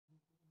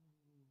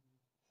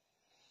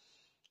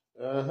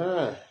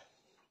Ẹhẹ́n.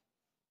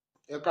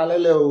 Ẹ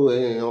kálẹ́lẹ́ o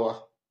ẹ̀yin èèyàn wa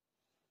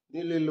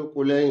nílé lóko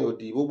lẹ́yìn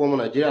odi gbogbo ọmọ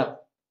Nàìjíríà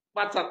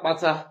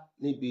pátápátá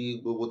níbi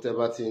gbogbo tẹ́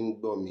bá ti ń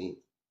gbọ́ mi.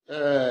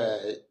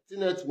 Tí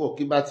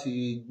nẹ́tíwọ̀kì bá ti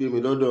gbé mi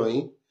lọ́dọ̀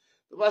yín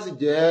tó bá sì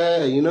jẹ́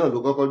ẹ̀yin náà ló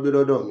kọ́kọ́ gbé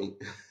lọ́dọ̀ mi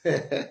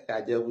a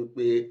jẹ́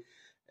wípé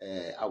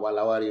àwa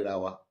la wá ríra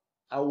wa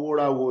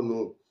awóráwo nù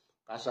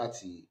kásá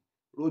ti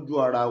rójú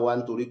ara wa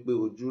nítorí pé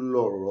ojú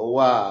lọ̀rọ̀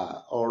wà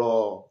ọ̀rọ̀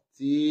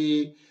tí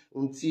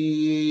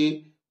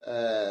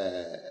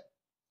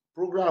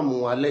prógráàmù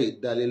alẹ́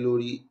ìdálé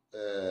lórí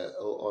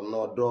ọ̀nà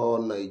ọ̀dọ̀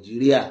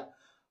Nàìjíríà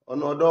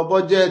ọ̀nà ọ̀dọ̀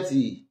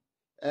bọ́jẹ́ẹ̀tì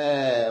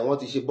wọ́n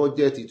ti ṣe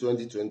bọ́jẹ́ẹ̀tì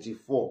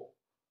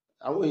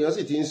 2024 àwọn èèyàn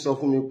sì ti ń sọ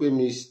fún mi pé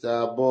Mr.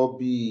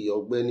 Bobby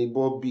ọ̀gbẹ́ni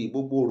Bobby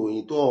gbogbo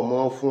ìròyìn tó ọmọ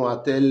fún wa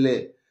tẹ́lẹ̀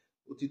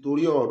ó ti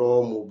torí ọ̀rọ̀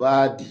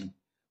Mohbad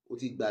ó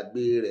ti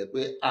gbàgbé rẹ̀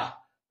pé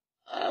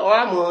wọ́n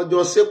á mọ̀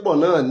ọjọ́ sépọ̀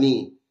náà ni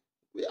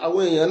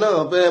àwọn èèyàn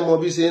náà fẹ́ mọ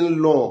bí ṣe ń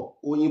lọ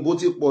òyìnbó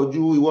ti pọ̀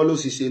ju ìwọ ló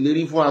sì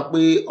ṣèlérí fún wa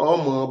pé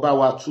ọmọ bá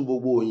wa tú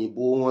gbogbo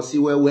òyìnbó wọn sí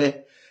wẹ́wẹ́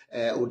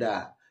ọ̀dà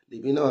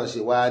lèmi náà ṣe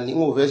wá ní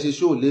wọn ò fẹ́ ṣe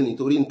ṣóò lé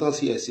nítorí nǹkan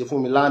sí ẹ̀sìn fún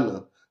mi lánàá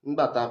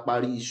nígbà tá a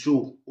parí ṣóò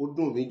ó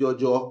dùn mí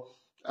jọjọ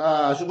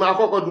ṣùgbọ́n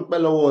àkọ́kọ́ dúpẹ́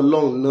lọ́wọ́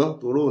Ọlọ́run náà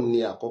tòró ní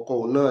àkọ́kọ́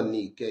òun náà ní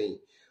ìkẹyìn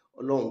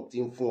Ọlọ́run ti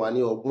ń fún wa ní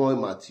ọgbọ́n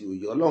ìmọ̀ àti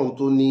òye Ọlọ́run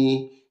tó ní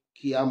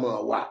kí a máa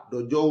wà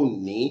dọjọ́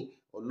òní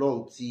Ọlọ́run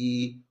tí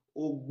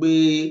ó gbé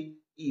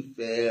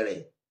ìfẹ́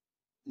rẹ̀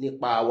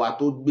nípa wa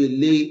tó gbé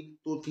lé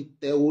tó fi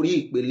tẹ orí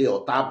ìpele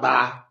ọ̀tá bá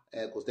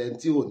kò sẹ́ni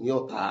tí ò ní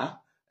ọ̀tá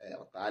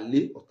ọ̀tá lé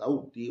ọ̀tá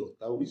òde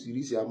ọ̀tá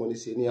oríṣiríṣi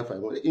amọ́nisẹ́ ní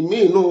àfàìmọ́lẹ̀ ìmí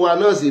inú wa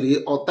náà sì rèé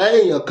ọ̀tá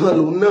èèyàn kan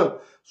lòun náà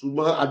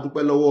ṣùgbọ́n a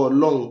dúpẹ́ lọ́wọ́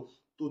Ọlọ́run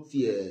tó tí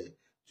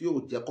ò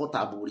jẹ́ kọ́ta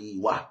borí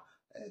wa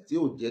tí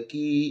ò jẹ́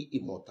kí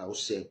ìmọ̀ta ó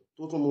ṣẹ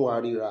tó tún mú wa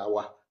ríra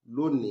wa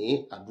lónìí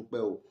a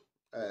dúpẹ́ o.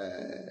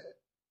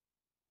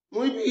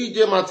 Muibi J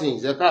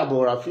Martins ẹ káàbọ̀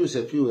Rafiu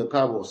Sefiu ẹ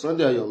káàbọ̀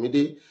Sunday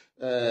Ayọ̀mídé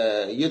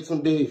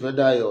Yétúndé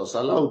Ìfẹ́dayọ̀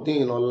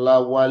Salaudeen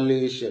Ọláwálé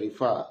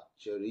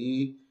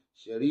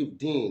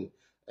Sherifdeen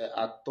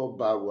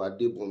Atọ́bàrù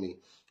Adébùnmi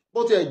bó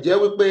tiẹ̀ jẹ́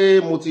wípé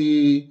mo ti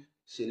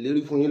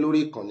ṣèlérí fún yín lórí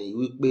ìkànnì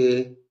wípé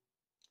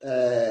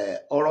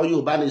ọ̀rọ̀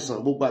Yorùbá Nation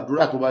gbogbo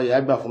àdúrà tó bá yẹ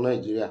àgbà fún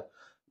Nàìjíríà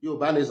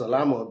Yorùbá Nation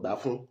láàmú gbà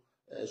fún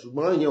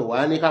ṣùgbọ́n ìyẹn wà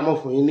ní ká mọ̀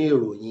fún yín ní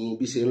ìròyìn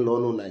bí ṣe ń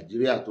lọ́nu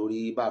Nàìjíríà torí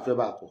bá a fẹ́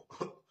bá a kọ̀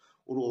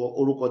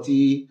orúkọ tí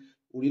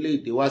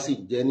orílẹ̀-èdè wa sì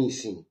jẹ́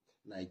nísìn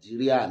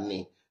Nàìjíríà ni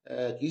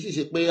kì í sì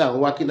ṣe pé àwọn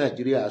wá kí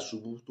Nàìjíríà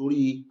ṣubú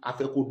torí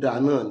afẹ́kódà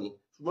náà ni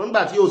ṣùgbọ́n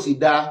nígbà tí ó sì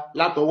dá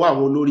látọwọ́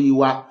àwọn olórí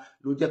wa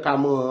ló jẹ́ ká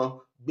mọ́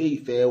gbé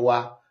ìfẹ́ wa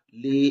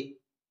lé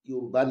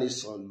Yorùbá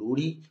Nation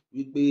lórí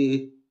wípé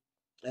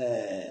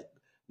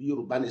bí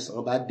Yorùbá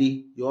Nation bá dé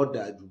yóò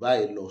dà jù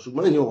báyìí lọ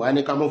ṣùgbọ́n èèyàn wà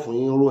ní ká mọ̀ fún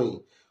yín ròyìn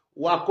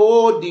wà kó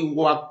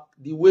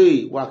the way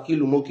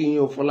wàkìlù mo kí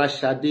yín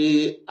Fọláṣadé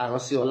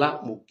Àránṣẹ́ọlá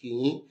mo kí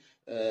yín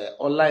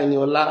ọlá ẹni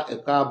ọlá ẹ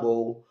káàbọ̀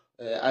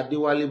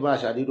Adéwálé bá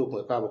àṣàdédòkun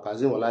ẹ káàbọ̀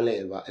Kazeem ọlálẹ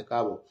ẹ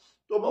káàbọ̀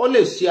tó bá ó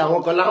lè ṣe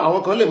àwọn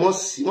kan lè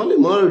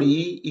mọ rí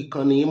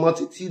ìkànnì mọ́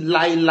títí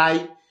láíláí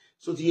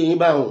só ti yé yín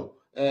báwọn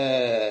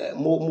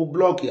mo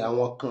blọọkì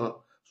àwọn kan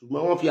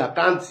ṣùgbọ́n wọ́n fi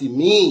àkáǹtì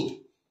míì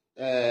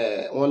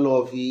wọ́n lọ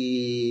fi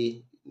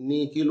ní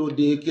kí ló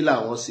dé kí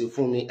làwọn ṣe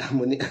fún mi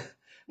àmọ́ ní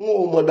mo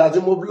mọ̀gbà tí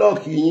mo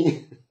blọọkì yín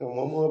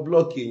wọ́n mọ́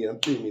blọọkì èèyàn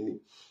tèmi ni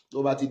tó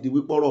bá ti di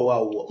wípọ́rọ̀ wa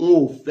wọ̀ n ò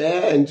fẹ́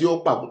ẹni tí ó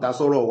pàkúta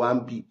sọ̀rọ̀ wa ń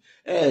bi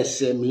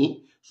ẹ̀ẹ̀sẹ̀ mi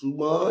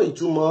ṣùgbọ́n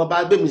ìtumọ̀ bá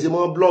gbèmí ṣe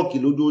mọ́ blọọkì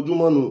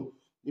lójoojúmọ́ nù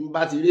ní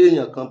bá ti rí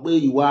èèyàn kan pé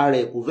ìwà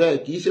rẹ̀ kò fẹ́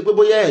kì í ṣe pé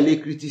bóyá ẹ̀ lè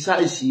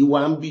criticize wa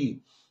ń bì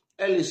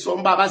ẹ lè sọ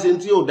bá bá ṣe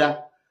tí ò da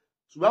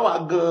ṣùgbọ́n wà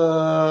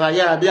gan-an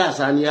ayára bí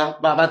àṣà ni a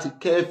bá bá ti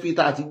kẹ́fí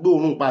tá a ti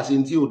gbóòórùn pa ṣe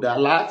tí ò da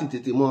láti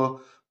tètè mọ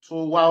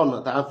tún wá ọ̀nà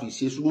tá a fi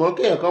ṣe ṣùgbọ́n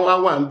kéèyàn kan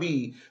wà ń bì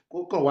kó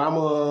kàn wá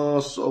mọ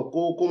sọ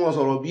kó mọ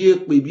sọ̀rọ̀ bí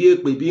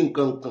èpè bí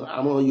nǹkan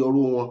àmọ́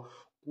yọrù wọn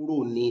kúrò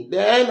ní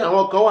then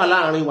àwọn kan wà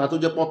láàrin wa tó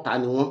jẹ́ pọ́ta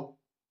ni wọ́n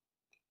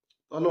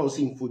Ọlọ́run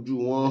sì ń fojú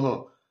wọn hàn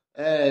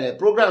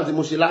program tí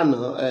mo ṣe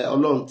lánàá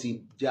Ọlọ́run ti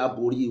já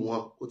borí wọn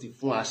ó ti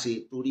fún wa ṣe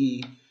torí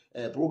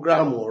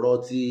program ọ̀rọ̀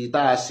tí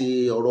tá a ṣe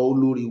ọ̀rọ̀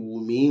olórí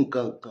Wùmí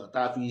nǹkan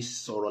tá a fi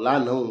sọ̀rọ̀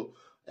lánàá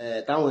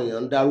táwọn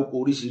èèyàn ń dárúkọ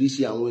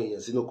oríṣiríṣi àwọn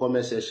èèyàn sínú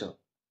comment section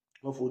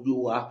wọ́n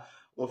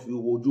fi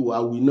ojú wa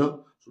winá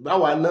ṣùgbọ́n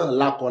àwa náà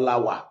lákọlá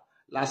wà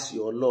láṣì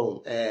Ọlọ́run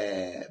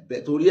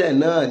torí ẹ̀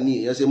náà ni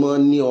èèyàn ṣe máa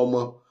ń ní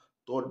ọmọ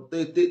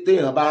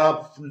téèyàn bá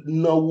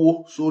náwó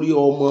sórí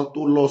ọmọ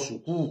tó lọ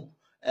sùkúù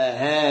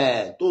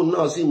tó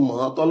náà sì mọ̀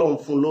tọ́lọ́run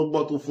fún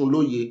lọ́gbọ́n tó fún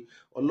lóye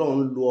Ọlọ́run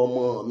lo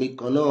ọmọ mi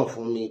kan náà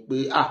fún mi pé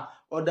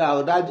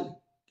ọ̀dádì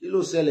kí ló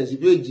ṣẹlẹ̀ sí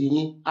péjì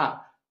yín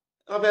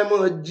wọ́n fẹ́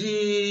mọ́ jí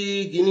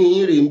kíní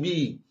yín rè ń bì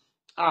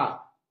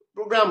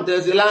program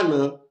tẹ̀sí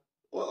lánàá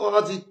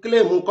wọ́n ti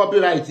claim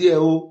copyright ẹ̀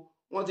o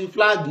wọ́n ti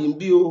flag ń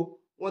bí o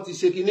wọ́n ti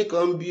ṣe kíní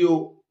kan ń bí o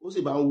ó sì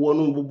bá ń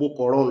wọnú gbogbo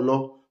kọ̀rọ̀ ń lọ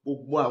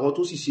gbogbo àwọn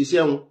tó sì ṣe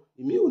sẹ́wọ̀n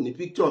èmi ò ní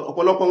picture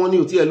ọ̀pọ̀lọpọ̀ wọn ní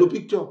ò tiẹ̀ lo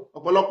picture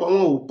ọ̀pọ̀lọpọ̀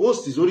wọn ò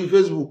post sórí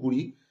Facebook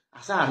rí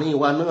àsáàrin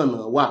wa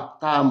náà wà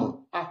tá a mọ̀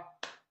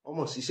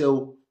ọmọ ṣiṣẹ́ o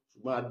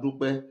ṣùgbọ́n a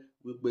dúpẹ́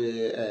wípé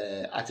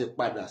a ti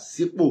padà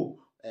sípò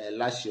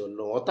láṣẹ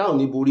Ọlọ́run ọ̀tá ò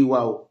ní borí wa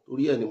o,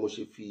 torí ẹ̀ ni mo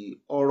ṣe fi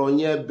ọ̀rọ̀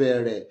yẹn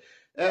bẹ̀rẹ̀.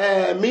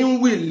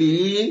 Míwìlì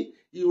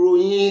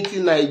ìròyìn ti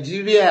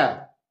Nàìjíríà,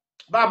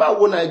 bàbá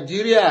wo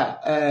Nàìjíríà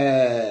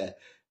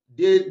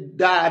dé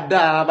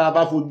dáadáa,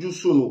 bàbá fojú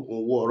sùnùkùn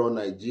wo ọ̀rọ̀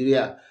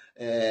Nàìjíríà,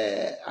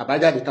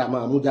 àbájáde tá a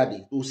máa mú jáde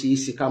tó ṣeé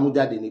ṣe ká mú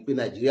jáde ni pé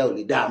Nàìjíríà ò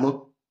lè dáa mọ́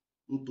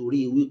nítorí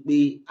wípé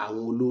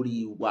àwọn olórí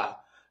wa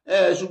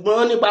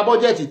ṣùgbọ́n nípa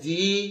bọ́jẹ̀tì tí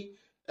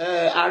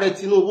ààrẹ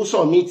Tinubu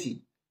sọ̀mìtì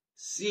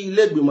sí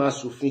ilé ìgbìmọ̀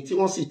asòfin tí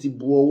wọ́n sì ti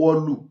bu ọwọ́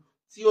lù,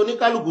 tí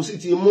oníkálùkù sì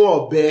ti mú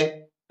ọ̀bẹ,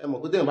 ẹ mọ̀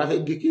pé tẹ́yìn bá fẹ́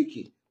gé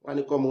kéèkì wọ́n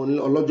ní kọ́ ọmọ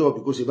ọlọ́jọ́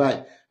òbí kó ṣe báyìí.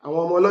 àwọn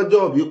ọmọ ọlọ́jọ́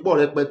òbí pọ̀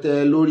rẹpẹtẹ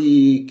lórí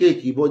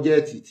kéèkì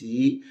bọ́jẹ̀tì tí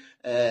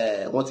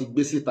wọ́n ti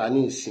gbé síta ní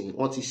ìsìn,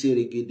 wọ́n ti ṣe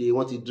regede,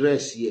 wọ́n ti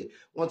dírẹ́sì ẹ̀,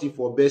 wọ́n ti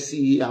fọ̀bẹ sí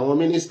i, àwọn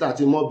mínísítà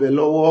ti mọ́bẹ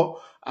lọ́wọ́,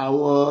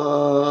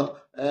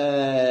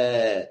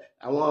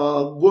 àwọn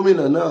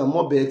gómìnà náà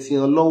mọ́bẹ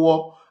tiwọn lọ́wọ́,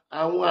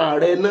 àwọn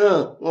ààrẹ náà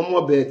wọ́n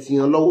mọ́bẹ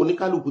tiwọn lọ́wọ́,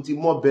 oníkálùkù ti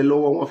mọ́bẹ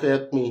lọ́wọ́, wọ́n fẹ́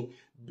pín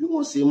bí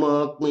wọ́n ṣe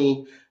máa pín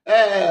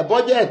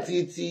bọ́jẹ̀tì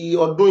ti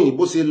ọdún yìí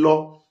bó ṣe lọ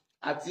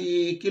àti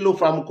kí ló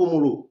fa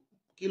mukúmùrò,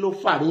 kí ló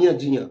fà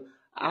níyànjiyàn,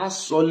 a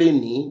sọ lè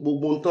ní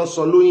gbogbo nǹkan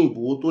sọ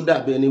lóyìnbó tó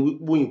dàbí ẹni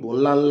wípé òyìnbó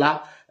ńláńlá.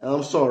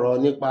 Wọ́n sọ̀rọ̀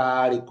nípa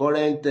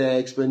recurrent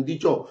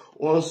expenditure,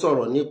 wọ́n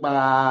sọ̀rọ̀ nípa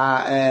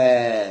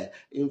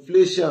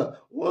inflation,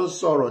 wọ́n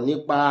sọ̀rọ̀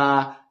nípa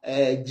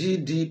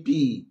GDP,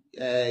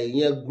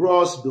 ìyẹn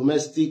gross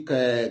domestic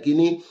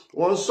kíní,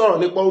 wọ́n sọ̀rọ̀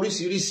nípa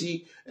oríṣiríṣi,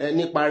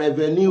 nípa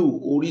revenue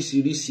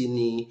oríṣiríṣi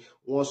ni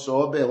wọ́n sọ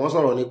bẹ́ẹ̀, wọ́n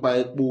sọ̀rọ̀ nípa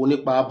epo,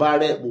 nípa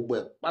bárẹ̀, gbogbo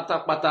ẹ̀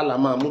pátápátá la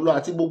máa múlò,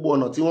 àti gbogbo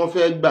ọ̀nà tí wọ́n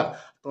fẹ́ gbà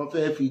tán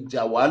fẹ́ fi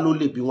jà wá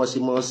lólè bí wọ́n ṣe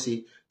máa ń ṣe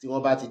tí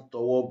wọ́n bá ti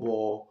tọwọ́ bọ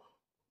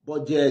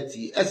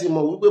bọ́jẹ́ẹ̀tì. ẹ sì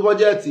mọ̀ wípé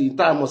bọ́jẹ́ẹ̀tì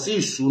tá a mọ̀ sí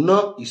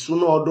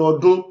ìṣúná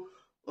ọdọọdún,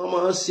 wọ́n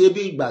máa ń ṣe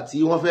bí ìgbà tí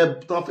wọ́n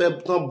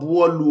tán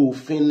buwọ́ lu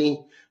òfin ni,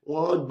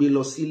 wọ́n gbé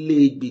lọ sílé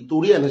ìgbì,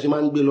 torí ẹ̀ náà ṣe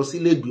máa ń gbé lọ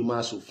sílé ìgbìmọ̀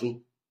aṣòfin,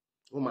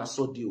 wọ́n máa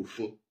sọ di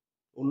òfin,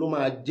 òun ló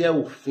máa jẹ́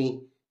òfin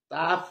tá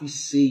a fi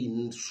ṣe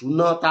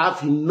ìṣúná, tá a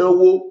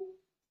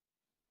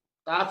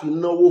fi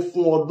náwó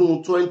fún ọdún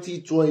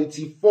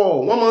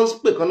 2024. wọ́n máa ń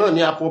pè kan náà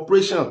ní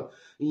appropriation,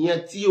 ìyẹn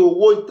tí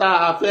owó tá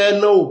a fẹ́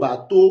ná ò bá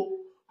tó.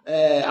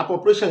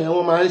 Appropriation yẹn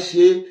wọ́n máa ń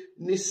ṣe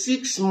ní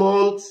 6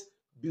 months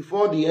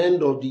before the end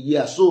of the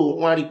year, so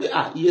wọ́n á rí pé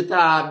iye tá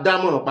a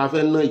dámọ̀ràn pa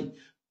fẹ́ ná yìí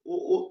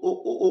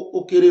ó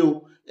kéré o,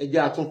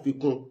 ẹjẹ́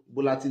àtúnfikún, bó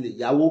láti lè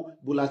yáwó,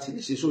 bó láti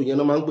lè ṣe, so ìyẹn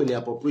náà máa ń pè ní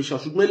appropriation.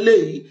 ṣùgbọ́n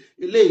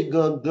eléyìí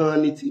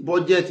gangan ni ti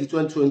bọ́jẹ́ẹ̀tì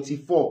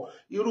 2024.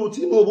 irú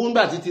Tinubu,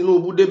 ńgbà tí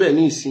Tinubu débẹ̀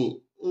ní ìsìn,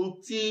 ohun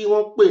tí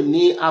wọ́n pè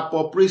ní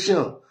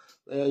appropriation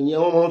ìyẹn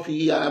wọ́n máa ń fi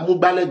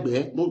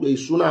amúgbálẹ́gbẹ̀ẹ́,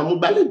 ìṣúná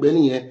amúgbálẹ́gbẹ̀ẹ́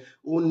nìyẹn,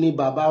 ó ní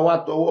bàbá wa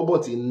tọwọ́ bọ̀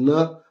ti ná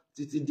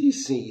títí di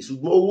ìsìn.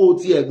 ṣùgbọ́n owó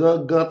tiẹ̀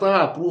gangan tán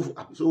approve,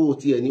 owó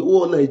tiẹ̀ ní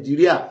owó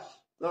Nàìjíríà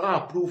tán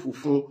approve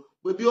fún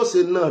pé bí ó ṣe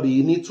náà rí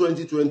ní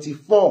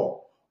 2024,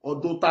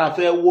 ọdún tá a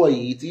fẹ́ wọ̀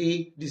yìí tí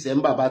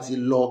December bá ti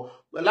lọ,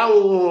 pẹ̀lú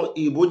àwọn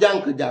ìbò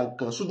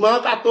jàǹkànjàǹkàn.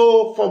 ṣùgbọ́n ká tó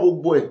fọ́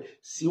gbogbo ẹ̀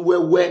sí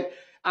wẹ́wẹ́,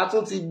 a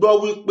tún ti gbọ́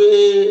wípé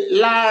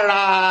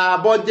lára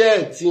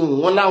bọ́jẹ̀tì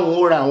wọn láwọn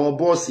ó ra àwọn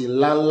bọ́ọ̀sì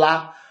ńláńlá,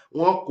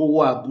 wọn kó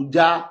wọ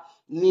Àbújá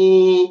ní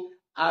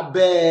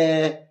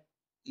abẹ́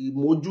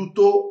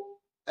ìmójútó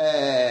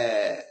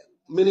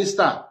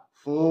mínísítà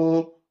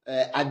fún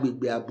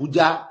agbègbè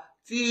Àbújá,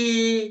 tí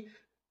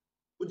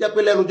ó jẹ́ pé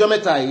lẹ́nu ọjọ́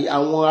mẹ́ta yìí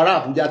àwọn ará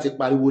Àbújá ti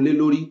pariwo lé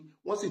lórí,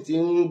 wọ́n sì ti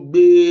ń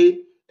gbé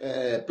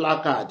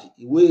placard,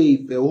 ìwé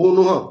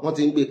ìfẹ̀hónúhàn, wọ́n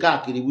ti ń gbé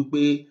káàkiri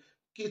wípé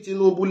kí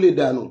Tinubu lè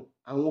dànù,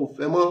 àwọn ò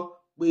fẹ́ mọ́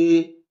pé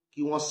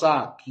kí wọ́n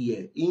sáàkì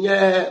ẹ̀.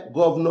 ìyẹn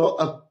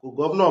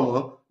gọ́vnọ̀ mọ́,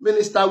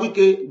 mínísítà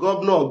Wike,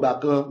 gọ́vnọ̀ ọgbà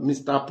kan,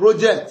 Mr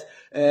Project,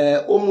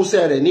 ó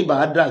múṣẹ́ rẹ̀ ní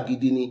bàádà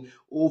gidi ni,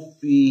 ó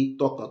fi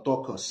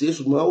tọkàntọkàn ṣe,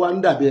 ṣùgbọ́n wá ń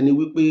dàbí ẹni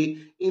wípé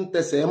ń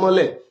tẹsẹ̀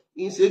mọ́lẹ̀,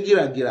 ń ṣe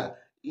gìràgìrà,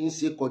 ń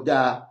ṣe kọjá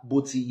bó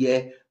ti yẹ,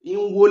 ń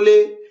wọlé,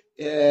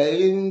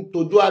 ń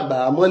tójú àgbà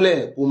mọ́lẹ̀,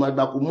 kò má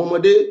gbà kò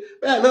mọ́mọdé.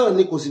 bẹ́ẹ̀ náà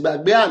ni kò sì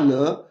gbàgbé àná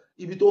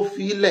ibi tó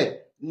fi ilẹ̀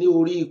ní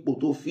orí ipò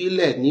tó fi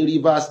ilẹ̀ ní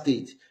Rivers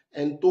State,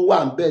 ẹni tó wà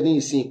ń bẹ̀ ní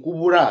ìsìn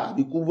Kúbúrà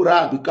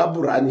àbí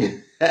Kábùrà ni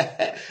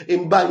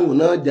ń báyìí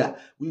náà jà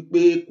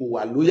wípé kò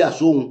wà lóyà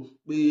sóhun,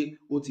 pé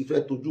ó ti fẹ́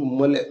tójú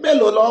mọ́lẹ̀.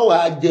 mélòó lọ́wọ́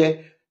á jẹ?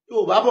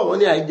 Yorùbá bọ̀ wọ́n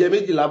ní àìjẹ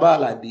méjì lábá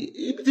àlàdé,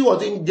 ibi tí wọ́n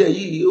ti ń jẹ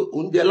yìí,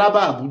 oúnjẹ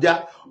lábá Àbújá,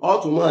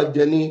 ọ̀tún máa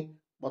jẹ ní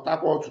Port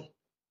Harcourt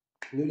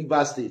ní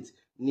Rivers State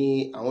ni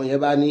àwọn yẹn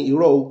bá ní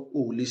irọ́ ò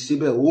lè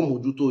síbẹ̀, ó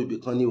mójútó ibì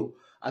kan ni o.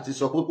 a ti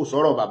sọ pé kò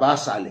sọ̀rọ̀ bàbá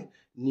àṣàlẹ̀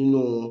nínú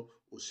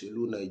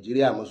òṣèlú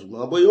Nàìjíríà mọ́,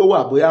 ṣùgbọ́n bóyá ó wà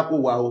bóyá kò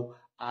wà o,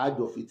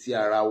 àjọ fi ti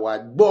ara wa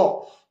gbọ́.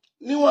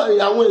 níwọ̀n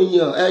àwọn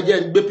èèyàn ẹ jẹ́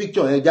ń gbé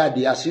píkṣọ̀ yẹn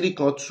jáde, àṣírí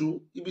kan tú,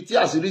 ibi tí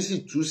àṣírí sì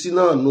tú sí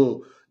náà nù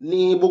ní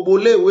gbogbo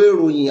iléèwé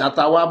ìròyìn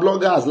àtàwa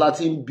bloggers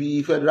láti ń bi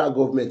federal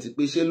government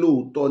pé ṣé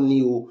lóòótọ́ ni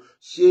o,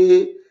 ṣé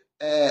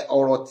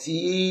ọ̀rọ̀ tí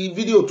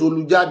fídíò tó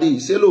lu jáde yìí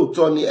ṣé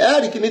lóòótọ́ ni. ẹ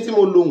rí kíní tí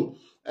mo lòun,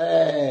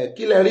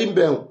 kí lẹ rí ń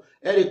bẹ̀rùn,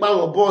 ẹ rí pé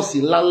àwọn bọ́ọ̀sì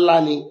ńláńlá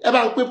ni. ẹ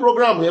bá ń pín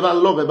program, ẹ bá ń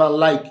love, ẹ bá ń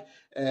like,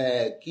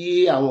 kí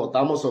àwọn ọ̀tá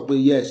mọ̀ sọ pé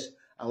yes,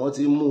 àwọn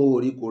ti mú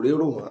orí kò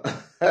rérò wọn.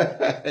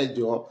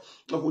 ẹjọ́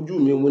wọ́n fojú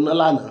mi mú ná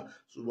lánàá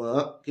ṣùgbọ́n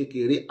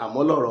kékeré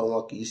àmọ́ lọ́rọ̀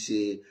wọn kì í ṣe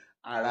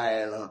ara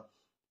ẹran.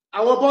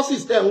 Àwọn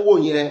bọ́sìs tẹ̀ ń wò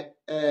yẹn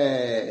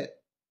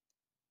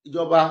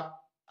ìjọba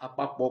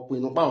àpapọ̀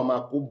pinnu páwọn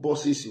máa kó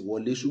bọ́sìs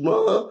wọlé ṣùgbọ́n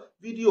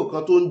fídíò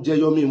kan tó ń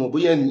jẹyọ mi mọ̀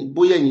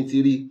bóyá ẹ̀yin ti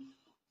rí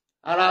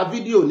ara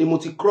fídíò ni mo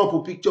ti crop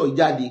picture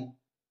jáde.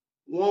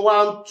 Wọ́n wá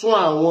ń tún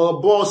àwọn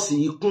bọ́ọ̀sì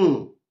kùn,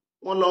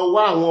 wọ́n lọ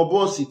wá àwọn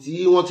bọ́ọ̀sì tí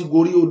wọ́n ti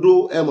gorí odó.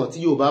 Ẹ mọ̀ tí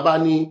Yorùbá bá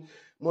ní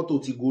mọ́tò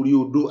ti gorí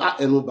odó,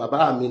 ẹnu bàbá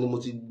mi ni mo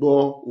ti gbọ́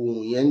ohun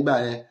yẹn gbà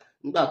yẹn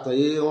nígbà tán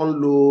yé wọ́n ń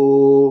lo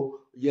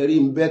yẹrí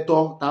mbẹ́tọ́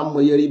tá a mọ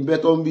yẹrí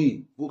mbẹ́tọ́ ń bì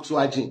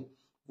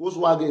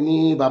Volkswagen ni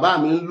bàbá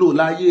mi ń lò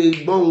láyé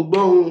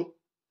gbọ́ngbọ́n.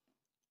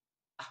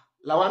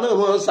 Làwa náà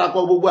wọ́n ń sakọ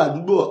gbogbo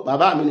àdúgbò,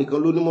 bàbá mi nìkan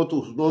ló ní mọ́tò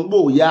ṣùgbọ́n gbò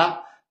yá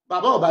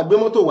bàbá ò bá gbé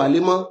mọ́tò wálé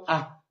mọ́.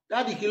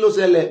 Dáàdì kí ló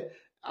ṣẹlẹ̀?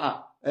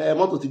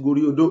 Mọ́tò ti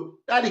gorí odó.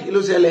 Dáàdì kí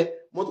ló ṣẹlẹ̀?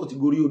 Mọ́tò ti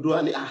gorí odó.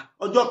 Ní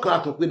ọjọ́ kan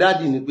àtún pé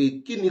dáàdì ni pé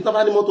kí ni tán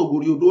bá ní mọ́tò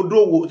gorí odó? Odó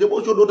wo? Ṣé bó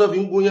ṣodó tán fi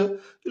ń gúnyán?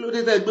 Kí ló dé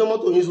tẹ́ gbé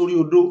mọ́tò yín sórí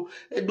odó?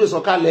 Ẹ gbé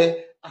sọ̀kalẹ̀.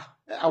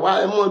 Àwa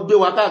ẹ mọ́ gbé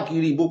wa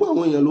káàkiri, gbogbo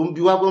àwọn èèyàn ló ń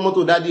bi wá pé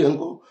mọ́tò dáàdì ẹ̀ ń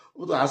kọ́.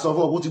 Mọ́tò àsọ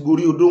fún ọ kó ti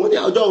gorí odó. Wọ́n ní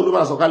ọjọ́ wo ló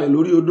máa sọ̀kalẹ̀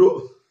lórí odó?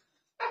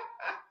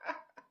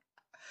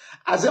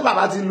 Àṣé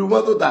bàbá ti lu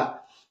mọ́tò ta.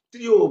 Tí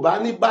Yorùbá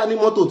ní bá ní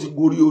mọ́tò ti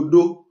gorí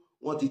odó,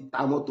 wọ́n ti ta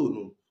mọ́tò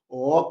nù.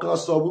 Ọ̀ọ́kan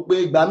sọ wípé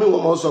ìgbà míì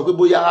wọ́n mọ̀ sọ pé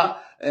bóyá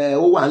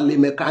ó wà ń lé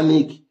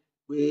mẹkáníìkì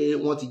pé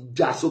wọ́n ti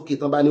já sókè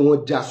tán bá ní wọ́n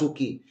já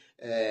sókè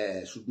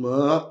ṣùgbọ́n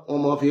wọ́n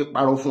mọ̀ fi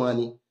parọ́ fún wa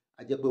ni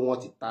a jẹ́ pé wọ́n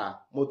ti ta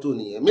mọ́tò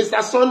nìyẹn.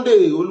 Mr.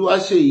 Sunday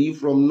Olúwaṣèyí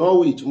from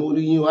Norwich, mo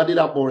rí yín.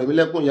 Adédàpọ̀ rẹ̀ mí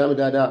lẹ́kùn ìyá mi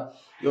dáadáa,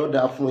 yóò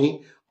dáa fún yín.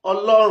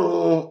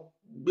 Ọlọ́run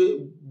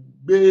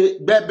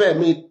gbẹ́bẹ̀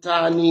mi ta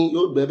ni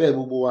yóò gbẹ́bẹ̀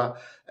gbogbo wa.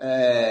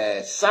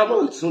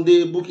 Samuel Túndé,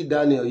 Bukky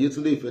Daniel,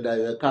 Yétúndé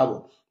Ìfẹ́dayọ̀, ẹ káàbọ̀.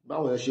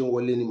 Báwọn ẹ̀ ṣe ń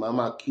wọlé ni màá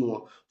máa kí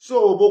wọn. So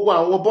gbogbo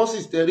àwọn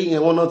bọ́sìs tẹ́rí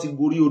yẹn wọ́n náà ti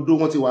gorí odó,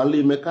 wọ́n ti wà nílé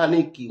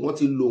mẹkáníìkì, wọ́n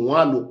ti lò wọ́n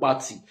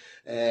àlòpàtì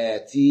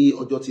tí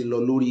ọjọ́ ti lọ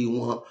lórí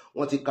wọn,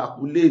 wọ́n ti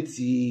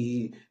kàkúléètì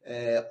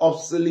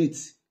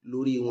obsolete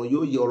lórí wọn.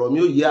 Yóò yẹ ọ̀rọ̀ mi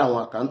yóò yẹ àwọn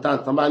accountant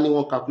tán bá ní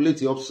wọ́n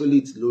kàkúléètì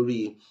obsolete lórí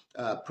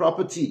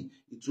property.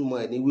 Ìtumọ̀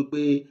ẹ̀ ni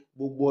wípé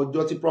gbogbo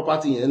ọjọ́ tí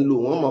property yẹn ń lò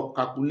wọ́n mọ̀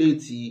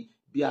kàkúléètì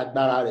bí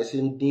agbára rẹ̀ ṣe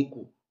ń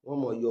dínkù, wọ́n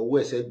mọ̀ yọ owó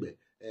ẹ̀sẹ̀gbẹ̀.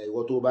 Ìwọ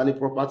tó bá ní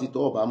property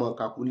tó bá mọ̀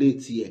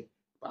kàkúléètì ẹ̀,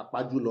 pàápàá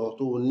jùlọ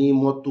tó ní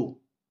mọ́tò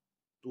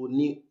tó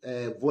ní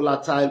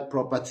volatile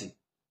property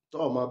tó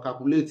mọ̀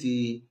calculate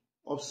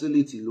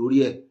obsolete lórí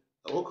ẹ̀,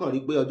 ó kàn rí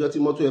pé ọjọ́ tí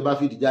mọ́tò ẹ bá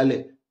fìdí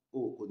jálẹ̀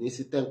kò ní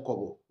sí 10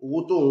 kọ́bọ̀. Owó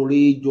tó ń rí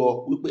jọ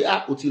wípé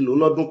ó ti lò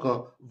lọ́dún kan,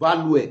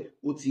 value ẹ̀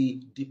ó ti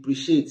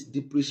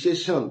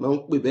depreciation náà ń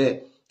pè bẹ́ẹ̀,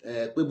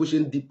 pé bó ṣe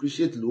ń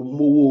depreciate ló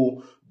mówó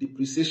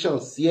depreciation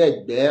sí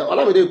ẹ̀gbẹ́.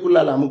 Ọlámídé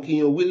Kúlàlà mú kí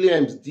yín,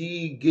 Williams D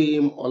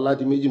Game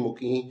Ọládìméjì mú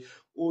kí yín,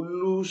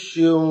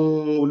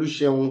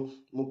 Olúṣeun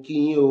mo kí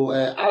yín o,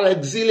 Alex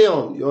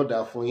Zillion yóò dà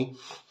fún yín.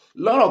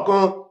 Lọ́rọ̀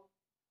kan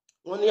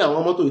wọ́n ní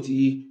àwọn mọ́tò tí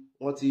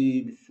wọ́n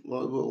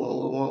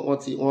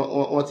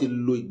ti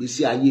lo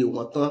ìgbésí ayé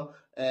wọn tán,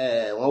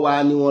 wọ́n wá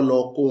ní wọ́n lọ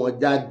kó wọn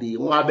jáde,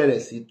 wọ́n á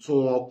bẹ̀rẹ̀ sí tún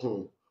wọn kùn.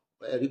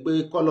 Rí pé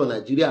kọ́lọ̀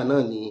Nàìjíríà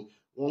náà ni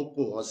wọ́n ń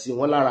kùn wọn sí.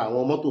 Wọ́n lára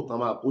àwọn mọ́tò tán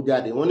máa kó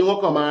jáde, wọ́n ní wọ́n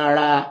kàn máa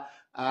ra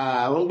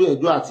àwọn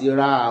gbìyànjú àti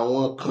ra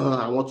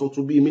àwọn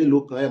tuntun bíi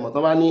mélòó kan. Ẹ̀mọ̀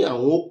tán bá ní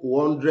àwọn ó kó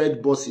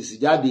 100 buses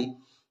jáde,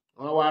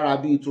 wọ́n wá ra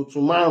bíi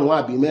tuntun 5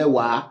 àbí 10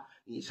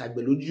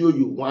 ìṣàgbẹ̀ lójú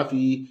yòyò, wọ́n á fi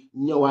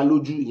yán wa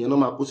lójú. Ìyẹn náà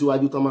máa kó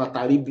síwájú tán máa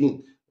ta ribbon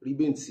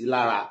sí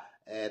lára,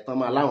 tán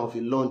máa láwọn fi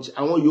launch.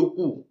 Àwọn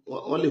yòókù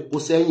wọ́n lè kó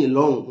sẹ́yìn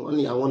lọ́hùn, wọ́n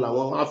ní àwọn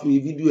làwọn á fi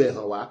fídíò ẹ̀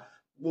hàn wá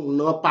gbóhùn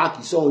náà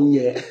páàkì sọ̀hún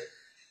yẹn.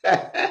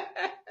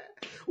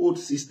 Old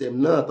system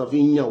náà tán fi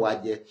ń yàn wá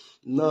jẹ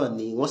náà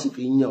ni wọ́n sì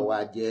fi ń yàn wá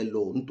jẹ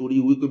lọ, nítorí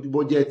wípé bí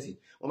bọ́jẹ̀tì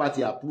wọ́n bá ti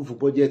approve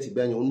bọ́jẹ̀tì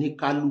bẹ́yẹn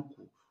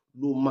oníkálukú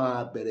ló máa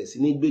bẹ̀rẹ̀ sí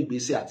ní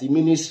gbégbèsè, àti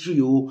ministry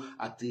o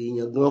àti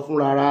èèyàn gan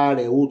fúnra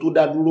rẹ̀ o tó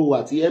dá dúró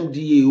àti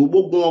MDA o,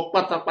 gbogbo wọn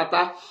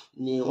pátápátá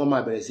ni wọ́n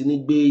máa bẹ̀rẹ̀ sí ní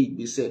gbé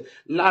ìgbésẹ̀.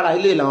 Lára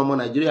ilé làwọn ọmọ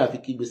Nàìjíríà fi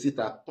kígbe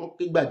síta, wọ́n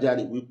ké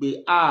gbàjarè wípé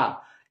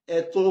ẹ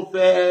tún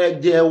fẹ́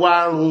jẹ wá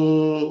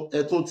run, ẹ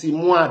tún ti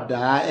mú àdá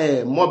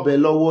mọ́bẹ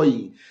lọ́wọ́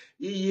yìí.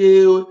 Iye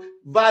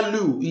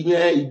value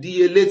ìyẹn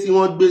ìdíyelé tí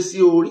wọ́n gbé sí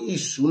orí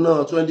ìṣúná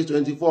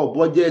 2024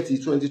 bọ́jẹ̀tì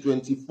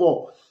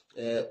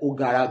 2024 ó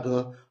gara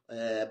gan.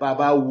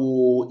 Bàbá wo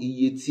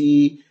iye tí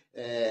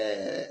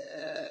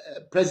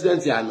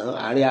president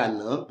ààrẹ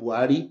àná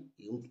Buhari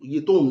iye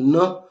tó ń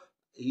ná,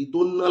 èyí tó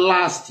ná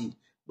last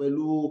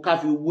pẹ̀lú ká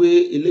fi wé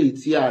eléyìí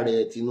tí ààrẹ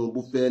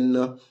Tinubu fẹ́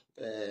ná,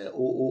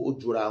 ó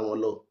jura wọn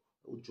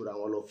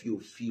lọ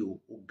fíofíò,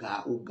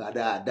 ó ga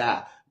dáadáa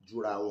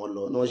jura wọn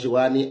lọ. Náà ṣe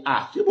wá ní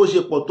ṣé bó ṣe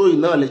pọ̀ tó yìí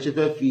náà lè ṣe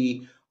fẹ́ fi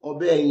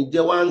ọbẹ̀ ẹ̀yìn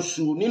jẹ wá ń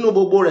ṣu. Nínú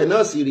gbogbo rẹ̀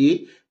náà sì rí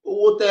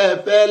owó tẹ́ ẹ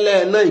fẹ́ lẹ̀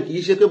náà kì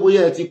í ṣe pé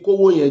bóyá ẹ ti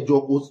kówó yẹn jọ,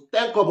 kò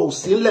 10 kọ́bọ̀ ò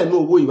sí ńlẹ̀ nínú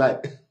owó yìí báyìí.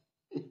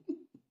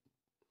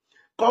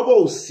 Kọ́bọ̀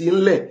ò sí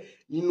ńlẹ̀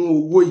nínú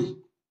owó yìí.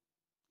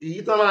 Èyí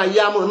tán máa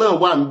yámọ̀ náà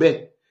wà ń bẹ̀.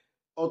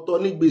 Ọ̀tọ̀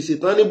ní gbèsè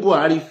tán ní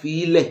Buhari fi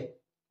ilẹ̀,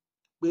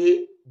 pé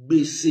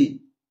gbèsè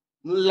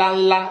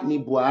ńláńlá ni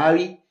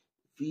Buhari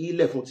fi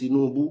ilẹ̀ fún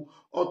Tinubu.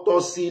 Ọ̀tọ̀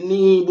sì ni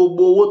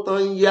gbogbo owó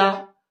tán ń yá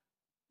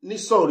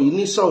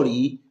nísọ̀rí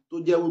tó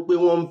jẹ́ wípé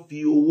wọ́n ń fi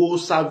owó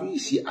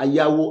sáfíìsì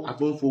ayáwó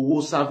àti ń fowó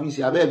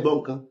sáfíìsì abẹ́ẹ̀gbọ́n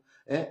kan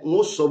n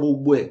ó sọ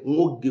gbogbo ẹ̀ n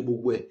ó gé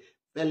gbogbo ẹ̀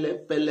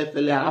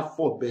fẹ́lẹ́fẹ́lẹ́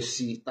àfọ̀bẹ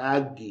sí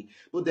táàgì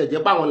tó tẹ̀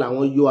jẹ́ páwọn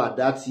làwọn yọ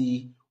àdá ti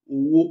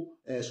owó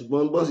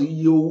ṣùgbọ́n bọ́n sì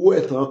yí owó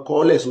ẹ̀tàn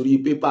kọ́lẹ̀ sórí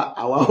pépà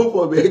àwa ó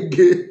fọ̀bẹ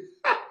gé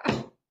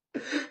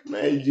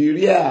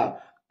Nàìjíríà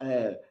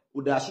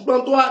òdà. Ṣùgbọ́n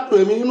tó wá dùn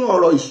èmi nínú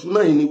ọ̀rọ̀ ìṣúná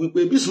yìí ni wípé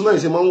bí ìṣúná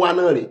yìí ṣe máa ń wá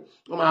náà rè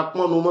wọ́n máa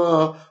pọ́nnu mọ́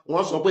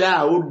wọ́n sọ pé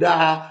ó dá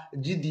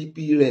GDP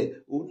rẹ̀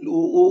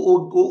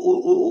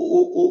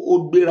ó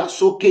gbéra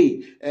sókè,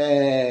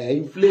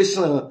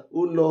 inflation ó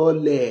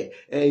lọlẹ̀,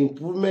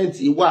 improvement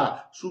wà.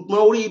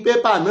 Ṣùgbọ́n orí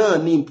pépà náà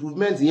ni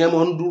improvement yẹn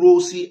máa ń dúró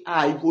sí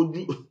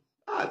àìfojú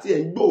àti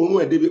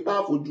ẹ̀gbóòrùn ẹ̀ débi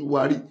pàfojú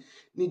wa rí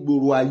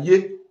nígboro ayé.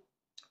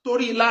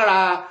 Torí lára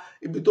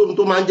ibi tó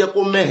máa ń jẹ́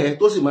kó mẹ́hẹ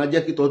tó sì máa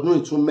jẹ́ kí tọdún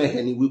ìtún mẹ́hẹ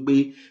ni wípé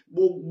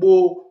gbogbo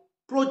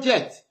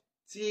project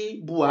tí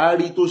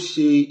Buhari tó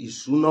ṣe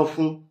ìṣúná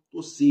fún tó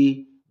ṣe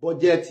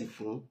bọ́jẹ̀tì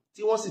fún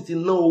tí wọ́n sì ti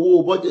ná owó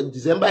bọ́jẹ̀tì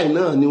December yìí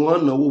náà ni wọ́n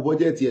ná owó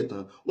bọ́jẹ̀tì ẹ̀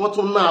tán wọ́n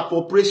tún ná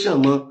appropriation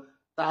mọ́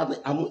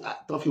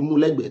tán fi mú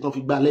lẹ́gbẹ̀ẹ́ tán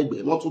fi gbá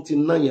lẹ́gbẹ̀ẹ́ wọ́n tún ti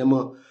ná yẹn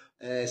mọ́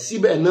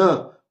síbẹ̀ náà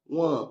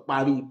wọ́n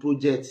parí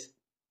project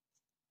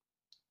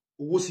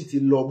owó sì ti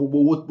lọ gbogbo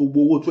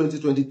owó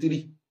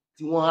 2023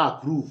 tí wọ́n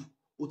approve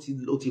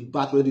ó ti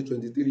bá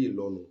 2023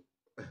 lọ́nu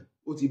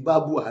ó ti bá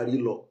Buhari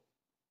lọ.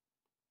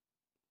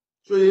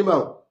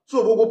 So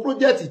gbogbo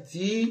project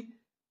tí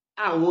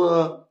àwọn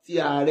ti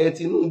ààrẹ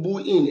Tinubu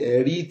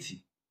inherit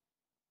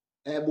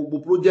gbogbo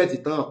project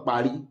tán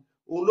parí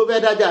òun ló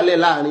fẹ́ dájàlẹ̀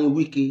láàrin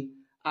Wike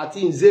àti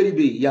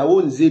Nzeribe ìyàwó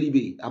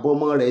Nzeribe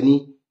àbọ̀mọ rẹ̀ ní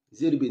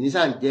Nzeribe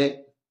nísàn jẹ́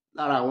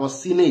lára àwọn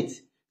senate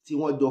tí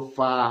wọ́n jọ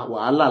fa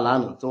wàhálà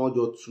lánàá tí wọ́n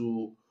jọ tu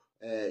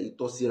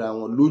ìtọ́síra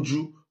wọn lójú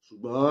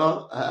ṣùgbọ́n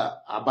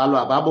àbálọ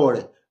àbábọ̀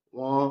rẹ̀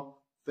wọ́n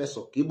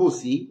fẹ̀sọ̀ kébò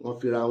sí wọ́n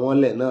fira wọn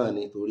lẹ̀ náà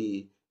nítorí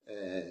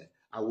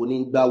àwọn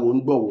onígbàwó ń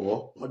gbọ̀wọ́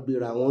wọ́n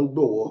gbéra wọn ń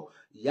gbọ̀wọ́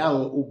ìyá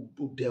àwọn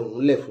ó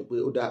dẹ̀hùn lẹ̀ fún pé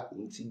ó dà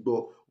òun ti gbọ́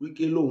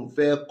Wike lòun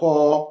fẹ́ kọ́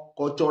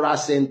cultural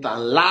center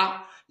ńlá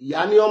ìyá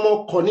ní ọmọ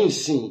kan ní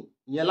ìsìn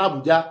ìyẹn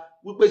l'Àbújá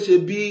wípé ṣe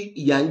bí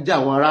ìyà ń jà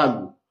àwọn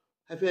aráàlú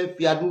ẹ fẹ́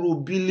fi adúrú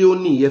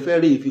bílíọ̀nù ẹ fẹ́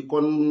rè fi kọ́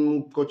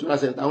cultural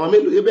center àwọn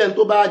mélòó ebẹ́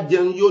tó bá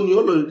jẹun yóò ní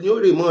ó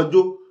rè mọ́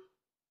ọjọ́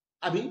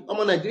àbí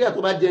ọmọ Nàìjíríà tó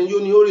bá jẹun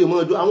yóò ní ó rè mọ́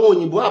ọjọ́ àwọn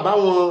òyìnbó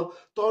àbáwọn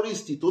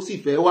tọ́rìstì tó sì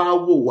fẹ́ wá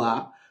wò wá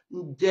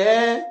ǹjẹ́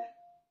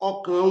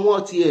ọkàn wọn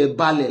ti ẹ̀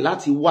balẹ̀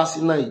láti wá sí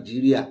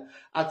Nàìjíríà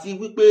àti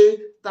wípé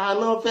ta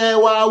náà fẹ́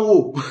wá wò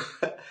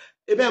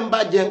ebẹ́ ń bá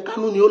jẹun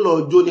Kánú ni ó lọ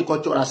jó ní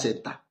cultural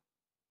center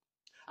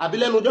àbí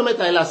lẹ́nu ọjọ́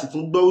mẹ́ta yìí la sì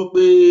tún gbọ́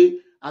wípé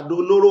àdó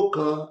olóró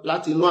kan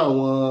láti inú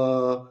àwọn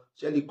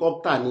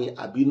helicopter ni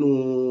àbínú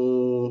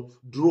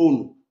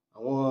drone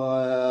àwọn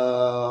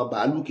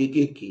bàálù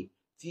kéékèèké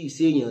tí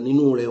ìṣe èèyàn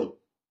nínú rẹ̀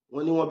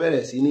wọ́n ní wọ́n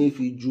bẹ̀rẹ̀ sí ní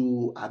fi ju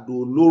àdó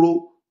olóró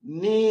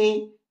ní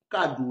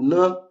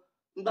Kaduna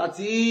nígbà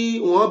tí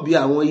wọ́n bi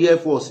àwọn Air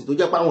Force tó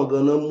jẹ́ pé àwọn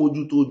ganan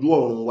mójútó ojú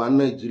ọ̀run wa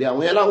Nàìjíríà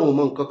àwọn yẹn láwọn ò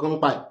mọ nǹkan kan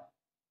pa ẹ̀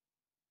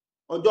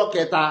ọjọ́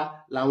kẹta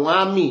làwọn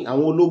army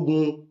àwọn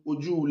ológun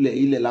ojú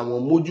ilẹ̀ làwọn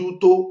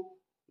mójútó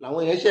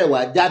làwọn yẹn ṣẹ̀ wá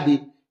jáde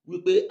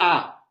wípé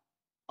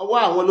ọwọ́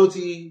àwọn ló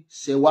ti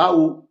ṣẹ̀wá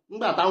o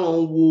nígbà táwọn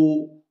ń wo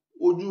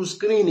ojú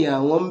skírìnì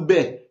àwọn ń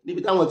bẹ̀ níbi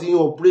táwọn ti ń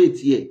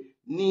ọpírètì ẹ̀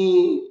ní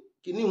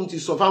kíní ń ti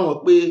sọ fáwọn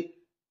pé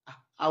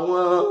àwọn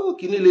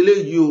kíní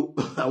leléyìí o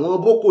àwọn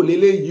boko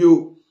leléyìí o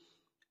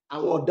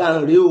àwọn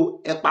ọ̀daràn rèé o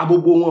ẹ pa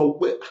gbogbo wọn o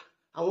pé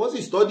àwọn sì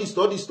study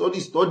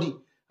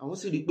àwọn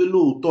sì rí i pé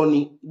lóòótọ́ ni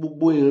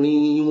gbogbo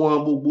ìrìn wọn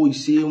gbogbo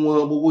ìṣe wọn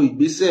gbogbo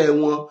ìgbésẹ̀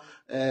wọn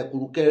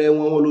kùrùkẹrẹ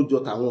wọn ló jọ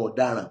tàwọn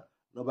ọ̀daràn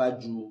ló bá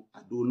ju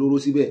àdó olóró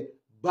síbẹ̀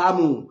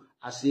bámù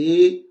àṣé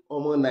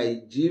ọmọ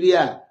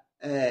Nàìjíríà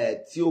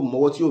tí ò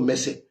mọ́wọ́ tí ò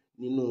mẹ́sẹ̀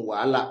nínú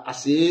wàhálà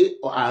àṣé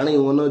àárín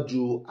wọn náà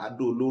ju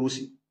àdó olóró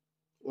sí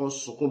wọ́n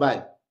sunkún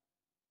báyìí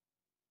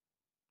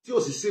tí ò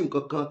sì sí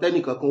nǹkan kan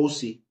tẹ́nìkan kan ó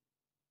ṣe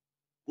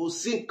kò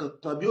sí nǹkan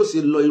kan bí ó ṣe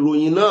lọ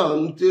ìròyìn náà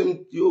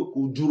tí ó kò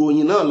ju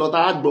ìròyìn náà lọ tá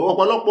a gbọ́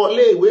ọ̀pọ̀lọpọ̀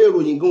iléèwé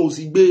ìròyìn gan ò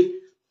sì gbé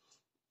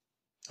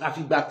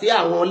àfìgbà tí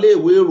àwọn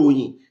iléèwé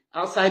ìròyìn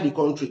outside the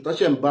country tán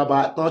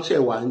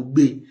ṣẹ̀ wá ń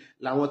gbé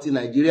làwọn ti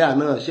Nàìjíríà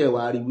náà ṣẹ̀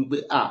wá rí wípé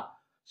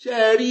ṣe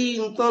rí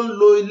nǹkan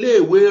lo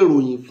iléèwé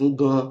ìròyìn fún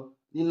gan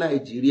ní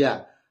Nàìjíríà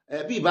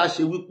bí ìbá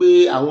ṣe wípé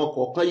àwọn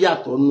kọ̀ọ̀kan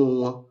yàtọ̀ nù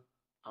wọn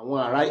àwọn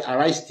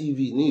Arise TV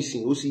ní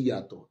ìsìn ó sì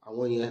yàtọ̀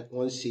àwọn yẹn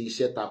wọ́n ń ṣe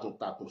iṣẹ́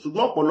takuntakun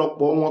ṣùgbọ́n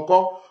ọ̀pọ̀lọpọ̀ wọn kọ́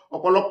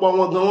ọ̀pọ̀lọpọ̀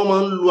wọn gan wọ́n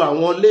máa ń lo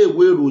àwọn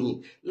iléèwé ìròyìn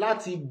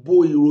láti bo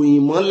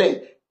ìròyìn mọ́lẹ̀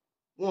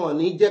wọn ò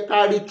ní jẹ́ ká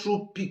rí true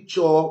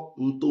picture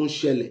ohun tó ń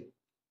ṣẹlẹ̀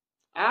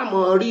a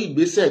mọ̀ rí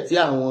ìgbésẹ̀ tí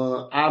àwọn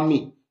army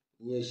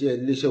ìyẹn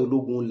iléeṣẹ́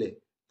ológun ilẹ̀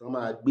tán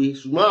máa gbé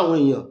ṣùgbọ́n àwọn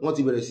èèyàn wọ́n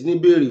ti bẹ̀rẹ̀ sí ní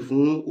béèrè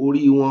fún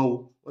orí wọn o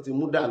wọ́n ti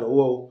mú dà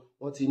lọ́wọ́ o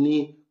wọ́n ti ní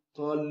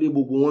kán lé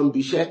gbogbo wọn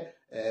bí iṣẹ́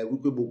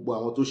wípé gbogbo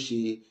àwọn tó ṣe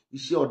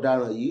iṣẹ́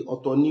ọ̀daràn yìí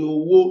ọ̀tọ̀ ní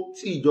owó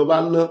tí ìjọba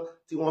ná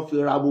tí wọ́n fi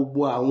ra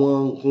gbogbo àwọn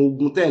nǹkan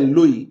ogun tẹ́ ń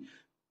lò yìí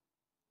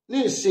ní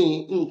ìsìn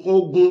nǹkan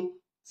ogun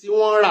tí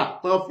wọ́n rà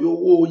tán fi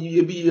owó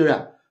iyebíye rà,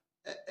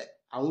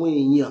 àwọn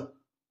èèyàn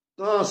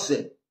tán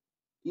ṣẹ̀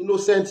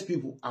innocent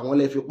people àwọn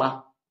lẹ fi pa,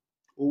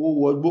 owó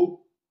wọgbó,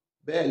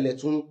 bẹ́ẹ̀ lẹ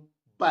tún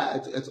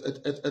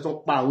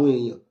pa àwọn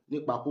èèyàn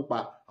nípakúpa,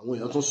 àwọn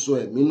èèyàn tún sọ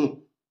ẹ̀mí nù,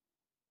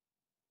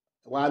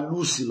 wá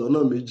lùsì lọ́nà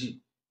méjì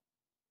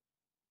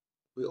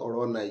pé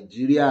ọ̀rọ̀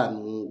Nàìjíríà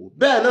nù.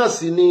 Bẹ́ẹ̀ náà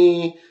sì ni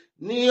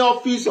ní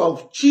office of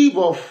chief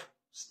of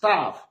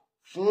staff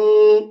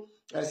fún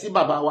sí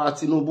bàbá wa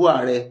Tinubu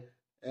ààrẹ,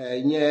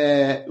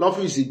 ìyẹn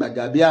lọ́fíìsì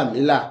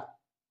Gbàjàbíàmílà,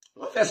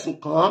 wọ́n fẹ̀sùn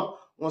kàn,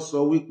 wọ́n sọ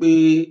wípé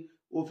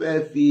ó fẹ́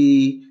fi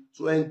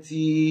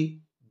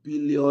 20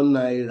 billion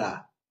naira,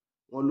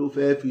 wọ́n ló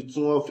fẹ́ fi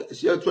tún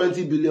ṣe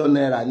 20 billion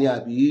naira ní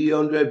àbí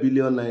 100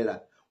 billion naira,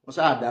 wọ́n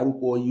sáà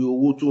dárúkọ iye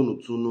owó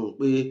tùnùtùnù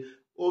pé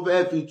ó fẹ́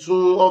fi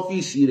tún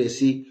ọ́fíìsì rẹ̀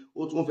ṣe,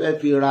 ó tún fẹ́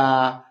fi ra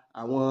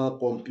àwọn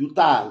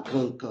kọ̀ǹpútà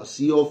nǹkan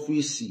sí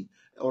ọ́fíìsì.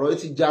 ọ̀rọ̀ yìí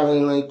ti já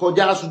ìrìn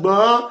kọjá,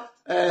 ṣùgbọ́n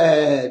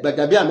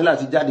Gbàjàbíàmílà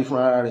ti jáde fún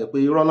ara rẹ̀ pé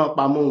irọ́ náà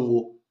pamọ́ òun o,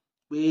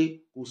 pé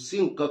kò sí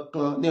nǹkan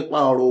kan nípa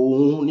ọ̀rọ̀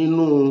òun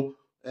nínú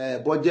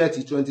bọ́jẹ́ẹ̀tì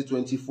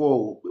 2024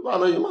 o, pé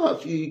báwọn yóò máa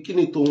fi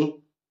kíni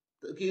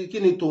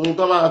tòun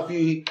tó máa fi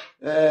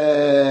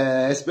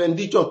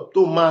expenditure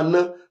tó máa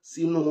ná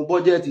sínú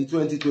bọ́jẹ́ẹ̀tì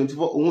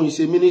 2024. òun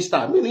ìṣe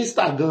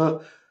mínísítà gan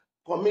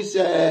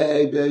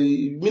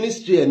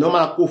mínísítírì ẹ̀ náà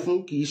máa kó fún,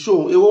 kì í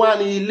ṣòun. èwo wá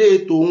ní ilé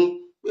tòun,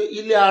 pé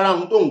ilé ara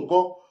òun tó ń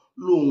kọ́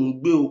lòun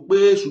gbé o, pé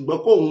ṣùgbọ́n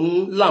kóun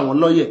làwọn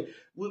lọ́yẹ̀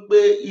wípé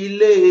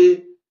ilé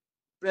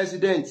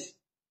president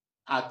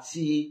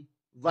àti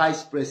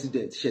vice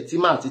president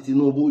Shettima àti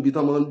Tinubu ibi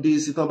tán máa ń dé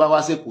sí tán bá wá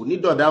sẹ́kọ̀ọ́ ní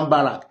Dodan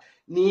Barrack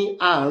ní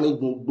àárín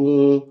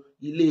gbùngbùn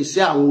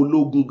iléeṣẹ́ àwọn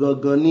ológun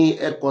gangan ní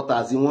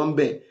headquarters wọn ń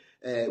bẹ̀,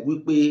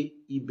 wípé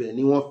ibẹ̀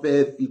ni wọ́n fẹ́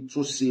fi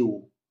tún ṣe o.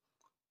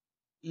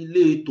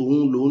 ilé tòun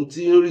lòun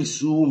ti ń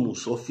rìsúùmù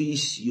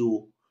sọ́fíìsì o.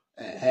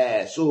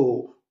 So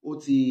ó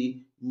ti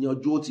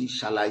yanjú, ó ti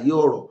ṣàlàyé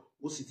ọ̀rọ̀,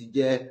 ó sì ti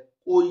jẹ́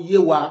kó yé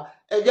wa.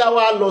 ẹ já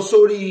wa lọ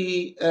sórí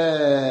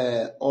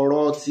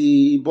ọ̀rọ̀ ti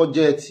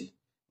bọ́jẹ́ẹ̀tì,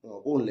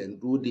 òun lẹ̀ ń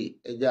dúró dè.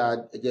 ẹ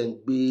jẹ́ ń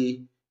gbé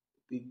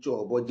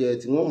picture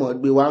bọ́jẹ́ẹ̀tì, wọ́n mọ̀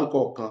gbé wá ń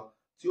kọ̀ọ̀kan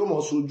tí ó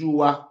mọ̀ sojú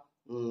wa,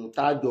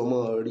 tájọ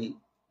mọ̀ rí.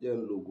 jẹ́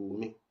ń lògò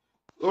mi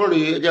ó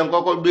rèé, ẹ jẹ́ ń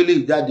kọ́kọ́ gbélé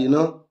ìjáde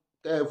náà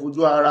kẹ́ ẹ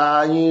fojú ara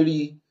yín rí.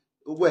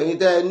 gbogbo ẹ̀yin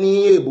tẹ́ ẹ ní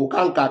èbó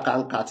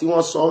kàǹkà tí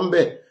wọ́n sọ ń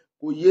bẹ̀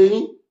kò yé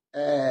yín,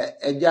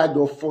 ẹ jẹ́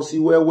àjọ fọ́ sí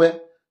wẹ́wẹ́.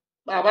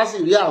 bá a bá sì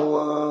rí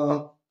àwọn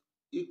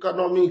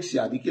economics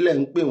àbí kílẹ̀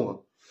ń pè wọ́n,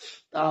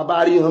 tá a bá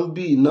rí wọn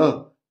bí náà,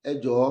 ẹ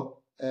jọ̀ọ́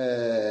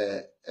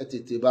ẹ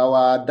tètè bá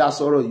wa dá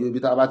sọ̀rọ̀ yìí ibi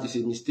tá a bá ti ṣe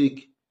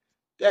mistake.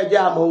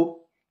 kẹ́ẹ̀jẹ́ àmọ́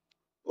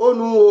ó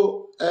nu o,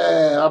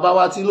 bàbá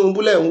wa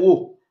Tinubu lẹ̀ ń wò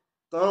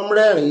tán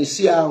rẹ́rìn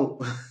sí àrùn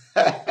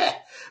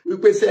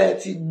wípé ṣé ẹ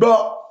ti gbọ́,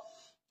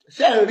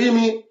 ṣé ń rí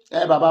mi,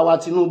 bàbá wa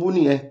Tinubu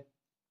nìyẹn.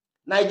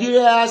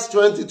 Nigeria's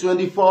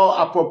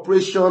 2024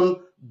 appropriation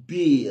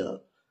bill,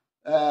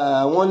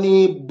 wọ́n ní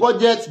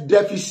budget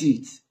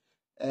deficit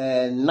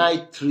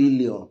 9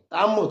 trillion. tá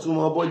a mọ̀ tún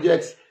mọ̀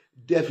budget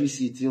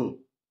deficit hùn.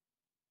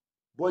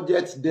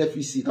 budget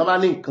deficit, wọ́n bá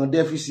ní nǹkan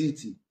deficit,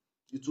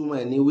 ìtumọ̀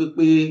ẹ̀ ni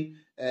wípé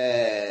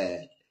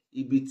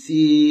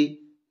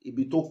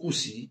ibi tó kù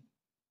sí,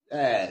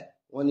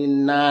 wọ́n ní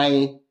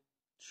 9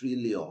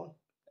 trillion.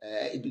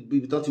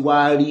 ibi tó ti wá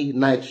rí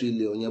 9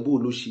 trillion yẹn bó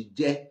ló ṣe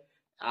jẹ́,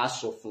 a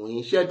sọ fún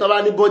yín. ṣé tó bá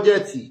ní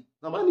bọ́jẹ̀tì,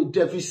 tó bá ní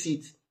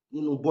deficit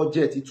nínú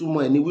bọ́jẹ̀tì,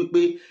 ìtumọ̀ ẹ̀ ni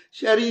wípé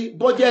ṣé rí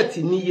bọ́jẹ̀tì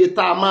ní iye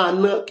tá a máa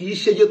ná, kì í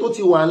ṣe iye tó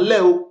ti wà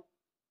ńlẹ̀ o.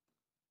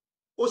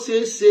 ó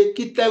ṣeé ṣe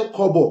kí 10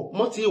 kọ́bọ̀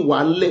mọ́ ti wà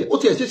ńlẹ̀, ó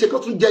tiẹ̀ ṣeé ṣe kó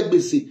tún jẹ́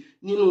gbèsè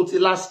nínú ti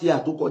last year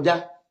tó kọjá.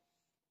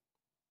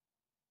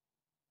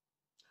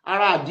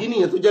 ara àdí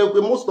nìyẹn tó jẹ́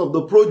wípé most of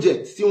the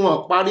projects tí wọ́n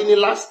parí ní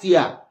last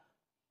year,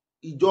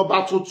 ìjọba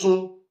tuntun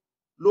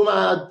ló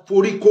máa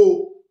forí kó.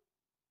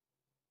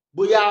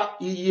 bóyá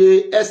iye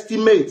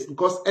estimate,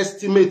 because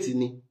estimate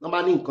ni wọ́n bá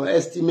ní nǹkan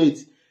estimate,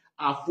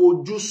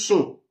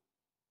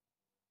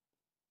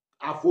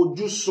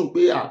 àfojúsùn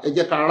pé ẹ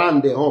jẹ́ ká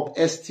round it up,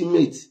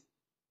 estimate.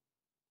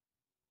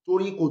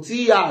 torí kò tí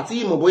àti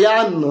ìmọ̀ bóyá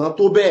ná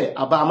tó bẹ́ẹ̀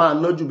àbá máa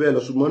ná jù bẹ́ẹ̀ lọ,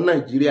 ṣùgbọ́n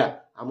Nàìjíríà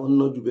a máa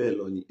ná jù bẹ́ẹ̀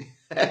lọ ni.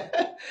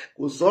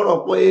 kò sọ̀rọ̀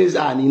pé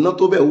àní ná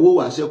tó bẹ́ẹ̀, owó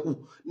wà ṣẹ́kù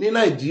ní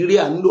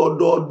Nàìjíríà ní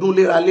ọdọọdún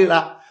léraléra,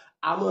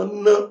 a máa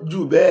ná jù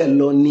bẹ́ẹ̀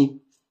lọ ni.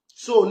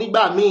 so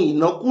nígbà míì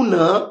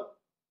ìnákúnà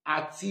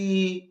àti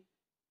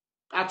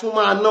a tún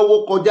máa náwó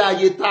kọjá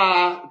ayé tá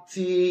a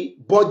ti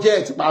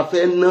budget pa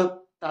fẹ́ ná,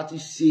 tá a ti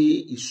ṣe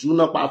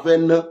ìṣúná pa fẹ́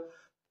ná,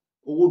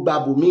 owó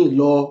gbàbò míì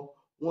lọ,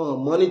 wọn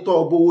mọ́nítọ̀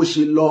bówó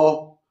ṣe lọ,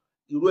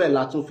 irú ẹ̀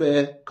la tún fẹ́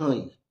kàn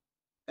yìí.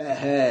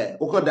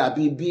 ó kàn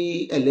dàbí bí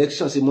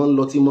election ṣe máa ń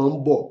lọ tí máa ń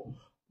bọ̀,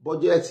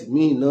 bọ́jẹ́ẹ̀tì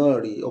míì náà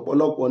rèé,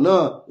 ọ̀pọ̀lọpọ̀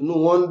náà inú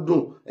wọn ń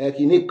dùn,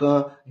 kìíní kan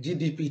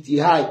GDP ti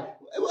high,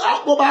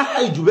 bó bá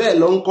high jù bẹ́ẹ̀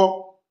lọ ńkọ́.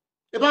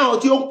 ẹbá àwọn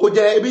tí ó ń kó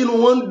jẹ ebi inú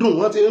wọn ń dùn,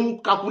 wọ́n ti ń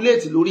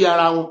calculate lórí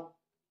ara wọn.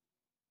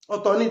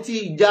 ọ̀tọ̀ ní tí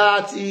ìjà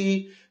tí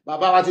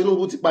bàbá wa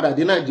Tinubu ti padà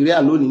dé Nàìjíríà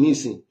lónìí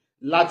nísìn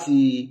láti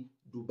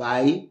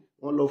Dubai,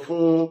 wọ́n lọ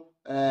fún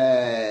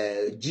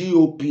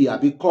GOP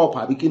àbí COP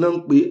àbí kí náà ń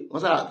pè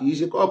wọ́n sáà kì í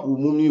ṣe COP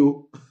mú mi o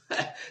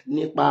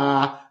nípa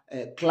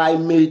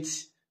climate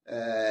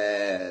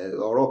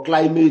ọ̀rọ̀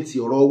climate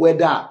ọ̀rọ̀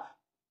weather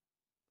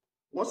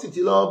wọ́n sì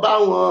ti lọ bá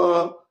àwọn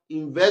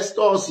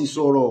investors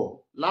sọ̀rọ̀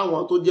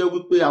láwọn tó jẹ́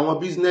wípé àwọn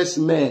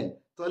businessmen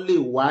tán lè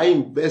wá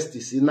invest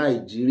sí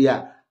Nàìjíríà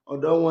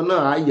ọ̀dọ̀ wọn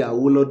náà á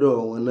yáwó lọ́dọ̀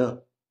wọn náà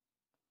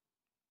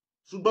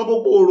ṣùgbọ́n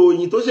gbogbo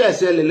òròyìn tó ṣẹ̀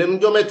ṣẹlẹ̀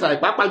lẹ́nujọ́ mẹ́ta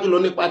ìpápá jùlọ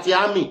nípa ti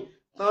army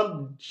tán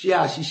ṣe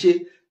àṣìṣe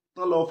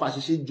tán lọ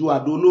fàṣìṣe ju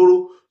àdó olóró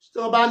tí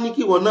wọ́n bá ní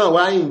kí wọn náà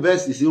wá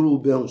invest sí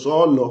rúbẹ̀hùn sọ́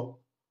lọ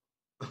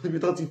ibi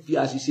tán ti fi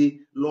àṣìṣe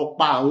lọ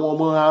pa àwọn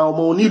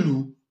ọmọ onílùú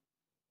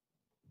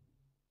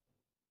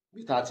bí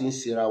ta ti ń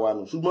ṣera wa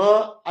nù ṣùgbọ́n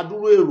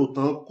adúrú èrò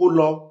tán kó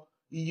lọ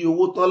iye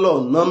owó tán lọ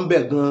ná ń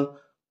bẹ̀ gan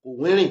kò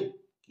wínrìn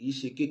kì í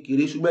ṣe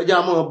kékeré ṣùgbọ́n ẹjá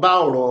mọ́ bá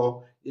ọ̀rọ̀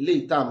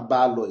eléyìí tá à ń bá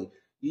lọ yìí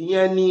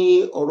ìyẹn ni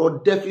ọ̀rọ̀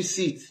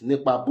deficit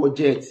nípa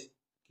budget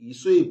kì í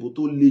sọ èbó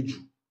tó le jù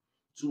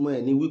túmọ̀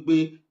ẹ̀ ní wípé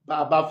bá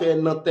a bá fẹ́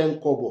ná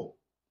 10 kọ́bọ̀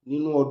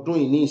nínú ọdún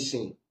yìí ní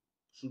ìsìn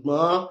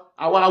ṣùgbọ́n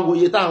àwa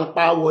wòye tá à ń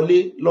pa wọlé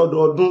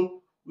lọ́dọọdún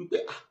wípé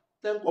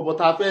 10 kọ́bọ̀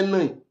tá a fẹ́ ná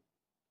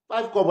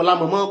 5 kọ́bọ̀ la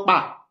mọ̀mọ́ pa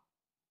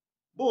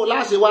bó o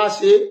láṣẹ wá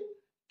ṣe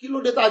kí ló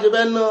dé tá a ṣe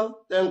fẹ́ ná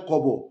 10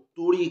 kọ́bọ̀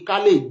torí ká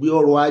lè gbé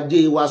ọrọ̀ ajé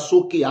wa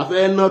sókè a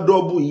fẹ́ ná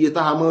dọ́bù iye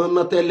tá a mọ̀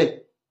ná tẹ́lẹ̀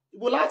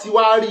ibo láti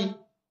wá rí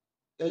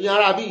ẹ̀yin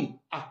ará bí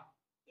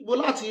ibo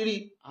láti rí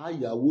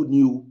àyàwó ni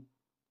o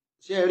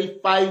ṣe rí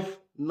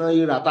 5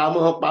 náírà tá a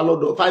mọ̀ pa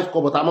lọ́dọ̀ 5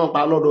 kọ́bọ̀ tá a mọ̀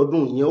pa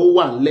lọ́dọọdún ìyẹn ó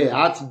wà nílẹ̀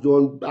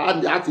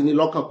á ti ní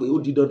lọ́kàn pé ó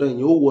di dandan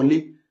ìyẹn ó wọlé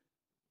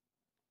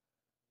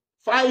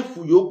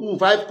 5 yòókù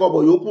 5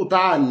 kọ́bọ̀ yòókù tá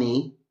a ní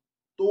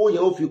tó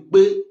yẹn ó fi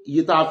pé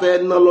iye tá a fẹ́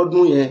ná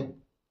lọ́dún yẹn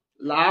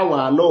láwà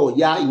lọ́ọ̀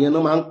ya ìyẹn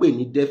náà máa ń pè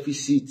ní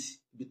deficit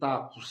ibi tá a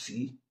kù sí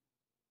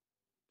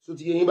tó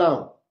ti yé yín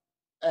báwọn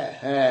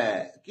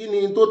kí ni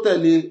tó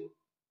tẹ̀lé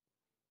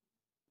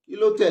kí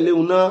ló tẹ̀lé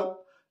òun náà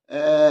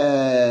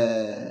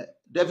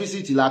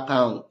deficit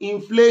l'account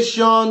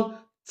inflation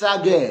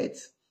target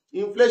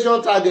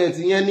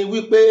ìyẹn ni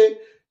wípé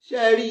ṣé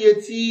ẹ rí iye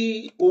tí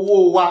owó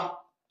wa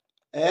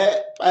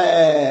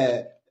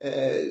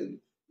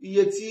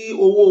iye tí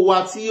owó wa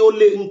tí ó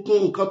lè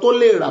nǹkan tó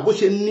lè rà bó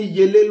ṣe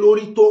níyelé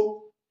lórí tó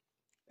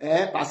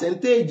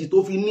percentage tó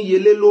fi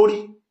níyelé lórí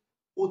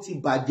ó ti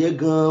bàjẹ́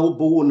gan ó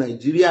bowó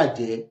Nàìjíríà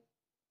jẹ́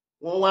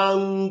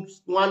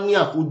wọ́n ní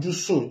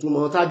àfojúsùn tó mọ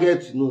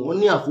target nù wọ́n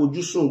ní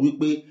àfojúsùn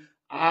wípé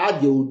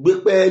ààjẹ ò gbé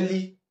pẹ́ẹ́lí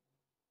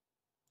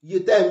iye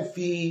tẹ́ ń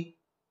fi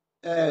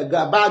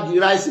báàgì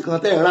ráìsì kan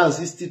tẹ́ ń rà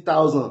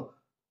 60,000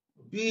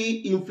 bí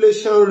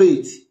inflation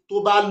rate tó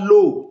bá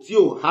low tí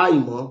ò high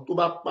mọ́ tó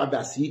bá padà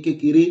sí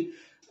kékeré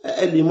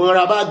ẹ lè mọ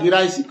ra báàgì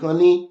ráìsì kan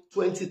ní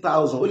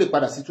 20,000 ó lè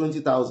padà sí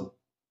 20,000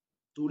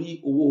 torí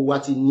owó wa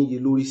ti níye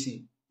lórí sí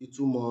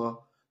ìtumọ̀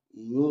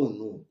ìyún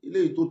òun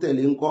eléyìí tó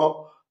tẹ̀lé ńkọ́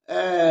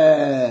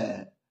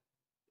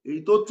èyí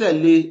tó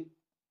tẹ̀lé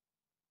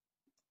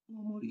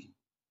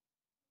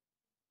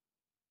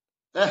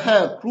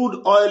crude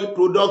oil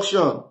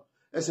production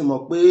ẹ sì mọ̀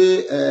pé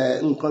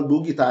nǹkan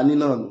gbòógì tá a ní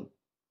náà nù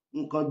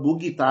nǹkan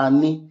gbòógì tá a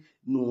ní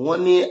nù wọ́n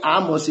ní a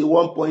mọ̀ sí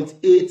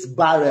 1.8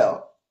 barrel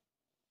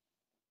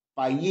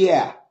per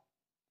year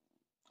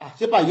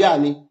ṣé per year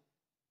ni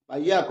per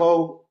year kọ́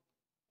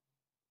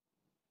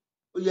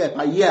ó yẹ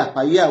per year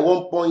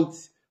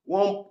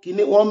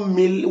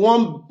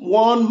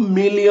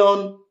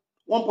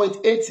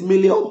 1.8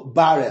 million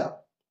barrel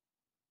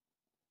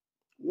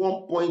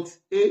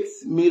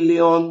 1.8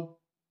 million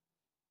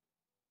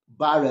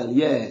barrel,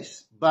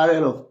 yes,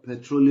 barrel of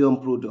petroleum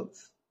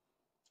products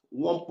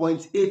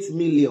 1.8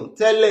 million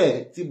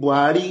tẹ́lẹ̀ tí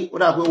Buhari ó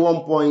dà pé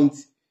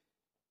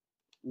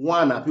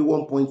 1.1 àbí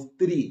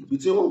 1.3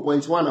 between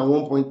 1.1 and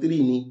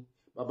 1.3 ni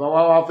bàbá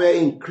wa fẹ́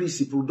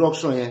increase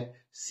production yẹn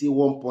sí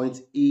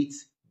 1.8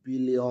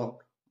 billion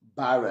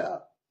barrel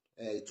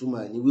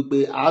ìtumọ̀ ní wípé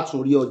a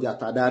tún rí ọjà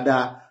tà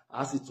dáadáa a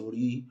sì tún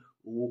rí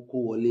owó kó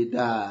wọlé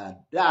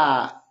dáadáa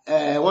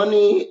wọ́n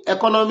ní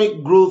economic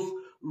growth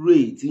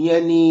rate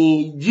ìyẹn ni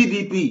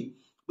GDP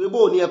pé bó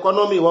ni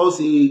economy wa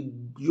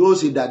yóò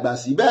ṣe dàgbà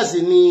sí bẹ́ẹ̀ sì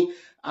ni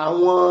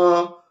àwọn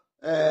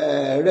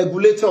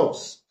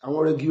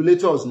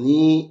regulators ní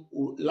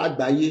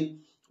lágbàáyé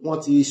wọ́n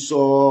ti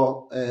sọ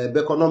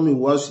economy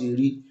wa ṣe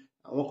rí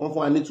àwọn kan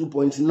fún wa ní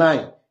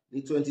 2.9 ní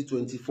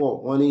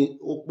 2024 wọ́n ní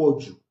ó pọ̀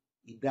jù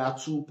ìdá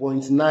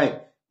 2.9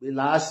 pé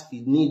láàsì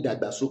ní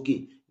ìdàgbàsókè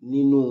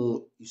nínú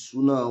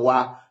ìṣúná wa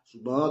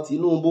ṣùgbọ́n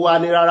Tinubu wá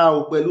ní rárá o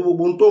pẹ̀lú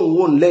gbogbo tó ń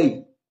wò ńlẹ̀ yìí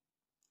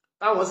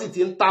táwọn sì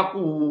ti ń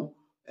takú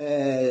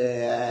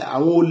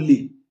àwọn olè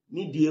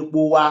nídìí epo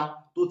wa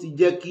tó ti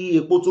jẹ́ kí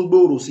epo tún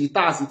gbòòrò sí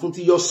táàsì tún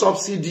ti yọ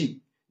subsidy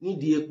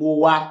nídìí epo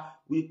wa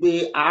wípé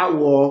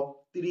àwọ̀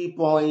 3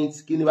 point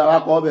kí ni bàbá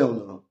kan bẹ̀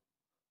ọ̀nà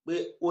pé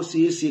ó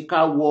ṣeé ṣe ká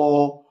wọ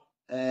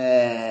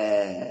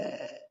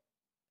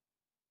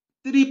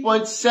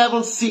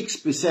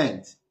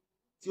 3.76%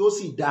 tí ó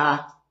sì dá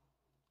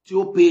tí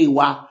ó pè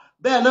wá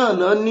bẹ́ẹ̀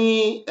náà ní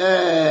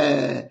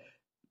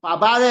per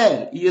barrel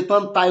iye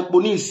tán ta epo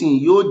ní ìsìn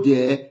ó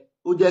jẹ́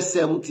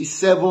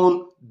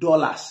 $77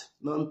 náà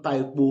ń ta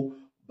epo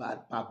per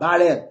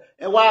barrel.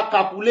 Ẹ wá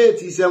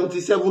calculate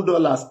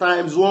 $77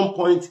 times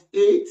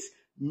 1.8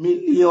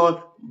 million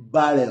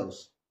barrels.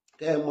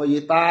 Kẹ́ mọ iye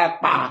tá a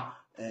pa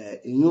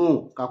ìyún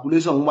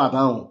calculation wà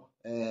báwọn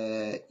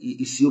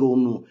ìṣirò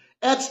nù.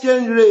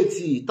 Exchange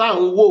rate tá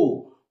ń wò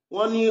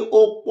wọ́n ní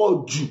ó pọ̀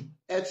jù.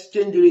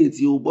 Exchange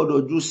rate ò gbọ́dọ̀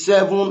ju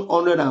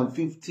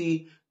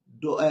 750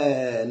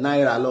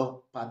 naira lọ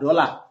per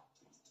dollar.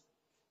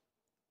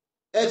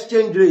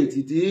 Exchange rate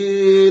tí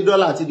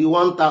dollar ti di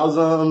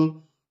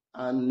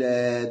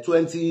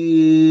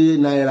 1,020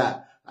 naira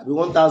àbí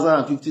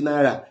 1,050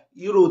 naira.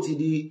 Euro ti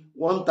di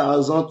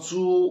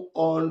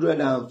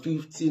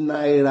 1,250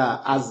 naira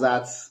as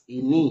at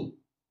ìní.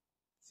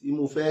 Tí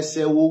mo fẹ́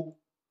ṣẹ́wó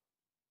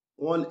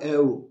 1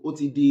 euro ó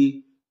ti di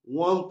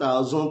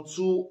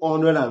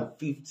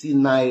 1,250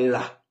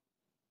 naira.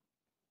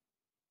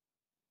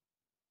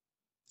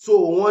 So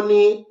wọ́n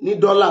ní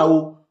dọ́là o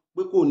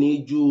pé kò ní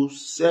ju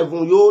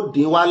 7 yóò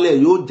dín wálẹ̀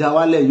yóò já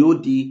wálẹ̀ yóò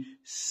di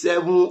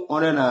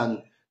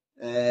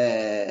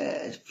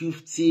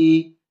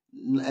 750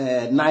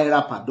 naira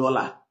per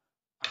dollar.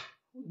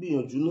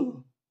 Gbìyànjú náà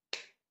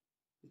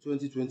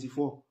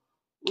 2024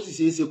 ó sì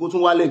ṣeé ṣe kó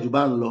tún wálẹ̀ jù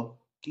bá ń lọ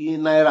kí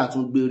náírà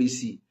tún gbérí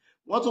sí i.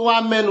 Wọ́n tún wá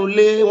mẹ́nu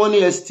lé wọ́n ní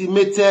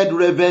estimated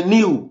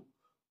revenue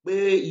pé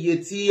iye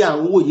tí à ń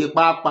wòye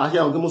pàápàá ṣe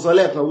àwọn kí mo sọ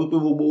lẹ́ẹ̀kan wípé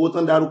gbogbo owó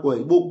tán dárúkọ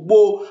ẹ̀ gbogbo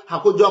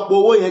àkójọpọ̀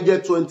owó yẹn jẹ́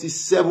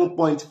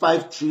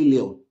 27.5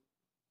 trillion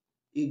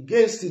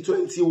against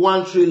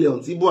 21 trillion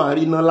tí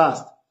Buhari ná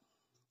last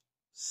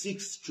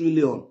 6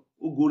 trillion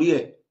ó gorí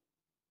ẹ̀.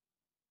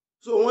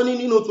 So wọ́n ní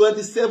nínú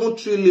 27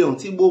 trillion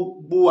tí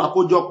gbogbo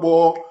àkójọpọ̀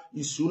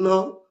ìṣúná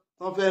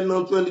wọ́n fẹ́ ná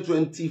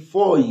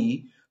 2024 yìí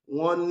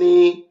wọ́n ní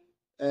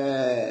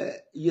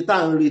iye tá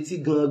à ń retí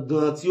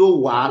gangan tí ó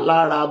wà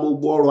lára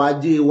gbogbo ọrọ̀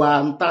ajé wa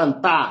ń tà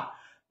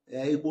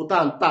epo tá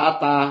à ń ta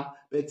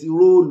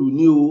pẹtiróòlù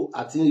ní o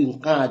àti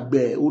nǹkan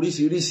àgbẹ̀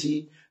oríṣiríṣi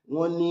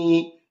wọ́n ní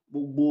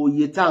gbogbo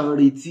iye tá à ń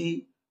retí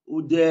ó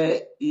jẹ́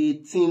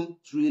 18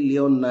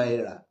 trillion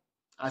naira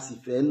a sì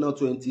fẹ́ ná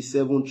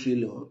 27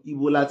 trillion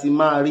ibo láti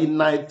máa rí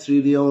 9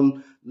 trillion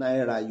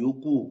naira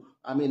yòókù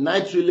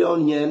 9 trillion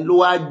yẹn ló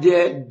wá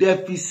jẹ́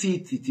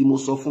deficit tí mo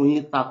sọ fún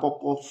yín ta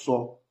kọ́kọ́ sọ.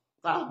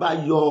 Tá a bá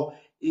yọ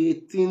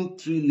 18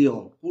 trillion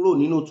kúrò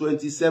nínú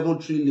 27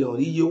 trillion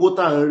iye owó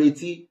tá à ń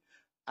retí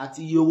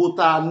àti iye owó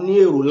tá a ní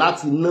èrò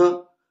láti ná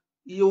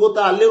iye owó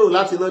tá a lérò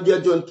láti ná jẹ́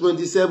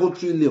 27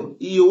 trillion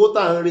iye owó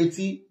tá à ń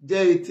retí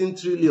jẹ́ 18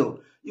 trillion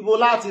ibo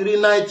láti rí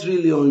 9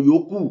 trillion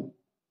yòókù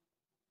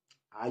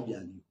àyà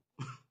ni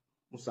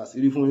mo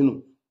ṣàṣírí fún yín nù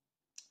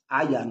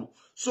àyà nù.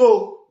 So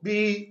bí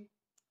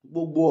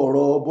gbogbo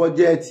ọ̀rọ̀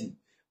bọ́jẹ́ẹ̀tì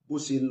bó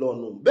ṣe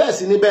lọ́nu bẹ́ẹ̀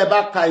sì ni bẹ́ẹ̀ bá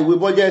ka ìwé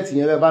bọ́jẹ́ẹ̀tì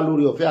yẹn bẹ́ẹ̀ bá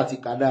lórí ọ̀fẹ́ àti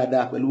kà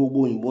dáadáa pẹ̀lú gbogbo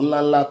òyìnbó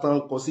ńláńlá tán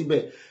kọ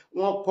síbẹ̀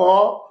wọ́n kọ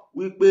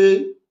wípé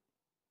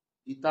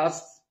it has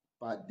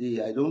per day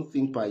I don't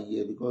think per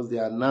year because they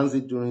announced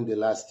it during the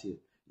last year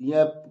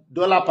ìyẹn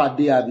dollar per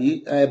day àbí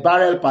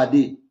barrel per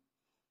day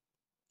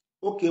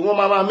okay wọ́n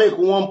máa make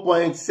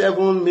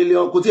 1.7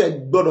 million kò tí ẹ̀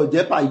gbọ́dọ̀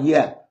jẹ́ per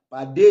year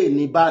per day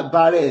ní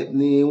barrel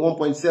ní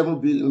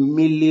 1.7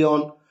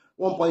 million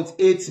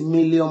 1.8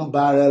 million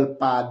barrel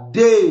per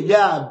day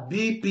yeah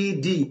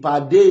BPD per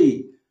day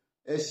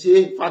ẹ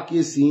ṣe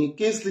fàkíyèsí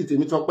Kingsley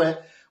Tèmítọ́pẹ́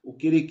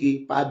Òkèrèkè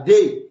per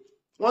day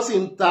wọ́n sì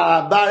ń ta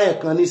barrel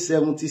kan ní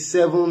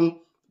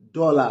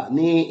 $77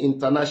 ní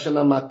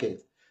international market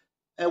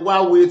ẹ wá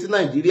wo tí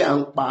Nàìjíríà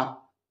ń pa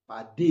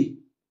per day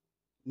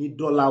ní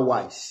dollar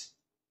wise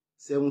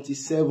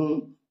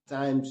 77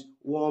 times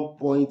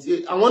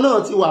 1.8 àwọn náà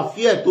ti wà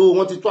fíẹ̀ tó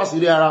wọ́n ti tó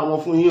àṣírí ara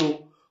wọn fún yín o.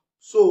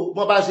 So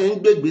bọ́n bá ṣe ń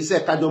gbégbèsè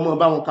kájọ mọ́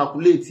bá wọn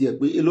calculate ẹ̀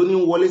pé èló ní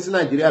wọlé sí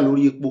Nàìjíríà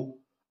lórí epo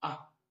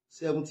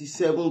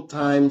 77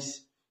 times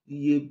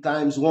iye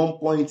times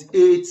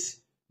 1.8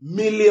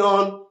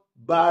 million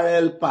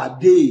barrel per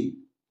day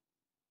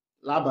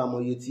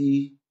lábàámọ̀ iye tí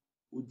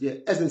ó jẹ́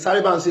ẹ̀sìn sáré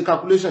bá ń ṣe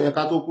calculation yẹn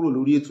ká tó kúrò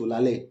lórí ètò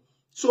lálẹ́.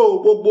 So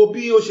gbogbo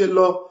bí ó ṣe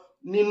lọ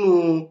nínú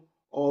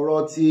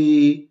ọ̀rọ̀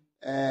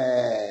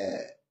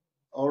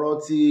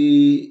ti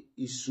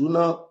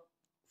ìṣúná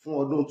fún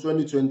ọdún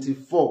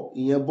 2024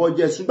 ìyẹn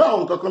budget ṣùgbọ́n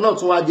àwọn nǹkan kan náà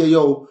tún wá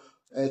jẹyọ o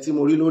tí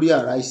mo rí lórí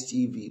Arise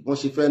TV wọ́n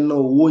ṣe fẹ́ ná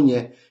owó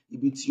yẹn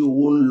ibi tí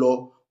owó ń lọ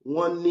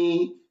wọ́n ní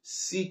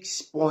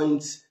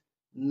 61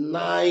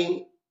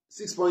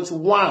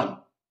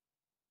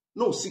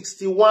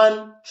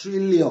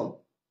 trillion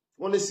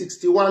wọ́n ní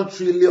 61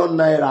 trillion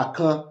naira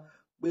kan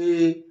pé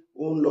ó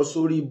ń lọ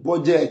sórí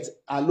budget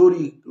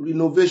lórí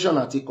renovation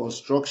àti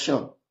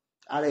construction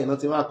ara ẹ̀ náà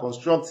ti máa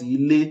construct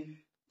ilé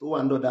tó wà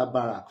ndọ́dá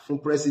barak fún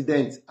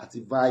president àti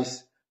vice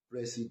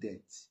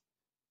president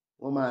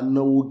wọ́n máa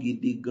náwó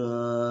gidi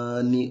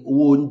gan-an ní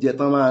owó oúnjẹ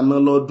tán máa ná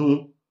lọ́dún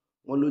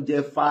wọ́n ló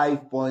jẹ́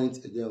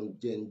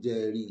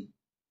 5.jẹ̀ǹjẹ̀rì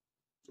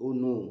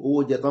owó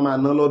oúnjẹ tán máa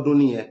ná lọ́dún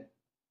nìyẹn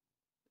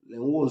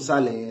lẹ́wọ̀n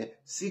nsàlẹ̀ yẹn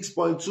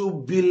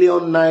 6.2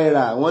 billion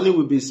naira wọ́n ní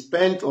will be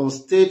spent on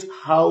state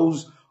house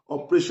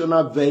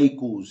operational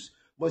vehicles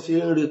bọ́n ṣe ń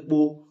repo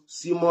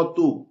sí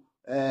mọ́tò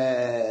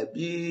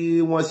bí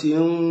wọ́n ṣe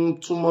ń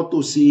tún mọ́tò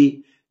ṣe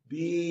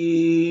bí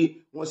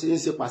wọ́n ṣe ń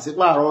ṣe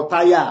pàṣípààrọ̀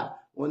táyà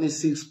wọ́n ní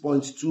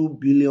 6.2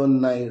 billion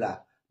naira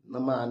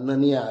náà máa ná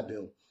ní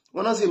àbẹ̀wò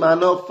wọ́n náà sì máa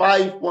ná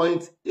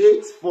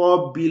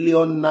 5.84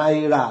 billion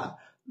naira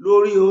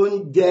lórí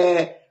oúnjẹ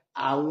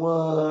àwọn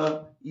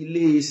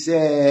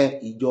ilé-iṣẹ́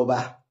ìjọba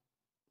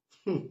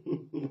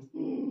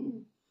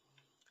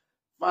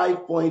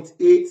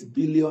 5.8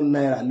 billion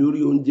naira lórí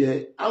oúnjẹ.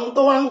 Àwọn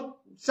tó wá ń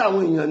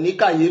ṣàwọn èèyàn ní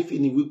kàyéfì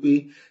ni wípé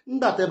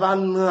nígbà tẹ́ bá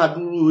ná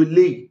àdúrú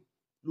eléyìí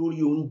lórí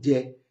oúnjẹ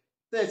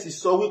tẹ́ sì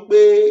sọ wípé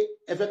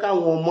ẹ fẹ́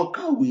káwọn ọmọ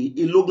kàwé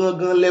èló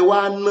gangan lẹ wá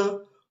ná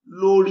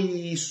lórí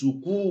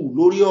sùkúù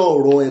lórí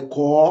ọ̀rọ̀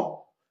ẹ̀kọ́.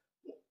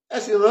 Ẹ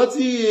sì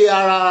rántí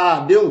ara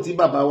àdéhùn tí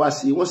bàbá wa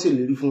ṣe wọ́n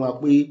ṣèlérí fún wa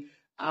pé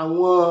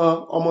àwọn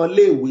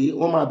ọmọléèwé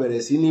wọ́n máa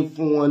bẹ̀rẹ̀ sí ní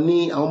fún wọn ní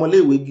àwọn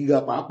ọmọléèwé gíga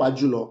pàápàá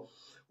jùlọ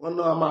wọ́n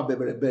náà máa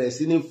bẹ̀rẹ̀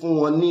sí ní fún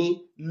wọn ní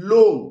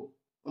loan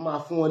wọ́n máa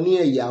fún wọn ní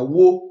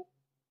ẹ̀yáwó.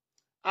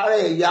 Ara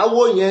ẹ̀yáwó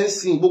yẹn ń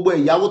sìn gbogbo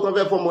ẹ̀yáwó tó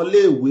fẹ́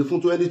fọmọléèwé fún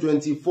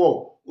 2024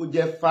 ó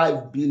jẹ́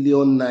 5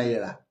 billion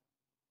naira.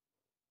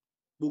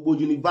 Gbogbo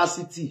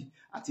yunifásitì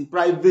àti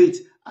private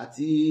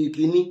àti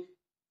kíní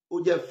ó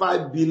jẹ́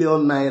 5 billion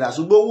naira.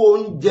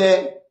 Ṣùgbọ́n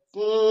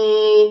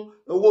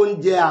owó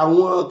oúnjẹ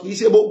àwọn kì í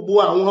ṣe gbogbo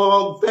àwọn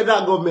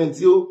federal government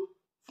o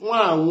fún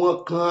àwọn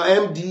kan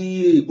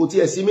MDA kò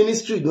tiẹ̀ sí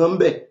ministry gan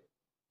bẹ̀.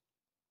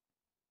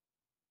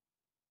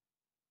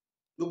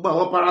 Gbogbo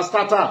àwọn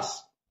parastatals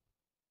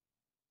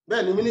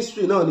bẹ́ẹ̀ ni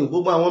ministry náà ni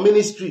gbogbo àwọn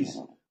ministries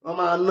wọ́n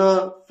máa ná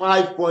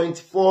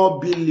 5.4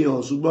 billion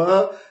ṣùgbọ́n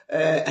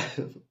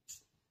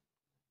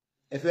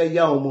ẹ fẹ́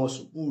yá ọmọ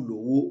sùkúù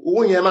lówó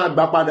owó yẹn máa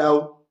gbà padà o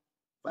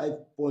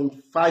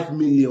 5.5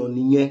 million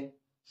nìyẹn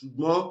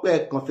ṣùgbọ́n pé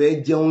kàn fẹ́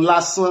jẹun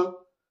lásán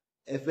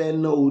ẹ fẹ́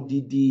ná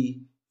odidi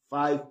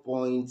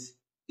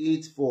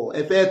 5.84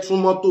 ẹ fẹ́ tún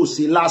mọ́tò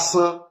ṣe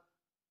lásán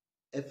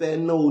ẹ fẹ́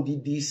ná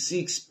odidi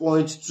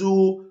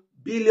 6.2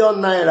 billion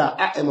naira.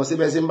 Ẹ mọ̀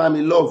síbẹ̀ sí ń bá mi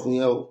lọ́ọ̀fù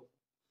yẹn o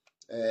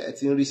ẹ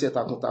ti ń ríṣẹ́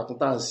takuntakun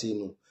tá à ń ṣe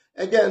nù.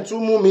 Ẹ jẹ́ ń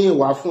tún mú mi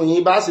wá fún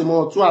yín bá sì mọ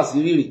tú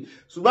àṣírí rẹ̀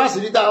ṣùgbọ́n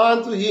àṣírí tá a wá ń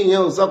tù yìí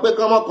yẹn ò sọ pé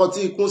kán mọ́kọ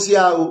tí ikún sí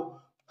a o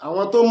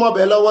àwọn tó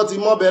mọ̀bẹ lọ́wọ́ ti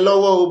mọ̀bẹ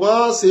lọ́wọ́ o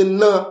bọ́n ṣe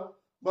ná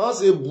bọ́n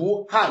ṣe bú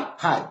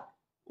háì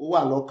ó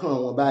wà lọ́kàn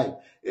wọn báyìí.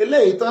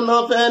 Eléyìí tán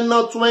náà fẹ́ ná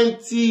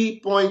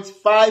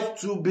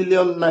 20.52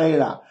 billion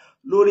naira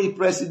lórí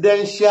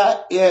presidential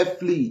air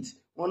fleet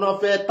wọn náà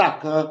fẹ́ tà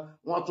kan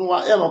wọ́n tún wá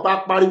ẹ̀mọ̀ pa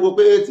pariwo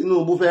pé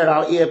Tinubu fẹ́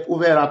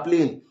ra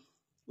plane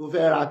ó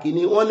fẹ́ ra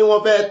kìíní wọ́n ní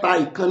wọ́n fẹ́ ta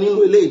ìkan nínú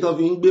eléyìí tán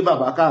fi ń gbé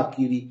bàbá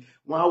káàkiri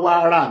wọ́n á wá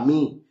rà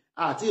míì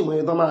àti ìmọ̀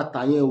yẹn tán máa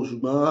tà yẹn o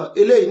ṣùgbọ́n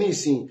eléyìí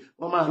nìsín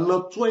wọ́n máa ná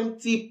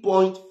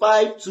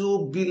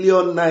 20.52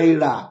 billion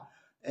naira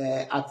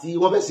àti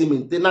wọ́n fẹ́ ṣe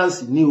maintenance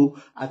ní o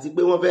àti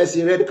pé wọ́n fẹ́ ṣe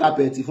red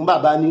carpet fún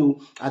bàbá ní o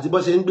àti bó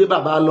ṣe ń gbé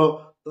bàbá lọ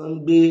tó ń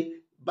gbé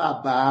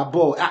bàbá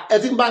bọ̀ ẹ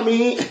ti ń bá mi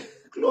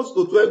close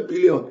to 12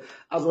 billion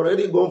has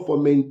already gone for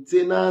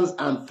maintenance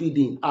and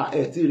feeding.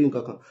 Ẹ ti rí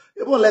nǹkan kan.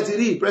 Even let it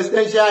rí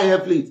presidential air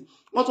fleet.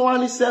 Wọ́n tún wá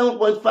ní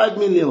 7.5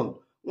 million.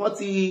 Wọ́n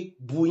ti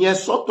bù yẹn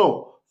sọ́tọ̀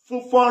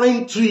fún foreign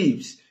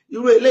trips.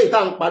 Irú eléyìí tá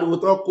à ń pariwo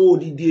tán kó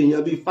odidi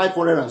èèyàn bíi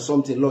 500 and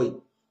something lọ yìí.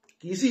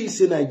 Kì í sì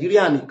ṣe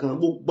Nàìjíríà nìkan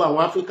gbogbo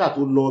àwọn Áfíríkà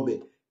tó lọ ọbẹ̀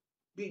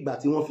bí ìgbà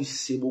tí wọ́n fi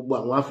ṣe gbogbo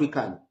àwọn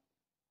Áfíríkà ni.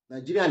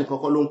 Nàìjíríà nìkan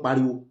kọ́ ló ń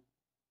pariwo.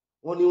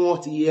 Wọ́n ní wọ́n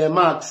ti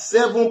earmark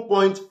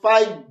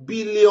 7.5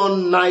 billion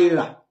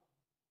naira.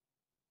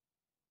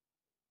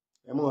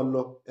 Ẹ mọ́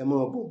lọ ẹ mọ́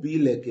bọ̀ bí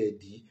ilẹ̀kẹ̀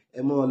dí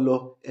ẹ mọ́ lọ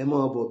ẹ mọ́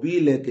bọ̀ bí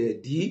ilẹ̀kẹ̀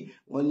dí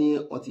wọ́n ní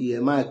wọ́n ti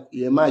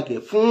earmark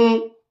fún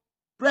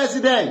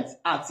president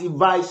àti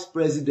vice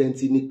president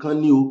nìkan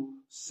ní o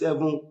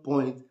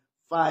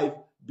 7.5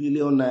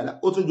 billion naira.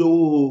 Ó tún jowó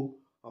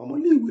àwọn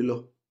ọmọléèwé lọ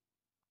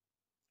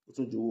ó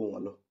tún jowó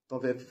wọn lọ tó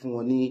fẹ́ fún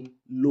wọn ní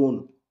loan.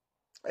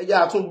 Ẹ jẹ́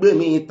àtúngbé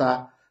mi ta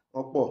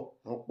wọ́n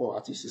pọ̀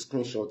àti ṣe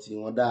screenshot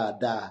wọn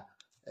dáadáa.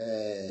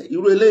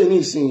 Irú eléyìí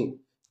nìsín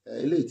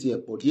eléyìí tí ẹ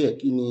pọ̀ díẹ̀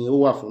kí ni ó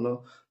wà fún náà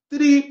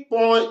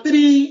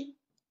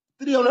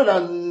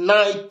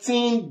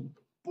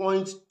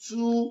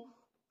 319.2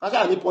 kásá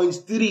ní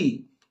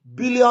 0.3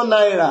 billion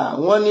naira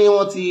wọ́n ní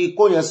wọ́n ti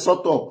kó yẹn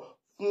sọ́tọ̀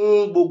fún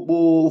gbogbo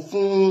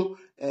fún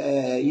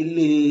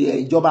ilé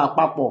ìjọba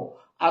àpapọ̀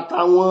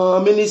àtàwọn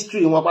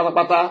ministry wọn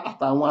pátápátá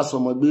àtàwọn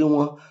asọ̀mọ̀gbé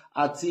wọn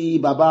àti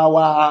bàbá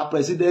wa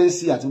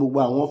presidency àti gbogbo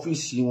àwọn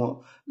ọ́fíìsì wọn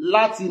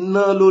láti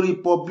ná lórí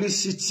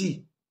publicity.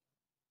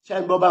 Ṣé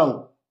ẹ gbọ́ báwọn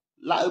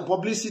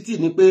publicity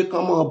ni pé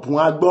kán mọ̀ bùn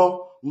á gbọ́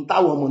ń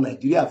táwọn ọmọ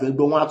Nàìjíríà fẹ́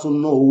gbọ́ wọ́n á tún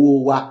ná owó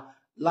wa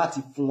láti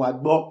fún wa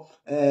gbọ́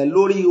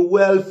lórí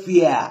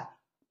welfare.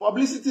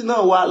 Publicity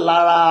náà wà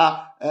lára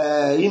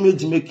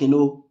image making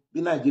o bí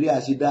Nàìjíríà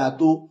ṣe dáa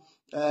tó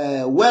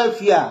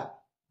welfare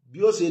bí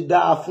ó ṣe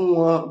dáa fún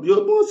wọn bí ó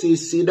ṣe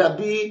ṣe dá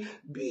bí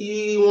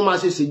wọ́n máa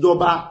ṣe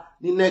ṣèjọba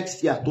ní next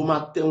year tó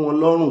máa tẹ́ wọn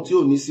lọ́rùn tí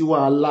ò ní sí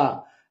wàhálà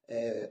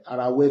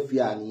ara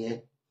welfare nìyẹn.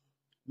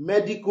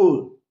 Medical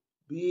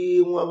bí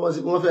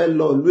wọ́n fẹ́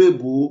lọ ìlú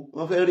èbó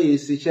wọ́n fẹ́ rèé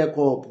ṣe check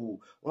up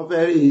wọ́n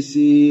fẹ́ rèé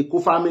ṣe kó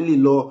family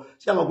lọ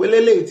ṣé àmọ̀ pé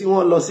lélẹ́yìí tí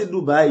wọ́n lọ sí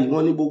Dubai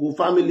wọ́n ní gbogbo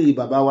family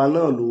bàbá wa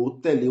náà ló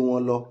tẹ̀lé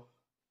wọn lọ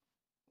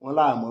wọ́n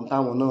láàmọ́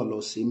táwọn náà lọ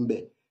ṣe ń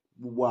bẹ̀.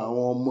 Gbogbo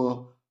àwọn ọmọ,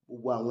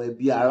 gbogbo àwọn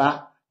ẹbí ará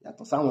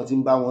yàtọ̀ sáwọn tí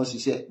ń bá wọn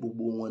ṣiṣẹ́,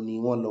 gbogbo wọn ni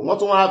wọ́n lọ. Wọ́n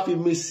tún wá fi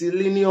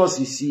miscellaneous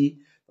sí,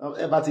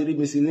 ẹ bá ti rí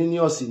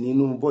miscellaneous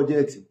nínú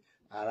bọ́jẹ̀tì,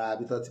 ara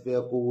àbí tó ti fẹ́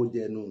kówó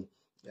jẹnu,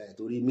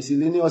 torí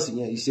miscellaneous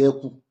yẹn iṣẹ́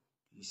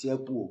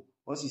kù o,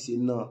 wọ́n sì ṣe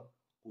náà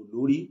kò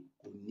lórí,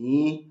 kò ní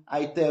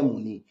áítẹ́ẹ̀mù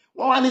ni.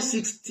 Wọ́n wá ní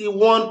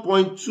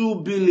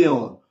 61.2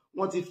 billion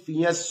wọ́n ti fi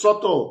yẹn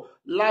sọ́tọ̀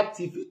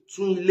láti fi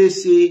tún ilé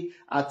ṣe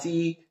àti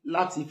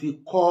láti fi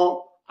kọ́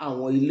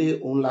àwọn ilé.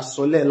 Òun la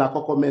sọlẹ̀ la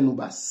kọ́kọ́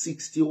mẹ́nubà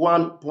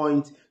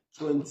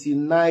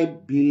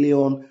 61.29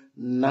 billion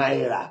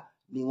naira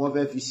ni wọ́n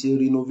fẹ́ fi ṣe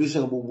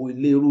renovation gbogbo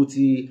ilé irú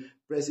ti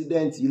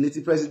ilé tí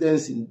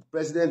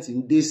president ń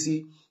dé sí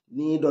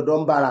ní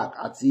Dodon Barrack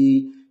àti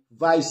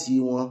vice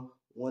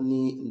wọn ní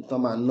nǹkan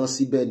máa ná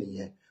síbẹ̀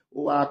nìyẹn. Ó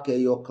wá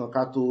kẹyọ kan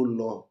ká tó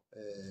lọ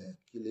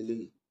kí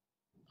lélẹ́yìí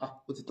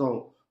ó ti tán.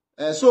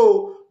 So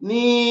ní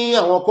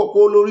àwọn kókó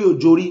lórí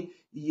òjòrí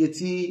iye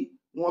tí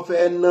wọ́n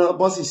fẹ́ ná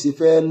bọ́n sì ṣe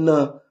fẹ́ ná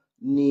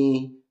ni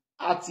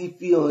a ti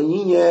fi hàn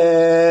yín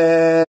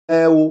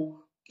yẹn o.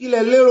 Kí lẹ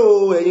lérò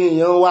ẹ̀yin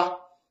èèyàn wa,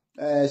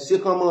 ṣé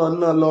kán máa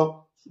ná lọ?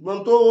 Ṣùgbọ́n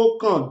tó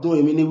kàn dùn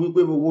èmi ni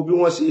wípé gbogbo bí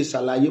wọ́n ṣe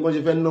ṣàlàyé bọ́n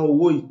ṣe fẹ́ ná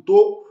owó ìtó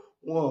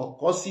wọn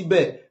kọ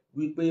síbẹ̀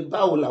wípé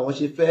báwo làwọn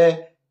ṣe fẹ́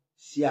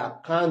ṣe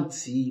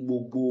àkáǹtì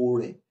gbogbo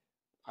rẹ̀.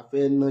 A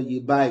fẹ́ ná iye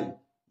báyìí,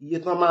 iye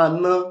tán máa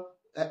ná,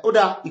 ó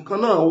dá ìkan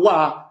náà wà,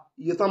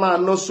 iye tán máa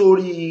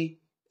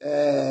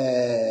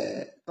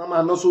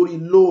ná sórí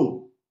loan,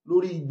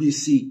 lórí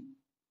gbèsè.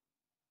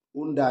 Ó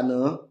ń dáná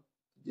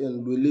jẹ́ ń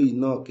lo eléyìí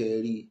náà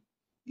kẹrí.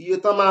 Iye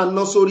tán máa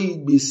ná sórí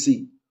gbèsè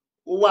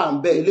ó wà ń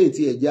bẹ, eléyìí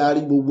tí ẹ̀jẹ̀ á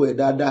rí gbogbo ẹ̀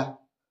dáadáa.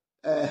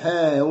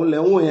 Òun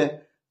lẹ́wọ̀n yẹn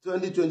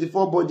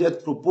 2024 budget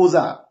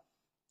proposal.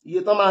 Iye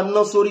tán máa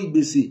ná sórí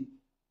gbèsè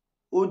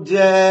ó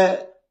jẹ́,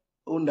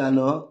 ó ń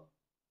dáná,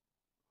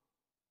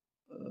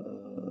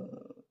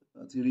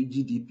 àti rí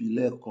GDP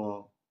lẹ́ẹ̀kan,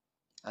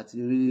 àti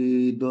rí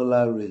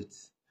dollar rate,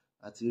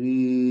 àti rí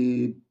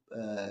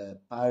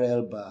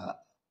barrel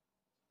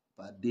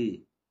per day,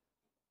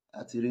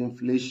 àti rí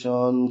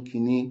inflation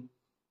kìíní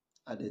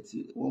àdẹ̀tí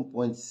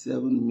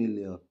 1.7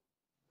 million.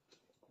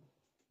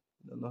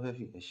 Lọ́nà fẹ́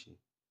fi yẹn ṣe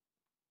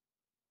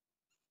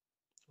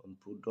on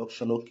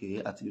production, okay,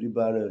 àti rí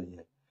barrel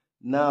yẹn.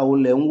 Náà ó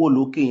lẹ̀ ń wò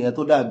lókè yẹn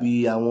tó dàbí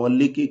àwọn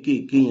ilé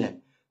kéékèèké yẹn.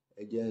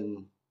 Ẹ jẹ́ n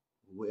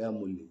bóyá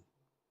mo lè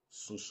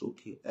sún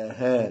sókè.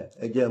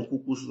 Ẹ jẹ́ n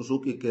kúkú sún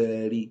sókè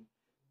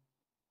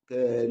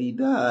kẹ́rí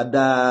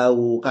dáadáa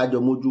o, kájọ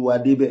mójú wa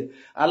débẹ̀.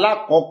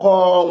 Alákọ̀ọ́kọ́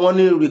wọ́n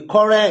ní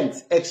recurrent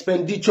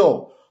expenditure.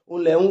 Ó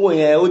lẹ̀ ń wò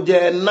yẹn, ó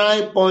jẹ́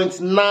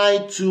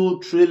 9.92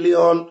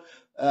 trillion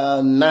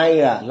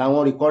naira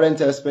làwọn recurrent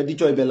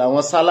expenditure. Ibẹ̀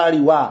làwọn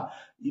salary wà.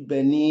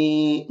 Ibẹ̀ ni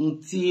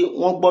tí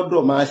wọ́n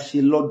gbọ́dọ̀ máa ṣe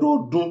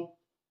lọ́dọọdún.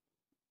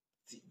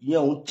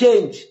 Ìyẹn ò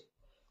change.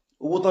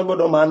 Owó tán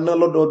gbọ́dọ̀ máa ná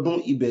lọ́dọọdún,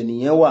 ibẹ̀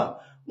nìyẹn wà.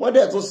 Wọ́n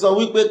dẹ̀ tún sọ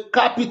wípé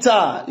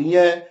capital,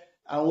 ìyẹn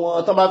àwọn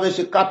tán bá fẹ́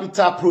ṣe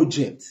capital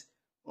project,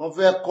 wọ́n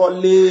fẹ́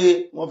kọ́lé,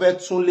 wọ́n fẹ́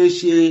túnlé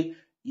ṣe,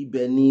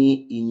 ibẹ̀ ni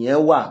ìyẹn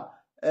wà.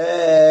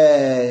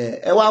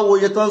 Ẹ wá wo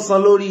iye tán san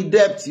lórí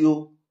debt o.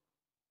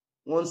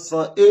 Wọ́n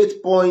san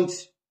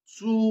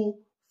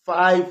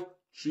 8.25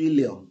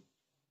 trillion.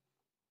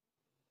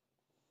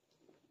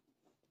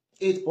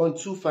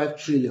 8.25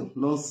 trillion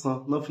náà san,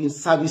 náà fi ń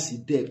sábìsì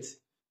debt.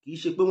 Kìí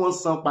ṣe pé wọ́n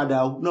san padà,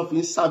 náà fi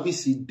ń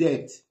sábìsì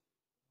debt.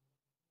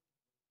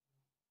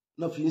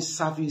 Náà fi ń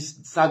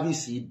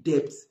sábìsì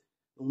debt.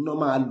 Náà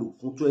máa lò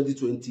fún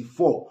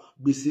 2024.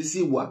 Gbèsè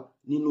sì wà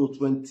nínú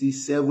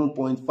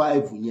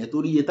 27.5 yẹn,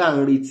 torí iye tá à ń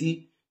retí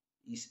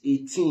is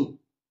 18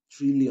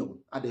 trillion.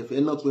 Adẹ̀fẹ́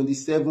náà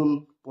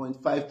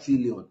 27.5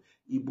 trillion.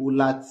 Ibo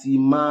láti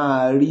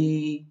máa rí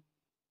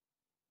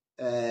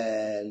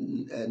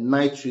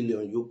 9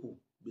 trillion yòókù.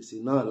 Gbèsè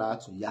náà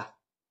látún yá.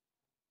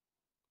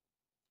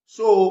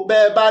 So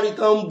bẹ́ẹ̀ bá rí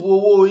tán bu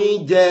owó yín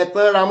jẹ,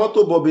 tán ra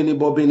mọ́tò bọ̀bìnì,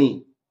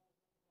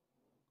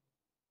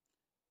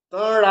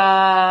 tán ra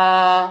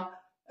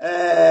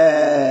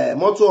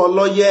mọ́tò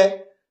ọlọ́yẹ́,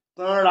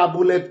 tán ra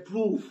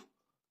bulletproof,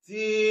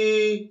 tí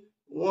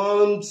wọ́n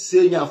ń ṣe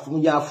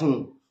yàfùnyàfùn,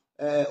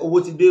 owó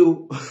ti dé o,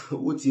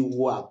 owó ti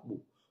wọ àpò.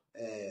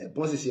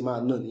 Bọ́n sì ṣe máa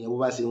ná nìyẹn, bó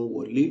bá ṣe ń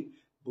wọlé,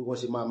 bó wọ́n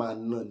ṣe máa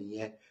ná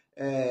nìyẹn.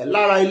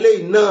 Lára ilé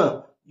náà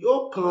yóò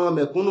kan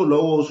mẹ̀kúnnù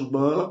lọ́wọ́,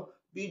 ṣùgbọ́n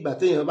bí ìgbà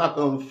téèyàn bá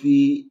kàn fi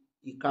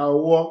ìka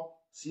ọwọ́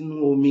sínú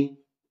omi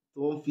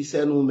tó ń fi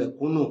sẹ́nu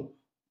mẹ̀kúnnù,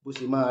 bó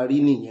ṣe máa rí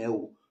nìyẹn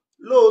o.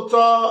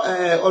 Lóòótọ́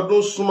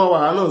ọdún súnmọ́ wa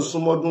náà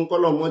súnmọ́ ọdún,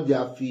 kọ́lọ́mọ́jà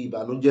fi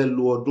ìbànújẹ́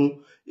lo ọdún.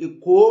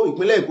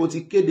 Ìpínlẹ̀ Èkó ti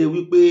kéde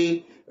wípé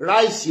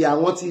ráìsì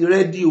àwọn ti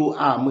rẹ́dí o,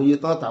 àmọ́ iye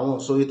tán tàwọn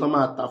sọ iye tán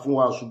máa ta fún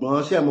wa,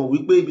 ṣùgbọ́n ṣé mọ̀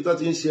wípé ibi tán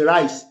ti ń ṣe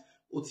ráìsì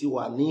ó ti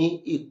wà ní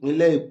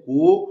ìpínlẹ̀ Èkó.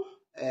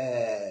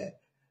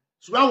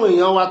 Ṣùgbọ́n àwọn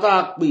èèyàn wa tá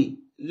a pè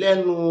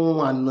lẹ́nu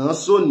àná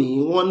sóní,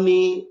 wọ́n ní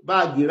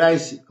báàgì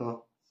ráìsì kan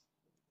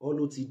wọ́n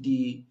ló ti di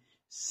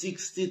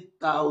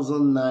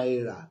 60,000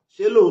 naira.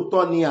 Ṣé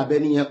lóòótọ́ ni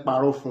àbẹ́ni yẹn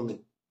parọ́ fún mi?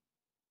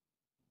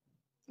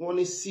 Wọ́n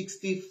ní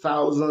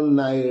 60,000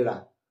 naira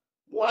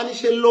wọ́n á ní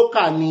ṣe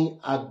lókà ni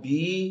àbí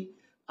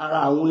ara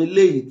àwọn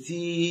eléyìí tí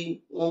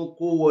wọ́n ń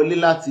kó wọlé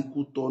láti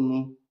Kútọ̀nù.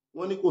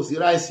 Wọ́n ní kò sí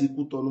ráìsì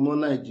Kútọ̀nù mọ́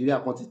Nàìjíríà,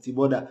 kan ti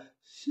bọ́dà.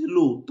 Ṣé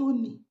lóòótọ́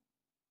ni?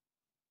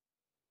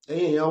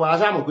 Ẹ̀yin èèyàn wa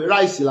ṣàmọ̀ pé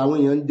ráìsì làwọn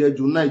èèyàn ń jẹ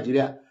jù ní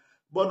Nàìjíríà.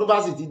 Bọ́dún bá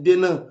sì ti dé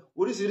náà,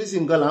 oríṣiríṣi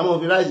nǹkan làwọn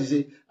fi ráìsì ṣe.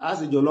 Á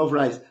ṣe jollof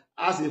rice,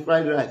 á ṣe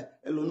fried rice,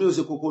 ẹlòmíì ó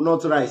ṣe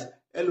coconut rice,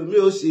 ẹlòmíì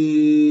ó ṣe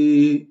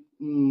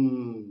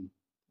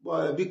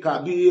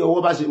bí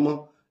ọwọ́ bá ṣe mọ́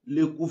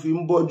lẹ́kú fi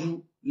ń bọ́jú,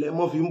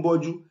 lẹ́mọ́ fi ń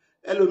bọ́jú,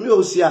 ẹlòmíì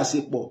ó ṣe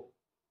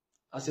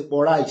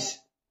àsèpọ̀ rice.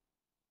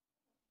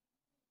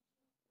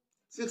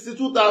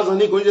 62,000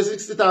 ní kò ń ṣe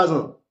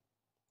 60,000.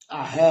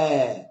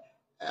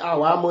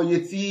 Àwa amọye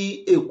tí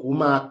Èkó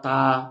máa ta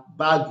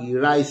báàgì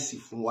ráìsì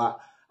fún wa,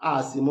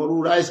 a sì mọrú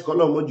ráìsì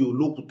kọlọmọdé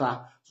olókùúta.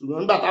 Ṣùgbọ́n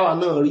nígbà táwa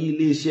náà rí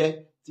iléeṣẹ́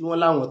tí wọ́n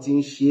láwọn ti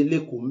ń ṣe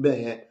lẹ́kọ̀ọ́ ńbẹ̀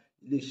yẹn,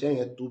 iléeṣẹ́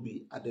yẹn tóbi,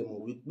 àdẹ̀mọ̀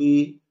wípé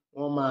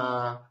wọ́n máa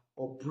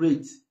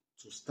operate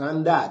to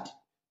standard.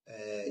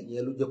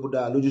 Ìyẹn ló jẹ́ kó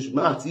dára lójú,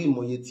 ṣùgbọ́n àti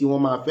ìmọye tí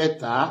wọ́n máa fẹ́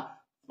tà á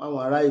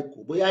fáwọn ará Èkó.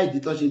 Bóyá ìdí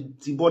tán ṣe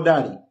ti bọ́dà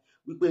rí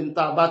wípé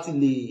níta bá ti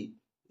lè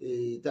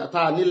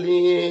ta ní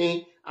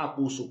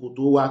àpò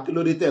Sokoto wa, kí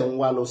ló dé tẹ̀ ń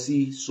wá lọ sí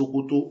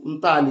Sokoto?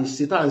 Níta lè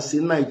ṣe tá à ń ṣe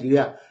ní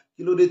Nàìjíríà,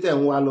 kí ló dé tẹ̀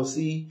ń wá lọ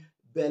sí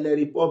Benin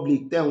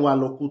Republic, tẹ̀ ń wá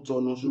lọ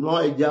Kútọ̀nù? Ṣùgbọ́n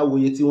ẹja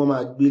àwòye tí wọ́n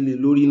máa gbélé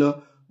lórí náà,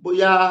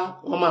 bóyá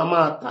wọ́n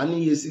máa tà ní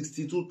iye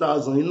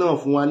 62,000 iná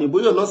fún wa ni,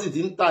 bóyá ọ̀nà sì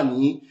ti ń tà ní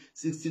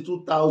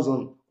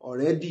 62,000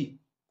 already,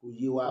 kò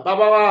yé wa.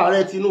 Bàbá wa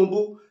Ààrẹ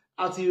Tinubu,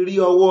 a ti rí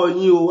ọwọ́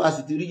yín o, a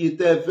sì ti rí iye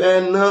tẹ́ ẹ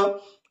fẹ́ ná,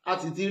 a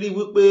sì ti rí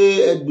wípé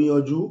ẹ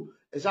gbìyànjú,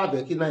 ẹ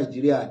ṣàfẹ́ kí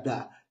Nàìjíríà dà,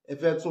 ẹ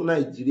fẹ́ tún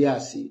Nàìjíríà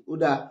ṣe. Ó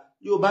dáa,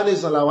 Yorùbá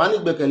nation làwa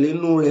nígbẹ̀kẹ̀lé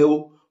nínú rẹ̀ o,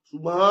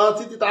 ṣùgbọ́n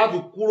títí tá a fi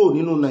kúrò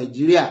nínú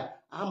Nàìjíríà,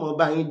 àmọ́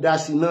bá yín dá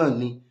sí náà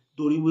ni,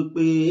 torí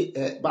wípé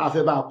bá a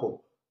fẹ́ bá a kọ̀,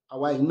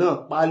 àwa yìí náà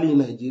páálí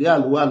Nàìjíríà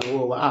ló wà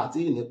lọ́wọ́ wa,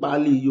 àti ní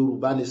páálí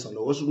Yorùbá nation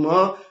lọ́wọ́.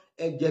 Ṣùgbọ́n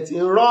ẹ̀jẹ̀ tí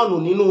ń rọ́ọ̀nù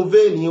nínú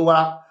véènì wa,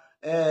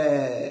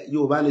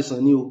 Yorùbá nation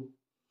ni o.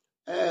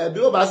 Bí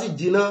ó bá sì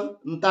jiná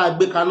ń tá a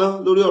gbé kaná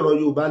lórí ọ̀rọ̀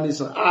Yorùbá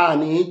nation, a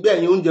ní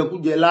gbẹ̀yìn oúnjẹ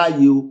kújẹ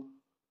láàyè o.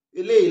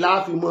 Eléyìí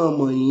láàfin mọ́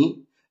ọmọ yìí,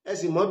 ẹ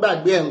sì mọ́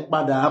gbàgbé ẹ̀ ń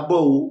padà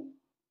bọ̀ o.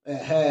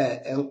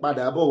 Ẹ̀ ń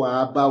padà bọ̀ wá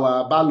bá wa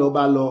bá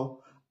lọ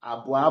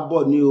àbọ̀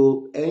àbọ̀ ni o.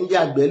 Ẹ̀ ń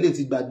yàgbẹ́ lè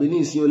ti gbàgbé ní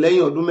ìsìn o,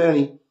 lẹ́yìn ọdún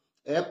 4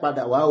 ẹ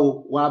padà wá o,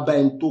 wá bá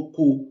ẹni tó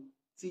kó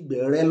tí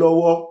gbẹ̀rẹ́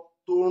lọ́wọ́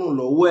tó rùn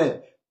lọ́wọ́ ẹ̀.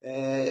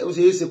 Ó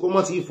ṣe é ṣe kó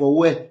mọ̀ tí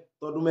ìfọwọ́ ẹ̀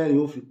tọdún 4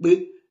 ó fi pé,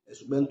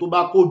 ṣùgbọ́n tó bá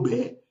kó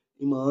gbẹ́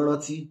ni mọ̀ ń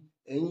rántí,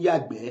 ẹ̀ ń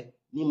yàgbẹ́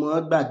ni mọ̀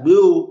ń gbàgbé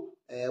o.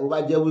 Ó bá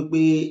jẹ́ wípé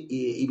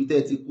ibi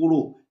tẹ́ ti kúrò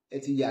ẹ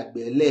ti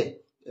yàgbẹ́ lẹ̀,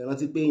 ẹ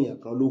rántí pé èèyàn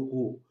kan ló kú.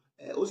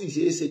 Ó sì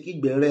ṣe é ṣe kí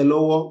gbẹ̀rẹ́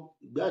lọ́wọ́,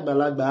 ìgbẹ́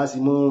àgbàlagbà á sì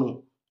mọ́ rùn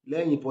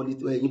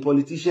lẹ́yìn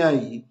politician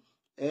yìí.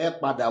 Ẹ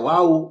padà wá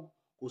o,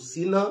 kò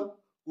síná,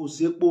 kò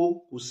sépo,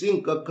 kò sí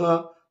nǹkan kan,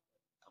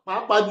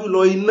 pàápàá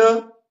jùlọ iná,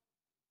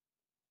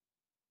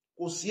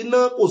 kò síná,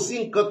 kò sí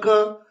nǹkan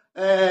kan.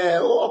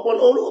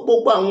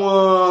 Gbogbo àwọn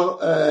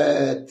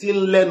tí ń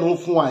lẹ́nu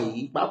fún wa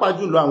yìí, pàápàá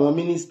jùlọ àwọn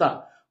mínísítà,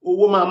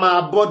 owó máa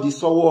bọ́ọ̀dì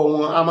sọ́wọ́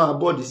wọn, á máa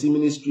bọ́ọ̀dì sí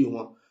mínísítírì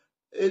wọn.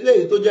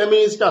 Eléyìí tó jẹ́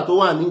mínísítà tó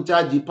wà ní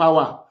charge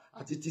power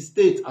àti ti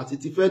state àti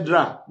ti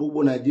federal, gbogbo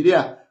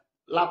Nàìjíríà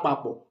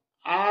lápapọ̀,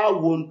 á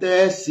wo ń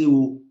tẹ́ ṣe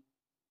o,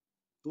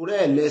 torí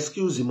ẹ̀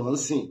lẹ́skúùsì mọ́ ń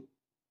sìn.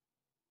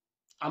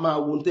 A máa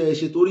wo ń tẹ́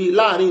ṣe, torí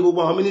láàrin gbogbo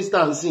àwọn mínísítà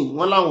ń sìn,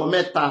 wọ́n láwọn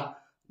 3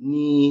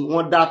 ni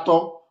wọ́n dátọ́,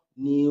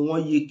 ni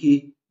wọ́n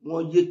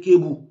yé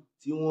kébù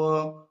tí wọ́n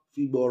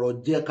fi gbọ̀rọ̀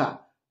jẹ́ka.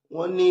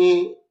 Wọ́n ní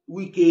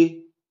Wike,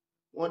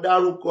 wọ́n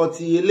dárúkọ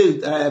ti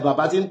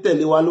bàbá tí ń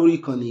tẹ̀lé wa lórí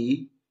ìkànnì yìí,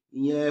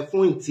 ìyẹn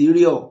fún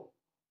interior,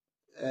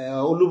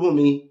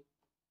 Olúbùnmi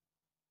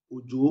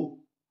Òjó.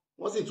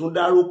 Wọ́n sì tún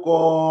dárúkọ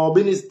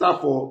minister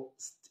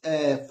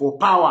for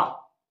power.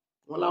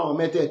 Wọ́n láwọn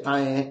 3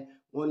 yẹn,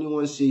 wọ́n ní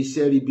wọ́n ṣe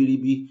iṣẹ́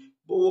ribiribi.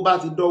 Bówó bá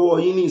ti dọ́wọ́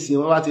yín ní ìsìn,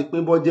 wọ́n bá ti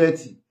pín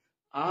bọ́jẹ́ẹ̀tì,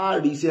 a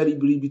rí iṣẹ́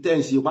ribiribi tẹ́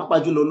ń ṣe, pàápàá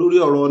jùlọ lórí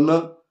ọ̀rọ̀ ọ̀nà.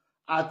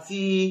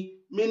 Àti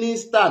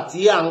mínísítà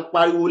tí à ń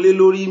pariwo lé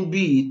lórí ń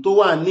bì tó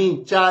wà ní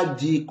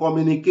charge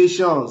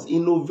communications,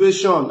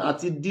 innovation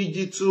àti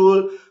digital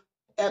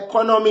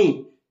economy.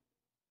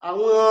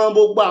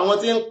 Gbogbo àwọn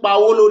tí ń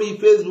pawó lórí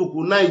Facebook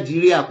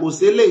Nàìjíríà, kò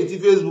sí eléyìí tí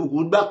Facebook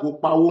gbà kó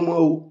pawó mọ́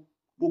o.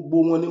 Gbogbo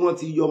wọn ni wọ́n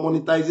ti yọ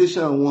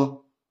monetization wọn.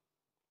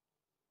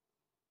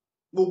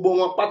 Gbogbo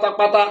wọn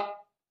pátápátá.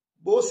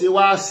 Bó ṣe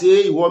wá ṣe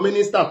ìwọ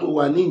mínísítà tó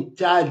wà ní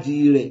ìcháàjì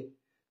rẹ̀,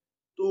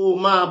 tó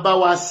máa bá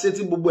wa ṣe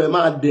tí gbogbo ẹ̀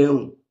máa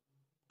dẹrùn,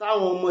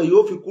 táwọn ọmọ yìí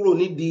ó fi kúrò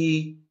nídìí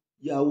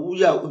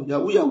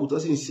yàwúyàwú tó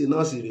sì ń ṣe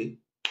náà sì rèé.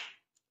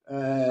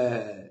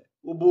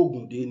 Ó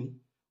bóògùn dé ni,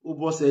 ó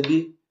bọ́sẹ̀ dé,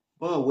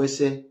 bọ́n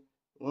wẹsẹ̀,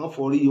 wọ́n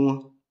fọrí wọn,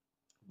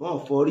 bọ́n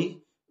fọrí,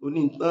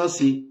 onítàn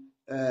ṣe.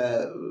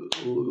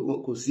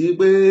 Kò sí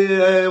pé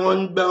wọ́n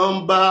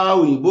ń bá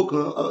òyìnbó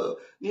kan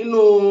nínú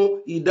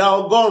ìdá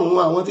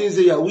 100 àwọn tí ń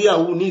ṣe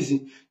yàwúyàwú nísìn,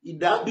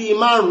 ìdá bíi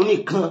 5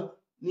 nìkan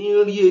ní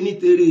rí ẹni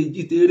tèrè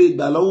ìjìtèrè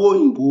ìgbà lọ́wọ́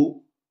òyìnbó.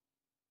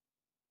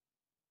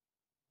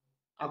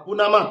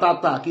 Àkúná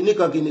Matata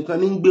kìnìkan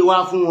ní ń gbé wá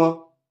fún wọn.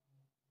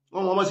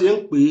 Wọ́n mọ̀ ṣe ń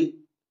pè é,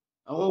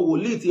 àwọn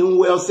wòlíì tí ń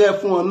wẹ ọṣẹ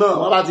fún wọn náà,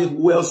 wọ́n bá ti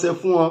wẹ ọṣẹ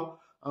fún wọn,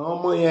 àwọn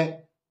ọmọ yẹn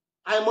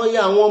àìmọye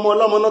àwọn ọmọ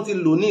ọlọ́mọ náà ti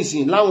lò ní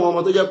ìsìn, láwọn ọmọ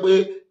tó jẹ́ pé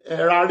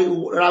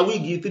ra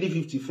wíìgì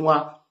 350 fún wa,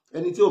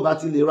 ẹni tí ò bá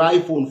ti lè ra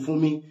iPhone fún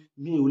mi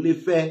ò lè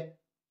fẹ́.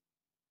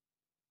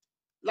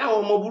 Láwọn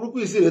ọmọ burúkú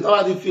ìsìrè tó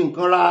bá ti fi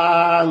nǹkan ra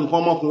nǹkan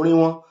ọmọkùnrin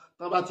wọn,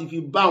 tó bá ti fi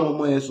bá àwọn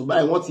ọmọ ẹ̀sùn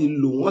báyìí, wọ́n ti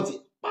lò wọ́n ti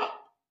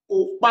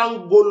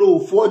pàǹgolo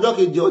fún ọjọ́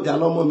kejì ọjà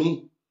lọ́mọ mi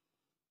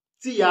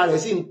tí ìyá rẹ̀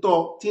sì ń tọ́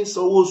tí ń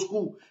sanwó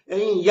skul.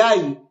 Ẹ̀yin ìyá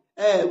yìí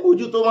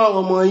mójútó máwọn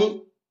ọmọ yín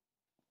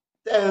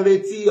tẹ́ ń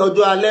retí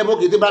ọjọ́ alẹ́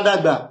bókété bá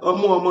dàgbà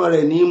ọmọ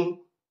rẹ̀ ní mú.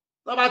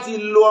 tó bá ti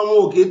lo ọmọ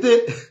òkété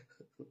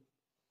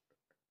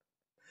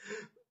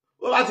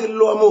wọ́n bá ti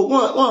lo ọmọ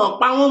wọn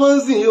pa wọ́n mọ́ ń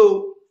sìn yìí o.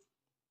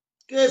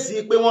 Kéèsì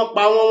pé wọ́n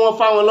pa wọ́n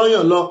fá wọn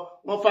lọ́yàn lọ,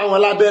 wọ́n fá wọn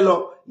lábẹ́ lọ,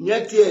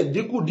 ìyẹn tiẹ̀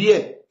dínkù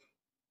díẹ̀.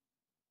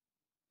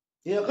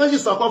 Èèyàn kan sì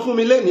sọ̀kan fún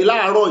mi lénìí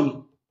láàárọ̀ yìí,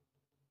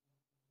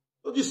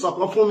 ó sì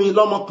sọ̀kan fún mi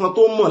lọ́mọ kan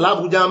tó mọ̀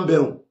l'Ábújá ń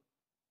bẹ̀rùn.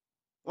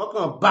 Wọ́n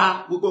kàn bá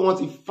wípé wọ́n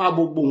ti fá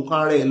gbogbo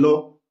nǹkan rẹ̀ lọ,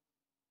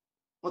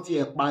 wọ́n ti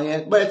ẹ̀pà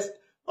yẹn pẹ́.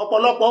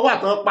 Ọ̀pọ̀lọpọ̀ wà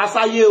tán pa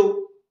sáyé o,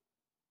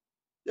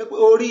 jẹ́ pé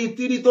orí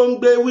tírí tó ń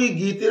gbé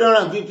wíìgì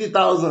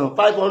 350,000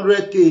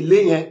 500k lé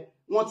yẹn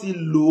wọ́n ti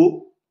lò ó.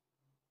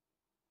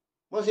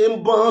 Wọ́n ṣe ń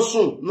bọ́n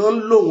sùn náà ń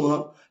lò wọ́n.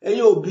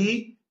 Ẹ̀yin òbí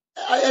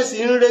ẹ sì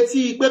ń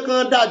retí pé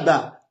kán dàgbà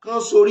kán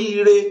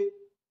soríire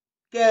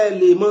kẹ́ ẹ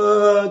lè mọ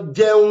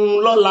jẹun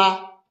lọ́la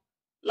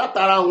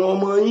látara àwọn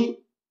ọmọ yín,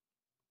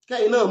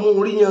 kẹ́yìn náà mú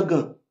rí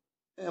yangàn.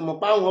 Ẹ mọ̀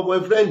pé àwọn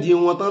boyfriend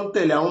wọn tán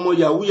tẹ̀lé àwọn ọmọ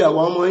yahoo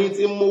àwọn ọmọ yín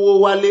tí ń mówó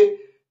wálé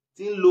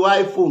tí ń lo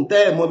iPhone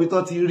tẹ́ ẹ̀ mọ̀ bí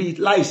tán ti rí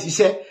láì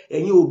ṣiṣẹ́.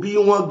 Ẹ̀yin òbí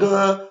wọn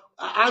gan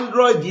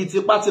Android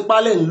tipátipá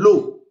lẹ̀ ń lò.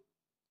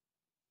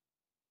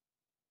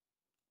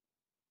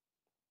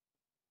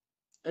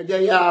 Ẹ jẹ́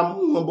yá mú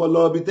wọn bọ̀ lọ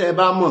ibi tẹ́ ẹ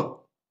bá mọ̀,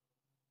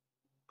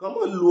 kán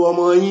mọ̀ lu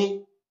ọmọ yín.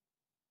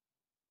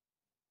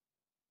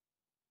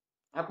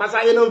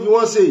 Àpasáyé náà fi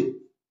wọ́n ṣe.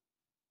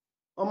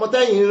 Ọmọ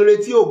tẹ́yìn ń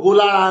retí ògo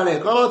lára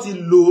rẹ̀ kán wọ́n ti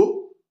lò ó.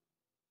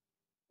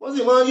 Wọ́n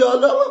sì máa ń yọ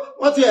lọ́wọ́,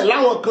 wọ́n ti ẹ̀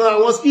láwọn kan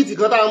àwọn skìtì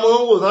kan táwọn máa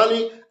ń wò tán ní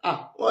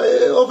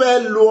ó fẹ́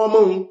lo ọmọ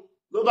òun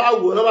ló bá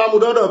wò náà bá mú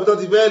dọ́dọ̀ bí tó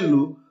ti fẹ́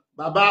lò.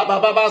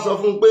 Bàbá bá sọ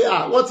fún un pé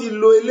wọ́n ti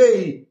lo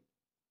eléyìí.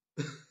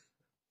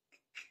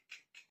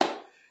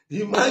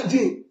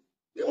 Imagine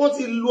pé wọ́n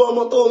ti lu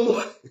ọmọ tó mú.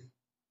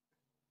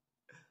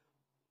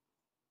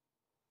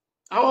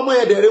 Àwọn ọmọ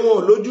ẹ̀dẹ̀rẹ̀ wọn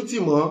ò lójú tì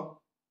mọ́,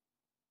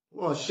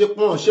 wọ́n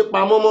ṣe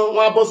pamọ́ mọ́,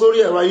 wọ́n á bọ́ sórí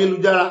ẹ̀rọ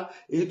ayélujára.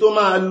 Èyí tó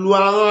máa lu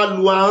ahọ́n á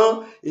lu ahọ́n,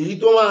 èyí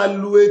tó máa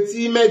lu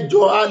etí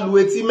mẹ́jọ á lu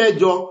etí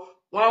mẹ́jọ.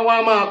 Wọ́n á wá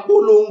máa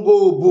polongo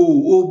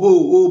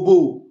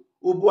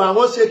òbò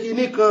àwọn ṣe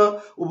kinní kan,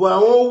 òbò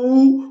àwọn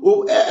wú.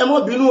 Ẹ mọ́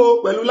bínú o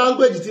pẹ̀lú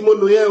láńgbèjì tí mo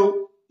lò yẹn o,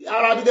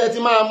 ara dídẹ́ ti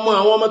máa mọ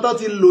àwọn ọmọ tán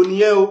ti lò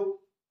nìyẹn o.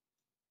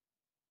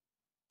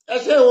 Ẹ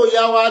ṣé o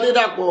ìyá wa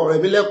Adédàpọ̀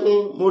Rẹ̀mílẹ́kún,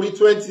 mo rí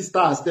 20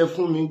 stars tẹ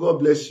fún mi, God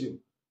bless you.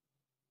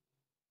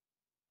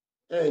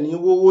 Ẹ ní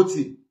wówó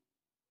tì.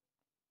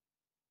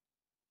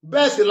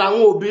 Bẹ́ẹ̀ sì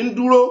làwọn òbí ń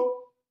dúró,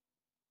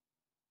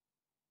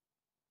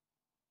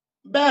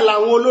 bẹ́ẹ̀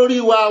làwọn olórí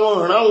wa wọn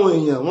rán àwọn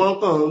èèyàn,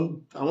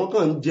 àwọn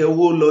kan ń jẹ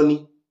owó lọ ni.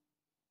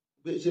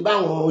 Ṣe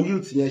báwọn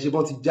youth yẹn ṣe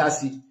bọ́n ti já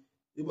sí.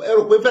 Ẹ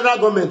rò pé federal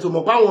government ò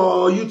mọ̀ pé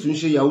àwọn youth ń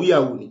ṣe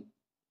yahoo ni.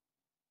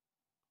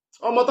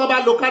 Ọmọ tó bá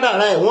lo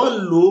kádàrá ẹ̀ wọ́n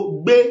lò ó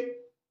gbé.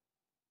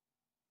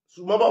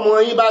 Ṣùgbọ́n bọ́mọ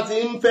yín bá ti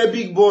ń fẹ́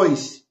big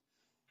boys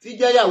tí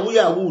jẹ́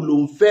yahoo ló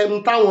ń fẹ́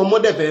ń táwọn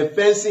ọmọdé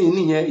fẹ́ sìn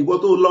nìyẹn, ìwọ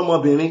tó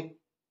lọ́mọbìnrin.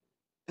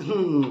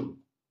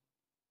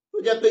 Ó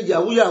jẹ́ pé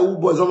yahoo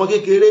boys ọmọ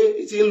kékeré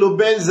tí ń lo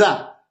benza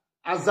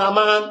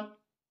azaman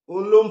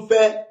òun ló ń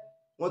fẹ́.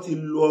 Wọ́n ti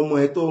lo ọmọ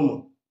ẹ̀ tó mọ̀,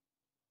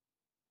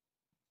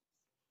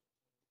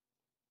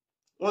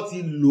 wọ́n ti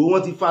lò ó,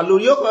 wọ́n ti fa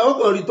lórí.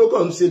 Ọkàn rí tó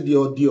kàn ń ṣe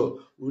dìọ̀dìọ̀,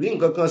 kò rí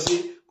nǹkan kan ṣe,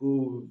 kò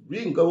rí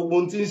nǹkan gbogbo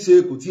tí ń ṣe,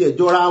 kò tiẹ̀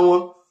jọra wọn.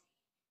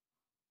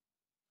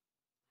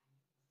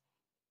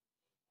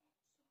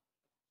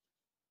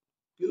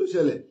 Kí ló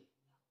ṣẹlẹ̀?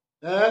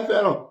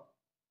 Fẹ́ràn.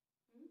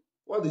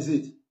 What is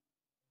it?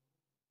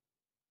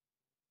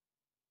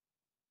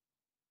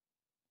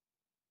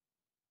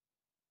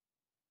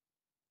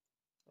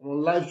 I'm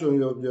on live show,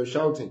 you're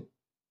shouting.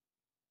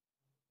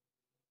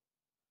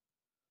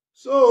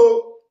 So,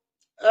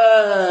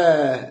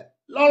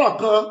 lọ́rọ̀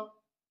kan,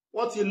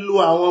 wọ́n ti lo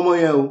àwọn ọmọ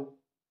yẹn o.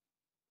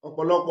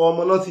 Ọ̀pọ̀lọpọ̀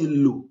ọmọ náà ti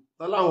lò,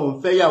 tán láwọn ń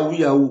fẹ́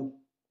yahoo.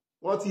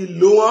 Wọ́n ti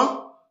lò wọ́n,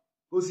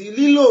 kò sí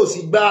lílò sí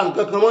gba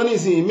nǹkan kan mọ́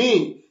nísìnyí míì.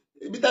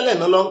 Ibi tẹ́lẹ̀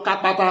náà lọ ń ká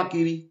pátá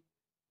kiri,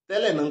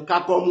 tẹ́lẹ̀ náà ń ká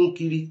kọ́mú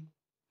kiri.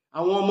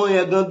 Àwọn ọmọ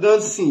yẹn gangan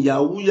sìn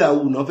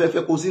yahoo náà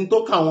fẹ́fẹ́, kò sí tó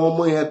kà àwọn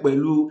ọmọ yẹn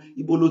pẹ̀lú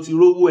ibo ló ti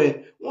rówó ẹ̀.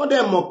 Wọ́n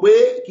dẹ̀ mọ̀ pé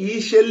kì í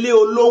ṣe lé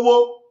olówó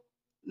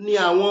ni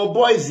àwọn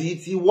boys yìí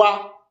ti wá.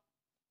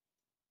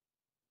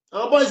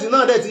 Àwọn boys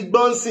náà dẹ̀ ti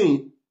gbọ́n sìn,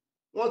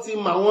 wọ́n ti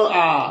mọ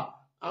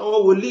àwọn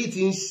wòlíì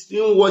tí ń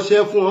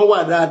wọṣẹ́ fún wọn wà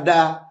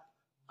dáadáa,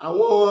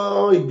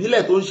 àwọn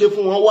ìbílẹ̀ tó ń ṣe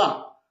fún wọn wà,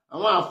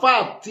 àwọn àfáà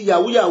tí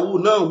yahoo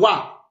náà wà.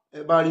 Ẹ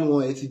bá rí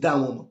wọn ẹ ti dá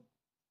wọn mọ̀.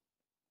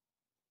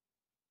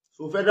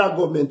 So federal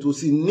government ò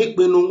sì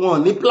nípinnu wọn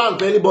ní plan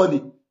for anybody.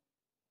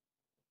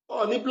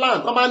 ó ní plan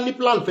tó bá ní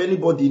plan for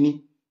anybody ni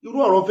irú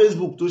ọ̀rọ̀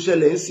Facebook tó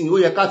ṣẹlẹ̀ ń sìn ó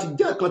yẹ kan ti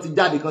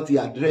jáde kan ti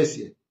address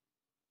ẹ̀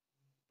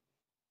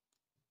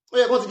ó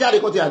yẹ kan ti jáde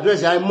kan ti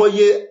address ẹ̀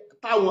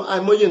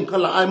àìmọye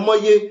nǹkan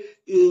àìmọye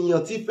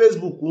èèyàn tí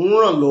Facebook ń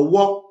ràn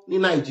lọ́wọ́ ní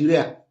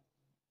Nàìjíríà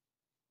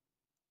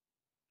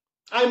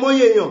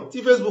àìmọye èèyàn tí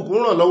Facebook ń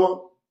ràn lọ́wọ́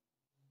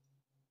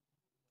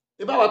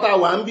ìbáwá tá a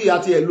wà ń bí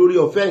àti ẹ̀ lórí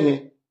ọ̀fẹ́ yẹn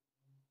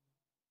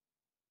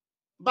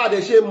bá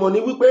dẹ̀ ṣe mọ̀ ní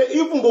wípé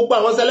even gbogbo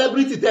àwọn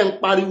celebrity tẹ́ ń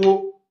pariwo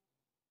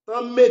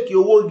tán make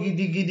owó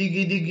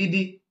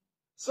gidigidi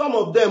some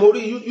of them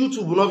orí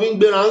YouTube náà fi ń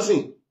gbéra ń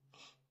sìn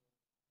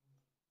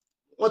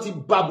wọ́n ti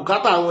bà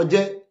bùkátà wọn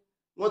jẹ́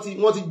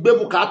wọ́n ti gbé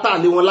bùkátà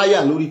lé wọn láyà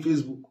lórí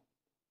Facebook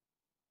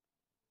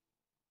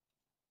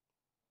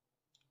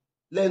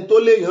lẹ́yìn tó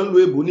léèyàn lo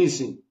èbò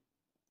nísìn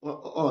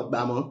wọ́n gbà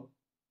mọ́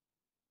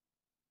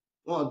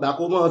wọ́n gbà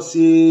kó mọ́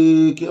ṣe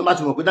kí wọ́n bá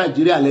ti mọ̀ pé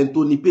Nàìjíríà lẹ́yìn tó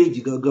ní péèjì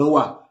gangan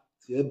wà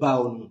tí ẹ bá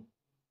ọ̀nà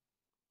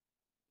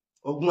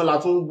ọgbọ́n la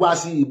tún wá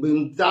sí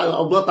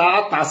ọgbọ́n tá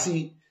a tà sí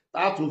tá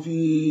a tún fi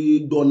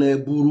dọ̀nà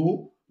ẹ̀bùrú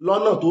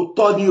lọ́nà tó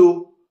tọ́ ní o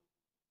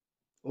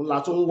òun la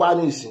tún wá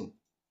nísìn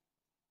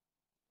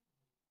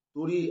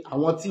torí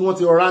àwọn tí wọ́n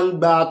ti rọra ń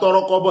gba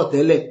tọ́rọ́kọ́bọ̀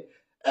tẹ́lẹ̀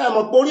ẹ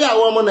mọ̀ pé orí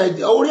àwọn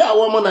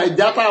ọmọ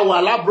Nàìjíríà tá a wà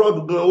lábroad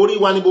gan orí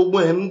wa ní gbogbo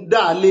ẹ̀ ń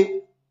dà lé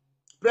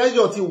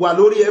pressure ti wà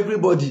lórí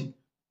everybody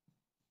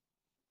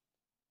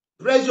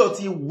pressure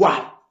ti wà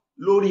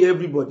lórí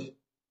everybody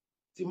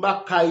tí n bá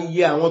ka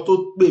iye àwọn tó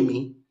pè mí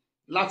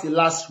láti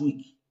last week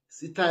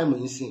sí time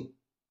ìsìn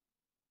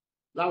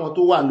láwọn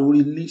tó wà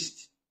lórí list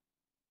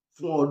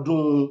fún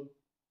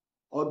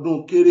ọdún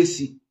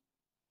kérésì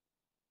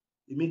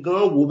èmi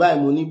gan wò báyìí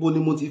mo níbo ni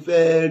mo ti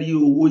fẹ́ rí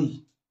owó yìí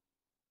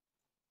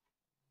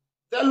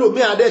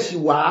tẹ́lòmí adẹ́sì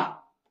wá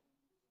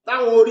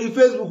táwọn orí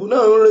Facebook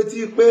náà ń retí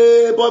pé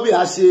Bobby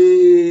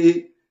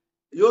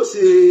yóò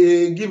ṣe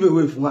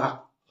giveaway fún wa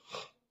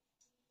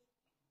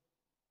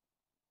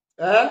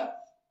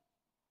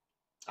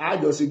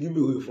àjọ ṣe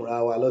giveaway fúnra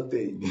wa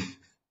lọ́tẹ̀ yìí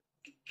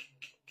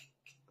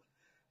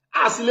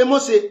àsìlè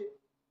mọ́ṣe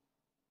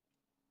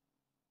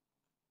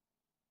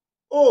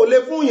ó lè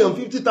fún èèyàn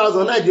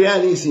 50,000 Nàìjíríà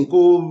ní ìsìn kó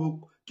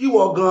kí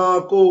wọ́n gan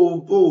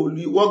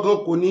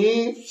kò ní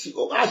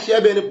àṣẹ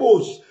ẹbẹ ni pé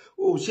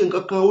ó ṣe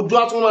nǹkan kan ojú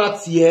àtúnwá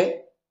tiẹ̀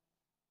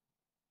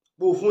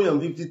pé ó fún èèyàn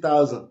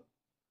 50,000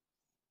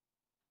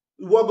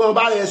 ìwọ gan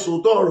bá rẹ̀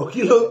sòótọ́ ọ̀rọ̀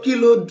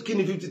kí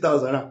ni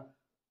 50,000 rà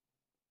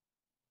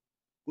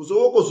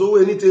kò sówó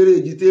ẹni tere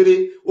èjì tere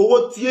owó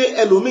tí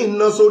ẹlòmíì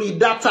ná sórí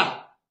dátà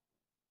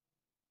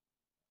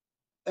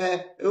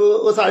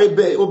ó sáré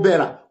ó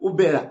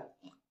bẹ̀rà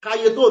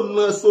káyé tó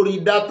ná sórí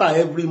dátà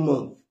every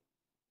month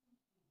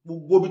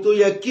gbogbo ibi tó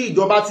yẹ kí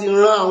ìjọba ti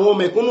ran àwọn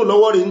mẹ̀kúnnù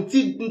lọ́wọ́ rẹ̀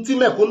tí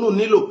mẹ̀kúnnù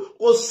nílò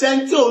kò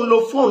sẹ́ńtì òun lo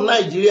fóònù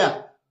Nàìjíríà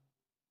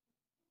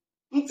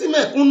tí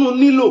mẹ̀kúnnù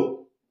nílò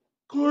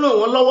kó ràn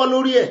wọ́n lọ́wọ́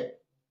lórí ẹ̀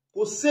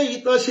kò séyìí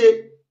tán ṣe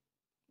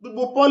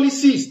gbogbo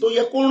policies tó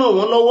yẹ kó ràn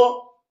wọ́n lọ́wọ́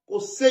kò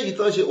séyìí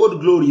tán ṣe old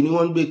glory ni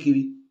wọ́n ń gbé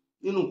kiri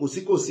nínú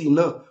kòsíkòsí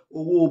náà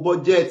owó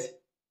budget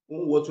ó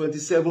ń wọ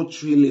 27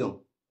 trillion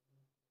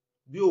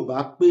bí ò bá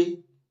pé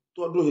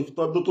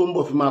tọdún tó ń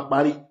bọ̀ fi máa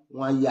parí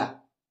wọn á yá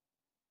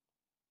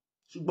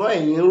ṣùgbọ́n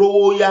ẹ̀yin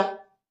rówó yá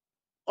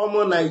ọmọ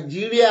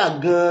Nàìjíríà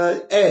gan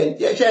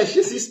ẹ̀ṣẹ́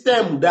ṣe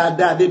system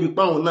dáadáa débi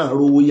páwọn náà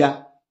rówó yá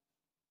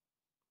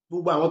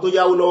gbogbo àwọn tó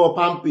yáwó lọ́wọ́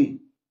Palmpay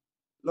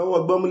lọ́wọ́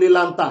gbọ́múlé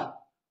láńtà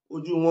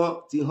ojú wọn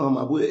ti hàn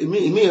màbó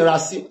èmi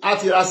á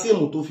ti ra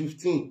síìmù tó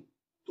 15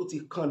 tó ti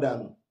kàn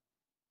dànù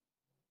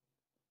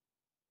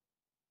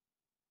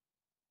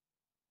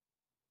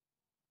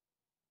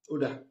ó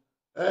dà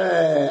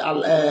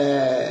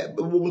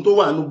gbogbo tó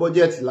wà ní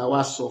bọ́jẹ̀tì la wá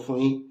sọ fún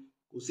yín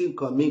kò sí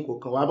nǹkan míì kò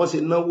kàn wá bọ́n ṣe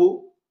náwó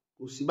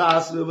kò sí bá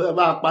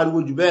a pariwo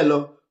jù bẹ́ẹ̀ lọ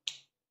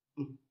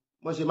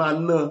bọ́n ṣe máa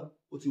ná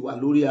ó ti wà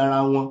lórí ara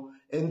wọn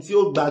ẹni tí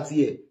ó gba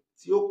tiẹ̀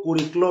tí ó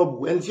kórè klọ́ọ̀bù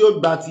ẹni tí ó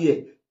gba tiẹ̀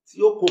tí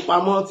ó kó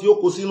pamọ́ tí ó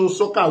kó sínú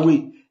sọ́kàwé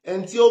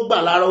ẹni tí ó gbà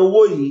lára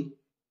owó yìí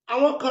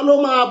àwọn kan ló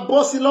máa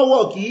bọ́ sí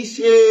lọ́wọ́ kì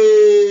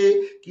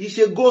í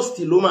ṣe ghost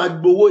ló máa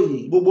gbowó yìí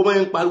gbogbo máa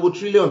ń pariwo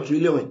trillion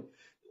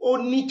ó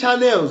ní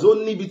channels ó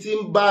níbi tí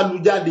ń bá lu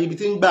jáde ibi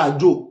tí ń gbà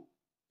jò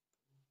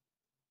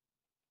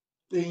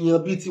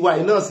èèyàn bíi tiwa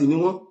yìí náà sì ni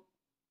wọ́n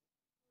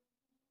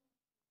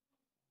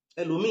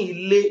ẹlòmíì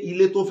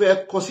ilé tó fẹ́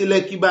kọ́ sí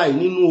Lẹ́kí báyìí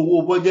nínú owó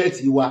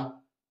bọ́jẹ́ẹ̀tì wa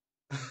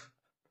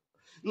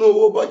nínú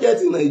owó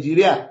bọ́jẹ́ẹ̀tì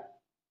Nàìjíríà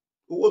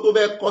owó tó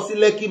fẹ́ kọ́ sí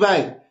Lẹ́kí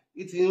báyìí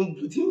tí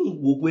ń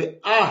wò pé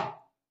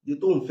iye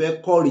tó ń fẹ́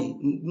kọ́ rèé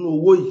nínú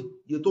owó yìí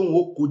iye tó ń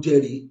wò kó jẹ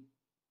rèé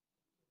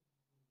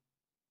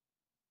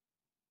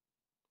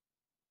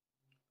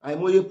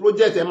àìmọye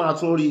project ẹ máa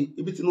tún rí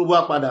ibi Tinubu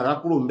á padà rá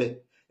kúrò ńbẹ̀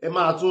ẹ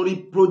máa tún rí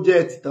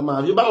project tán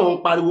máa fi báwọn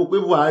ń pariwo pé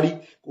Buhari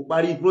kò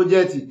parí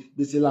project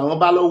gbèsè làwọn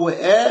bá lọ́wọ́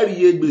ẹ rí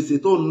iye gbèsè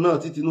tó náà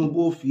tí Tinubu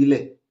ó fi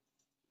lẹ̀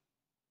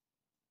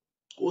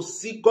kò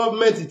sí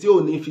gọ́ọ̀mẹ̀ntì tí ò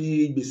ní fi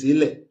gbèsè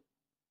lẹ̀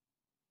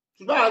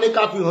ṣùgbọ́n àwọn ní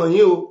ká fi hàn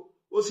yín o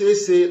ó ṣeé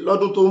ṣe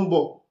lọ́dún tó ń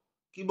bọ̀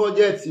kí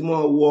bọ́jẹ̀tì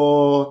mọ̀ wọ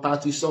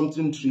 30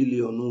 something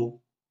trillion o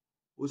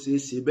ó ṣeé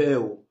ṣe bẹ́ẹ̀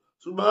o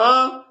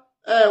ṣùgbọ́n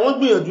wọ́n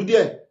gbìyànjú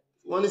díẹ̀,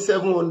 wọ́n ní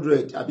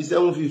 700 àbí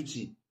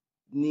 750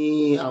 ni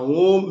àwọn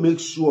ó make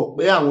sure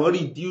pé àwọn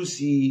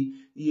reduce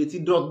iye tí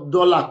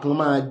dọ́là kan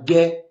máa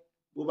jẹ́.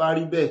 Bó bá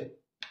rí bẹ́ẹ̀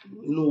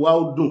inú wa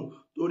ó dùn,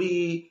 torí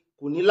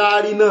kò ní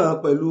láárí náà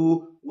pẹ̀lú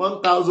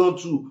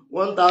 1002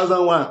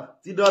 1001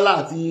 tí dọ́là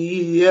àti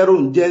euro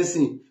ń jẹ́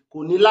sìn, kò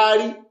ní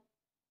láárí.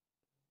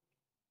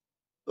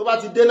 Tó bá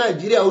ti dé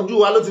Nàìjíríà ojú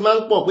wa ló ti máa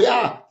ń pọ̀ pé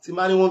ti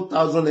máa ní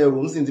 1000 euro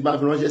ń sìn tí bá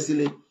fi ránṣẹ́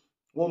sílé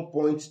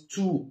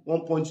 1.2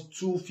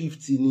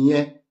 1.250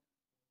 nìyẹn,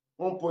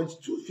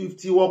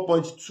 1.250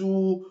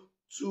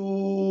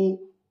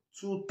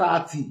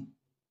 1.230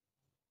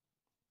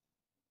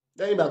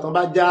 lẹ́yìn ìgbà tán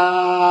bá já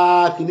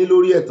kíní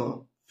lórí ẹ̀tàn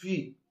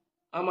fee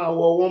a máa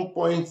wọ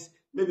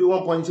maybe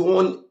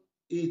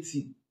 1.180.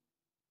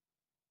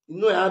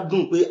 inú ẹ̀ á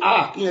dùn pé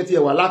kíyẹn ti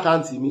ẹ̀ wà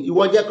lákàntì mi.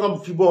 Ìwọ jẹ́ kán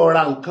fi bọ́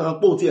ra nǹkan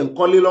pò tí ẹ̀ ń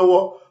kọ́lé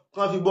lọ́wọ́,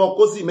 kán fi bọ́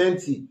kó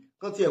sìmẹ́ǹtì,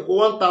 kán ti ẹ̀ kó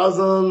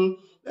 1000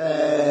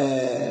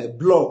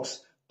 blocks,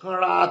 kán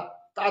ra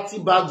 30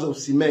 bags of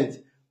cement.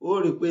 Ó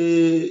rí pé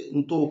n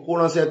tó kó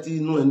ránṣẹ́ tí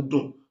inú ẹ̀ ń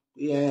dùn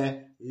pé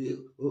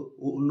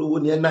olówó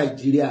ní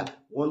Nàìjíríà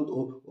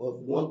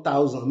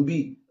 1000 bí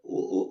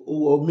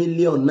owó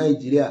million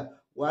Nàìjíríà.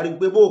 Wà á rí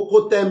pé bó kó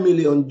 10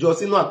 million jọ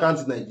sínú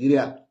àkáǹtì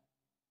Nàìjíríà,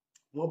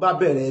 wọ́n bá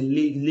bẹ̀rẹ̀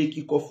ilé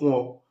kíkọ́ fún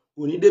ọ,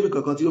 kò ní débì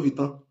kankan tí ó fi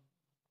tán.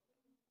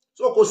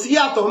 So kò sí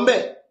yàtọ̀ ńbẹ̀,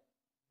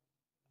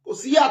 kò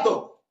sí yàtọ̀,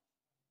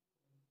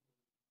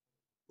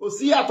 kò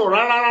sí yàtọ̀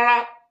rárá.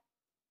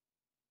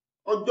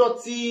 Ọjọ́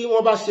tí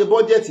wọ́n bá ṣe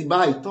bọ́jẹ̀tì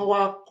báyìí tán wá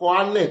kọ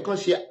annex, kán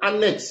ṣe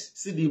annex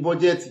sídi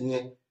bọ́jẹ̀tì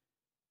yẹn,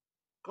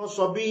 kán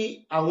sọ bí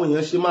àwọn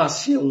èèyàn ṣe máa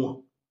ṣe wọ̀n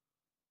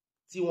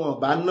tí wọ́n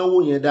bá náwó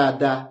yẹn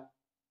dáadáa,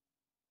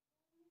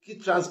 kí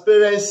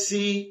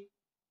transparency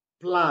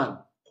plan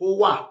kó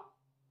wà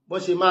bó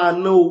ṣe máa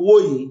ná owó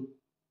yìí,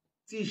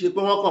 tí ìṣe pé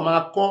wọ́n kàn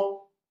máa kọ́.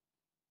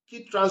 Kí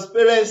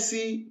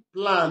transparency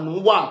plan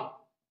wà,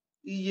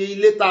 iye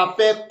ilé tá a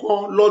fẹ́ kọ́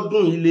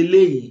lọ́dún ilé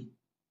léyìí,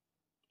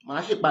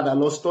 màá ṣe padà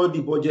lọ study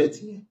budget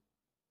yẹn.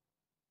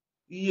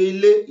 Iye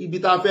ilé ibi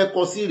tá a fẹ́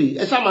kọ́ sí rèé,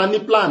 ẹ ṣáà máa ní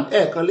plan.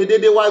 Kàn lè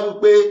dédé wá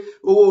wípé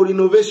owó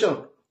renovation,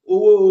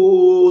 owó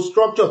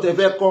structure tẹ́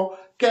fẹ́ kọ́,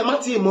 kẹ́ má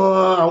ti mọ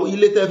àwọn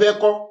ilé tẹ́ fẹ́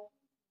kọ́.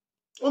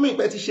 Ó mì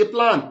pé ti ṣe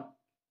plan,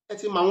 ẹ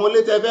ti mọ àwọn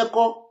ilé tẹ́ fẹ́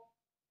kọ́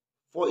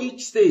for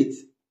each state,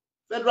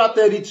 federal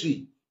territory.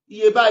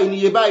 Iye báyìí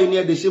ni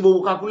ẹ dẹ̀ ṣe gbogbo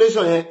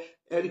calculation yẹn,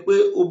 ẹ rí pé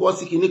ó bọ́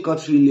sí kíní kan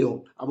trillion,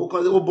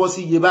 àbúkan ó bọ́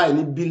sí iye báyìí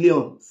ní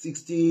billion,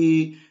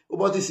 ó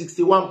bọ́ sí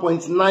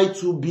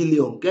 61.92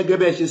 billion gẹ́gẹ́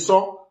bẹ́ẹ̀ ṣe sọ.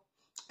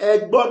 Ẹ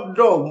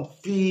gbọ́dọ̀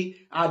fi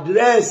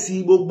àdírẹ́sì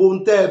gbogbo ń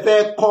tẹ́ ẹ fẹ́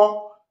kọ́,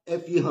 ẹ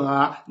fi hàn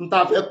á ń tá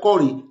fẹ́ kọ́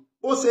rèé.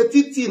 Ó ṣe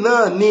títì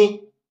náà ní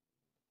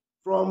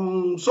from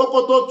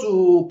Sokoto to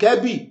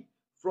Kebbi,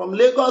 from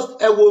Lagos.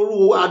 Ẹ wo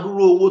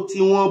àdúró owó tí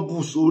wọ́n bù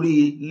sórí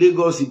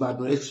Lagos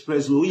Ìbàdàn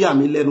express. Ó yà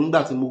mí lẹ́nu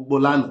nígbà tí mo gbọ́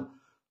lánàá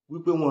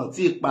wípé wọ́n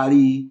ti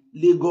parí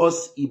Lagos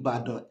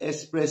Ìbàdàn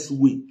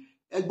expressway.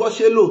 Ẹ gbọ́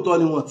ṣé lóòótọ́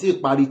ni wọ́n ti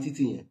parí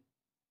títì yẹn?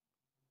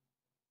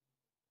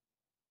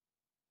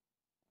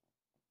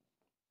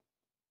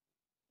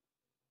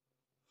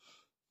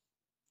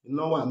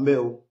 Iná wà ńbẹ̀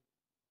o,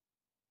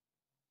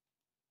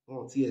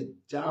 wọn ti ẹ̀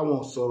já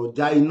wọn sọ̀rọ̀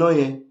já iná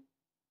yẹn,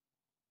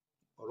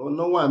 ọ̀rọ̀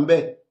iná wà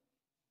ńbẹ̀.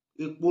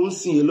 Epo ń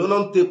sìn, èló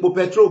náà ń te epo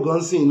petrol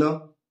gan sìn iná.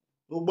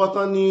 Mo gbọ́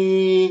tán ní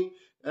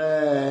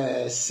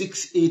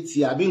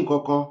 680 àbí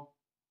nǹkan kan,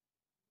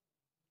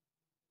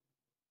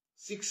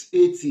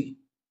 680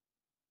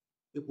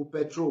 epo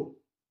petrol.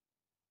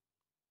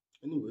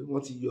 Anyway,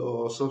 wọ́n ti yọ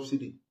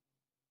subsidy.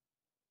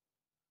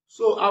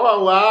 So àwa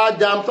wà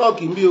jam talk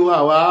bí o,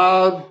 àwa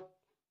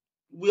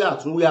wí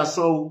àtúnwí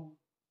asán o,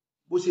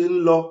 bó ṣe ń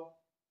lọ.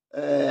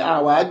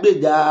 Àwa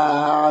gbèjà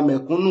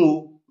mẹ̀kúnnù o,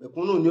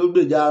 mẹ̀kúnnù ni ó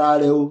gbèjà ara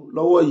rẹ̀ o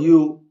lọ́wọ́ yìí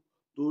o,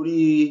 torí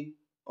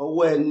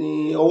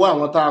ọwọ́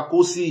àwọn tá a kó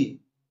sí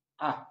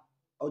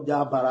ọjà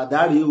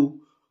bàràdárì o.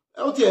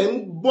 Ó tiẹ̀ ń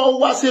bọ́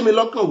wá sí mi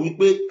lọ́kàn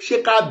wípé ṣé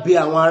ká bẹ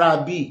àwọn ará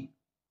bíi,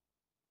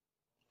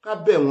 ká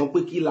bẹ̀ wọ́n pé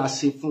kí la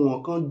ṣe fún wọn,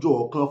 kán jọ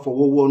kan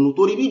fọwọ́ wọnú,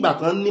 torí bí ìgbà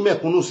kan ní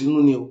mẹ̀kúnnù sínú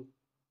ni o,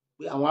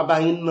 pé àwọn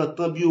abáyín náà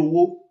tán bí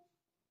owó.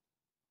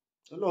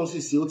 Ọlọ́run sì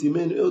ṣe ó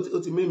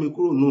ti mẹ́mi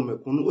kúrò nù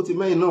mẹ̀kúnnù, ó ti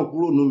mẹ́yìn náà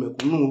kúrò nù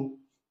mẹ̀kúnnù o.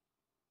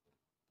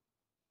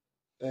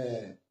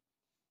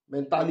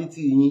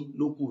 Mentality yín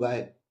ló kù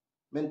báyìí,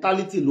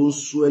 mentality ló ń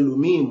so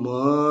ẹlòmíì mọ́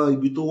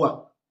ibi tó wà.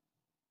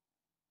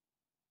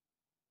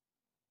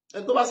 Ẹ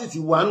tó bá sì ti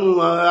wà nù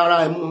ara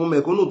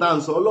mẹ̀kúnnù tá à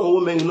ń sọ, Ọlọ́run ó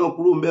mẹ́yìn náà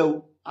kúrò ńbẹ̀ o,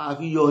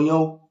 àfi yọ̀ọ̀yàn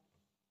o.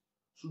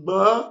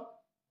 Ṣùgbọ́n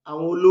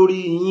àwọn olórí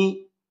yín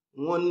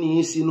wọ́n ní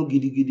sínú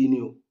gidigidi ni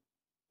o.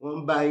 Wọ́n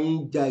bá yín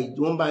jà ìjì,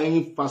 wọ́n bá yín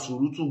fa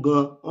sùúrùtù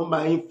gan, wọ́n bá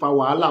yín fa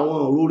wàhálà, wọn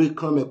òróore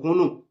kan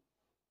mẹ̀kúnnù.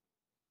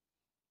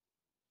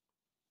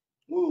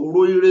 Wọn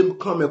òróore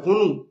kan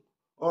mẹ̀kúnnù.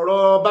 Ọ̀rọ̀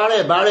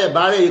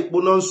bárẹ̀ epo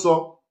náà ń sọ.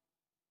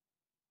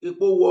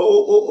 Epo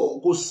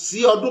kò sí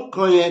ọdún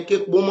kan yẹn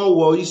képo mọ́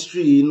wọ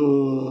history inú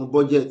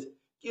budget.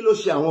 Kí ló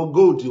ṣe àwọn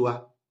gold wa?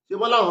 Ṣé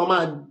bọ́lá àwọn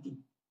máa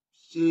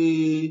ṣe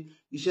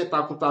iṣẹ́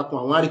takuntakun,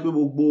 àwọn á rí pé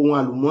gbogbo ohun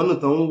àlùmọ́nì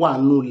tán ń wà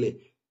nù lẹ̀,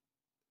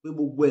 pé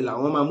gbogbo ẹ̀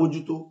làwọn máa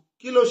mójútó.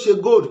 kí ló ṣe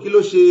gold, kí ló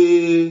ṣe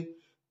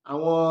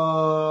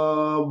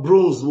àwọn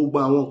bronze, gbogbo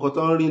àwọn nǹkan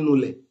tó ń rí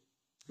nulẹ̀,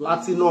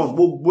 platinum,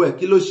 gbogbo ẹ̀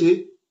kí ló ṣe,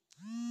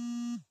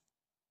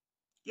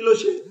 kí ló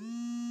ṣe.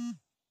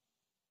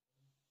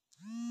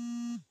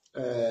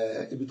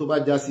 Ibi tó bá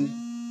já sí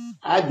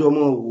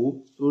àjọmọ̀ wò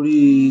torí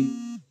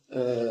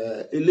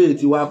eléyìí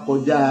ti wá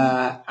kọjá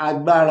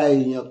agbára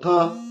èèyàn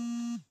kan,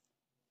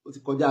 ó ti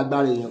kọjá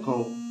agbára èèyàn kan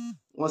o.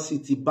 Wọ́n sì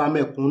ti bá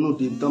mẹ̀kúnnù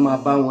dé tán máa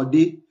bá wọn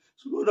dé.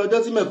 Ṣùgbọ́n ọjọ́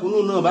tí mẹ̀kúnnù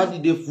náà bá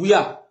dìde fúyà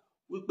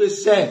wípé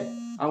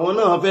àwọn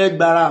náà fẹ́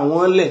gbára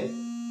àwọn lẹ̀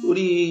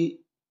torí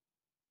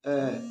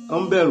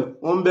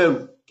wọ́n bẹ̀rù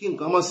kí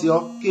nǹkan mọ́ sí ọ,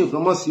 kí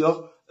nǹkan mọ́ sí ọ.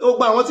 Ó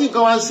gba àwọn tí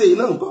nǹkan wá ń ṣe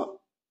iná nǹkan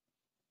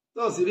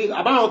náà sì rí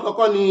àbáwọn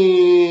kọ́kọ́ ni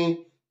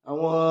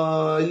àwọn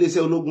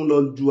iléeṣẹ́ ológun lọ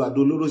ju àdó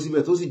olóró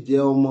síbẹ̀ tó sì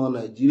jẹ́ ọmọ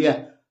Nàìjíríà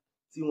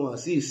tí wọ́n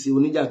sì ṣe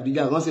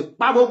oníjàgídíjà, wọ́n sì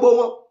pa gbogbo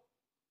wọn.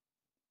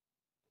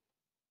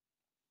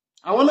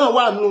 Àwọn náà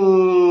wà nù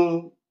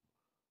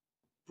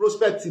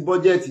prospect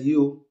budget yìí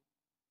o.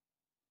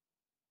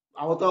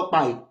 Àwọn tó pa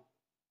yìí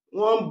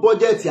wọ́n ń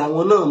bọ́jẹ̀tì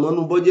àwọn náà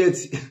mọ́nú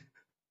bọ́jẹ̀tì.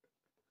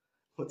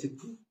 Wọ́n ti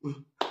kú.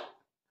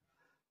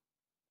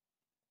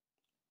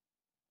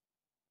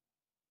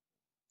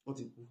 Wọ́n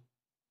ti kú.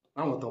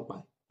 Àwọn tó pa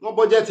yìí wọ́n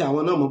bọ́jẹ̀tì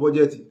àwọn náà mọ́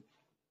bọ́jẹ̀tì.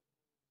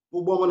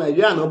 Gbogbo ọmọ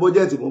Nàìjíríà náà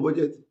bọ́jẹ̀tì mọ́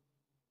bọ́jẹ̀tì.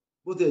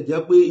 Bó ti ẹ̀ jẹ́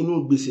pé inú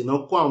gbèsè náà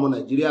kó àwọn ọmọ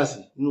Nàìjíríà sí,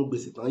 inú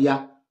gbèsè tán yá.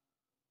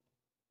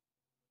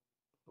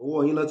 Owó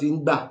yín náà ti ń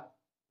gbà.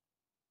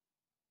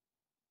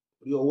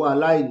 Orí ọwọ́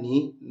aláìní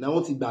náà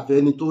wọ́n ti gbàfẹ́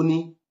ẹni tó ní.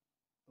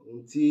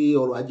 Ohun tí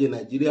ọrọ̀ ajé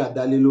Nàìjíríà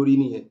dálé lórí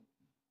nìyẹn.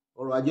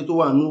 Ọrọ̀ ajé tó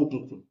wà ní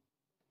òkùnkùn.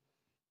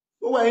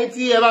 Gbogbo ẹ̀yin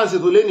tí ẹ bá ń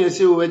ṣètò lé ní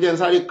ẹṣẹ́ o, ẹ jẹ́ n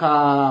sáré ka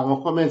àwọn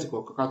kọ́mẹ̀ntì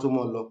kọ̀ọ̀kan ká tó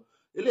mọ́ lọ.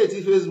 Eléyìí tí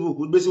Facebook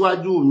gbé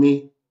síwájú mi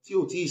tí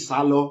ò tí ì sá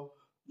lọ.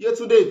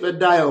 Yétúndé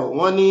Ìfẹ́dáyọ̀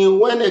wọ́n ní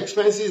when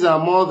expenses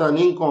are more than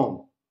income,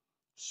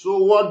 so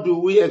what do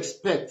we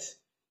expect?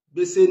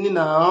 Gbèsè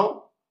nínà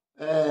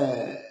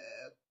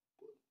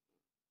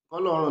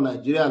kọ́lọ́run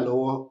Nàìjíríà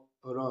lọ́wọ́.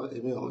 Ọ̀rọ̀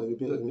èmi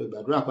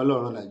gbàdúrà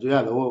kọ́lọ́run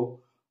Nàìjíríà lọ́wọ́ o.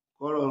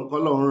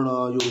 Kọ́lọ́run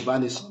ran Yorùbá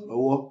nation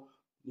lọ́wọ́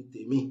ní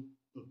tèmi.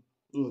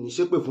 N ò ní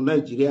ṣépè fún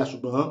Nàìjíríà,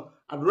 ṣùgbọ́n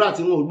àdúrà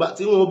tí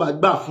wọ́n bá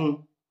gbà fún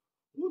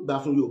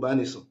Yorùbá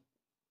nation.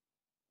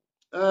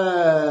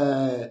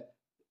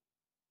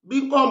 Bí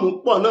kọ́ọ̀mù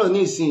pọ̀ náà ní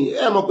ìsìn,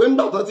 ẹ mọ̀ pé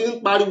nígbà tó ti ń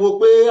pariwo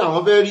pé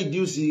àwọn fẹ́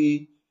reduce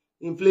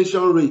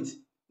inflation rate,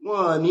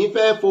 wọn ní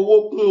fẹ́ fowó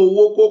kún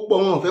owó kó pọ̀,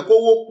 wọn fẹ́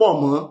kówó pọ̀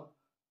mọ́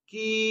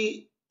kí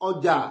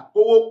ọjà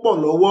kówó pọ̀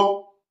lọ́wọ́,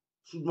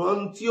 ṣùgbọ́n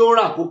tí ó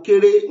rà kó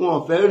kéré, wọn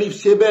fẹ́ rí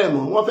ṣe bẹ́ẹ̀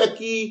mọ́. Wọ́n fẹ́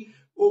kí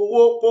owó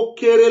kó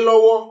kéré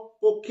lọ́wọ́,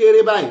 kó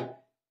kéré báyìí.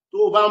 Tó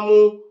bá mú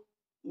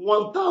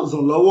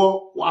 1,000 lọ́wọ́,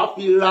 wàá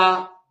fi ra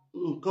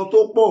nǹkan tó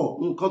pọ̀,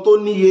 nǹkan tó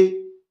níye.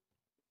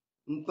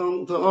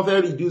 Wọ́n fẹ́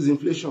reduce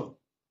inflation.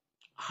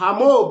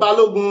 Àmọ́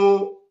Balógun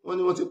wọ́n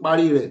ní wọ́n ti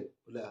parí rẹ̀.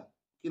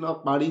 Kí náà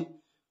parí?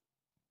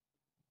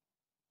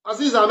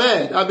 Aziz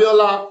Ahmed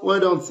Abiola, well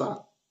done sir.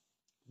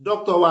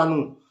 Dr. Wanu,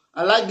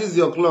 I like this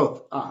your cloth.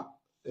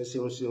 Ẹ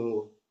ṣeun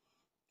o.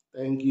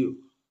 Thank you.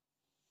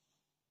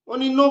 Wọ́n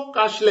ní no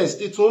cashless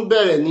ti tún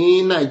bẹ̀rẹ̀ ní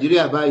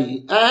Nàìjíríà báyìí.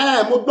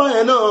 Mo gbọ́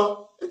yẹn náà,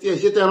 ẹ ti ẹ̀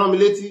ṣe tẹ́ rán mi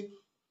létí.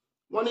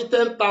 Wọ́n ní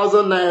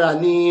 10,000 naira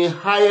ní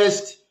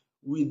highest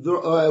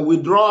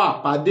withdrawal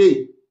per day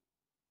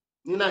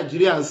ní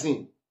Nàìjíríà ń sìn.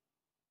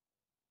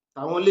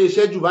 Àwọn ilé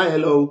iṣẹ́ jù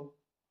báyẹn lọ o.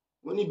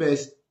 Wọ́n ní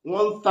best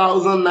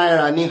 1,000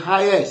 naira ní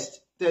highest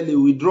tẹ́lẹ̀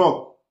withdraw.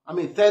 I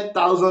mean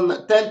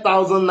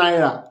 10,000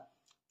 naira.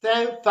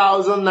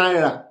 10,000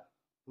 naira.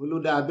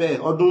 Olódà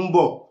bẹ́ẹ̀ ọdún ń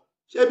bọ̀.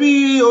 Ṣé bí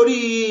orí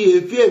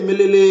èéfì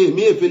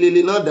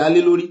èfèlele náà dá lé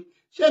lórí?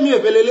 Ṣé mi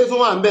èfèlele tún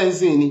wà ń bẹ́ẹ̀ ń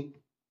sìn ni?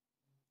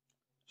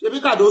 Ṣé bí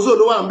Kàdóso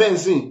ló wà ń bẹ́ẹ̀ ń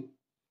sìn?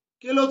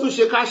 Kí ló tún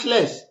ṣe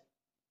cashless?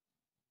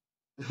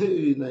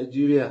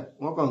 Nàìjíríà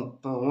wọ́n kàn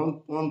tàn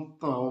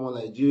àwọn ọmọ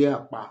Nàìjíríà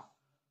pa.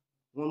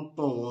 Wọ́n ń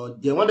tàn wọ́n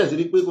jẹ. Wọ́n dẹ̀ ti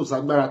rí pé kò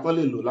ságbára tán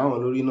lè lò láwọn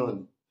lórí náà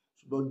ni.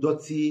 Ṣùgbọ́n ọjọ́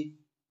tí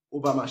ó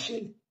bá máa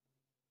ṣẹlẹ̀,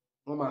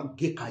 wọ́n máa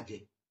gé ìkàjẹ.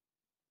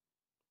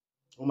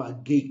 Wọ́n máa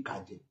gé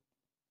ìkàjẹ.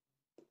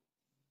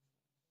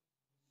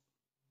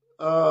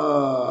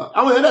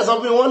 Àwọn èèyàn dẹ̀ sọ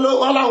fún mi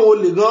wọ́n láwọn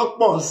olè gan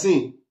pọ̀ sí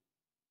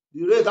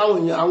ìrè táwọn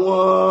èèyàn, àwọn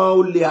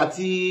olè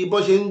àti bó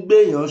ṣe ń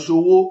gbéyàn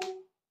ṣòwò,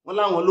 wọ́n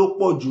láwọn ló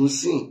pọ̀ jù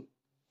sí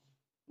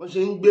bó ṣe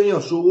ń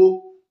gbéyàn ṣòwò.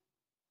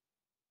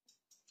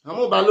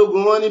 Àmọ́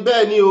Balógun wọ́n ní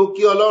bẹ́ẹ̀ ni o,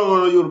 kí Ọlọ́run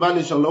ran Yorùbá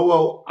nation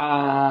lọ́wọ́.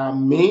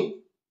 Àmín.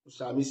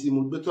 Ṣàmì sí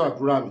mo gbé tó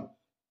àdúrà mi.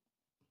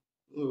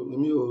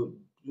 Èmi ò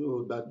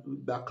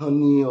gbà kan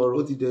ní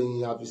ọ̀rọ̀ ti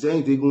dẹ̀yìn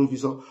àfìsẹ́yìn tégún fi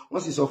sọ.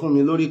 Wọ́n sì sọ fún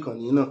mi lórí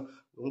ìkànnì náà.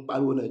 Òun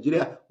pariwo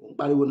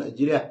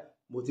Nàìjíríà,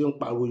 mo ti ń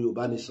pariwo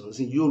Yorùbá nation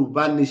sí.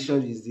 Yorùbá nation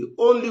is the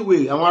only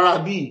way. Àwọn ará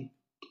bí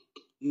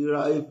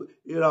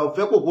ìrà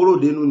òfẹ́ kòkòrò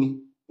dénú ni.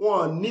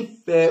 Wọ́n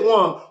nífẹ̀ẹ́,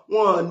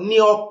 wọ́n ní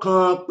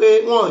ọkàn pé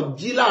wọ́n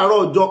jí láàárọ̀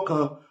ọjọ́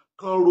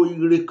kan ro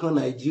ire kan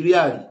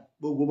Nàìjíríà rí.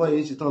 Gbogbo bọ́n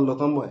yìí ṣe tán lọ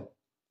tán mọ̀ ẹ́.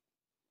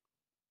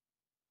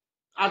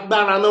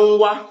 Agbára náà ń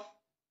wá.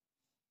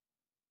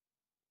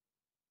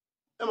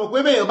 Ẹ mọ̀ pé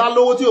bẹ́yàn bá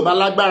lówó tí ò bá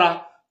lágbára,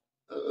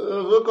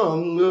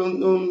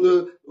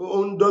 ó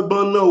ń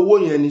dọ́gbọ́n ná owó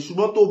yẹn ni,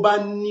 ṣùgbọ́n tó bá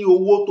ní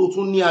owó tó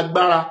tún ní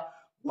agbára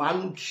wà á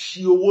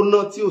ṣi owó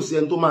náà tí ò sí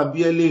ẹni tó máa bí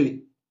ẹ léèrè.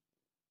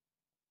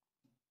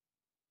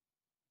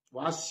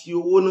 Wà á ṣi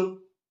owó náà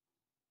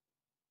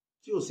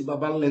tí ò sí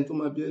baba ńlá ẹni tó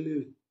máa bí ẹ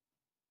léèrè.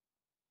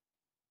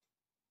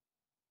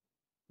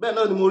 Bẹ́ẹ̀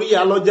náà ni mo rí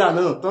ìyá lọ́jà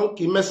náà tán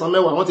kí 9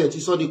 mẹ́wàá wọ́n tẹ̀ ti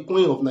sọ di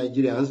Queen of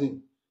Nigeria ń sìn,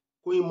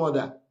 Queen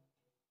Mother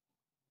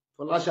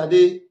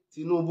Fọláṣadé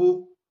Tinubu,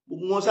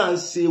 gbogbo wọn ṣáà ń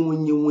ṣe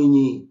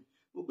wìnyìnwìnyìn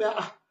pé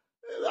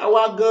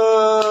àwa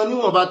gan-an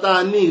níwọ̀n bá tá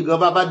a ní ìgan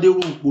bàbá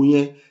dérú ipò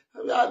yẹn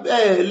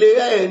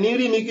ẹ̀ ní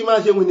rí mi kí máa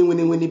ṣe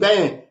wìnyìnwìnyìn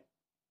bẹ́yẹn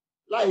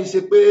láì ṣe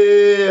pé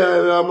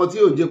ọmọ tí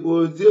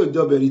ò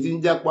jọbẹ̀rì tí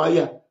ń jápa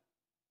áyà.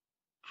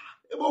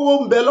 Owó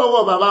ń bẹ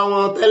lọ́wọ́ bàbá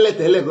wọn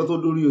tẹ́lẹ̀tẹ́lẹ̀ kan tó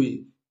dórí oyè,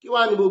 kí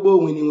wá ní gbogbo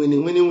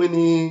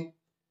wìnyìnwìnyìn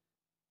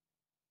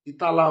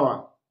ìtàláwà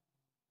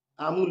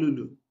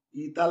amúlùdù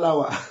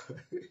ìtàláwà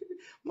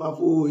máa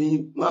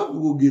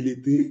fowó gèlè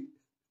té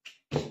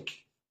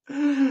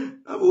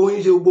máa fowó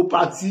yín ṣe gbogbo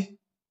pátí.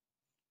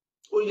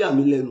 Ó yà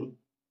mí lẹ́nu.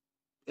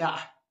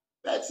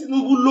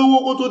 Tinubu lówó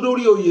kó tó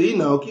dórí oyè yìí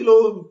náà, kí ló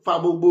fa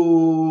gbogbo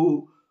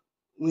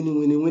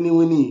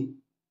wìnyìnwìnyìn.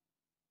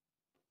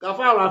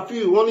 Gafar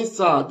Rafiu, one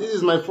sir, this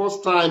is my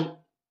first time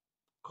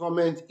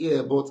comment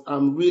here, but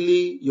I'm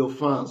really your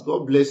fans.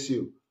 God bless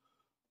you.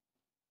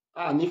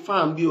 Ní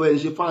fan bí o ẹ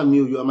ṣe fan mi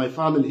o, you are my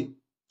family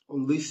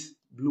on this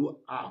blue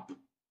app.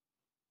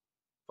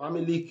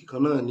 Family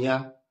kan náà ni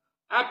a.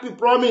 Happy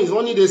promise.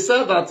 Only they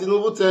said that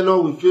Tinubu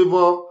tenure will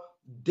favor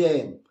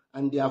them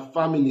and their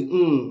family.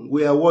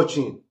 We are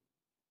watching.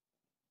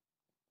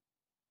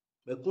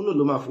 Mẹ̀kúnnù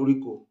ló máa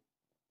foríkò.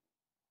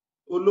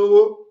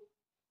 Olówó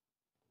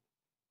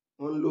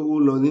wọ́n lówó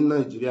lọ ní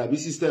Nàìjíríà bí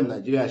system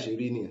Nàìjíríà ṣe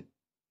rí nìyẹn.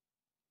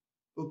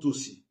 Ó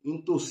tòsí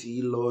nítòsí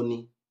lọ ni.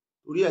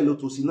 Orí ẹ̀ ló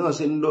tòsí náà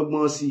ṣe ń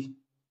lọ́gbọ́n sí.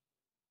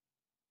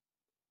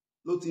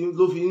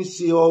 Ló fi ń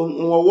ṣe ohun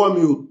ọwọ́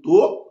mi ò tó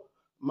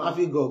máa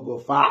fi gọ̀gọ̀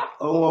fà á.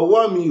 Ohun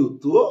ọwọ́ mi ò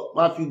tó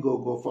máa fi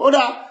gọ̀gọ̀ fà á. Ó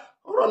dá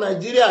ọ̀rọ̀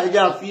Nàìjíríà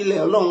ẹja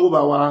fílẹ̀ Ọlọ́run ó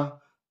bá wa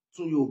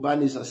tún Yorùbá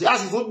nation ṣe. A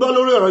sì tún gbọ́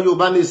lórí ọ̀rọ̀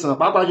Yorùbá nation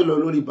pàápàá jùlọ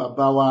lórí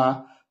bàbá wa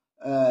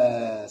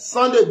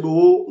Sunday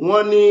Igboho.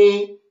 Wọ́n ní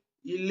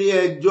ilé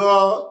ẹjọ́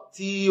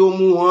tí ó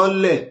mú wọn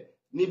lẹ̀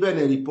ní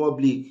Benin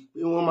Republic pé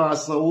wọ́n máa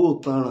sanwó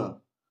ìtanràn,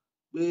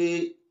 pé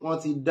wọ́n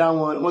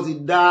ti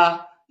dá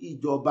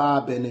ìjọba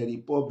Benin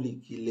Republic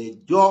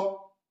lẹ́jọ́.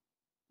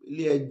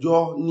 Ilé ẹjọ́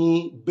ní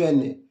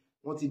Benin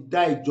wọ́n ti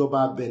dá ìjọba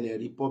Benin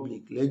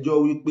Republic lẹ́jọ́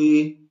wípé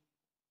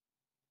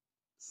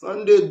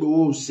Sunday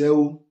Igboho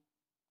ṣẹ́wó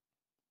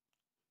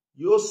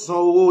yóò san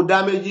owó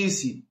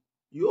dáméjìsì,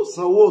 yóò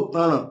san owó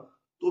ìtanràn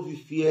tó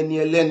fi ẹni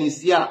ẹlẹ́ni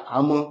sí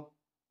àhámọ́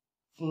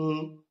fún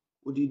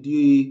odidi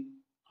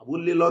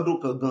àbúlé lọ́dún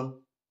kan gan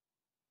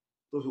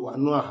tó fi wà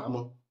nú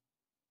àhámọ́.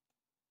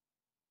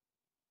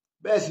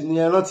 Bẹ́ẹ̀ sì ni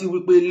ẹ rántí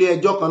wípé ilé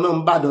ẹjọ́ kan náà ń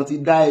Ìbàdàn ti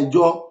dá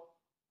ẹjọ́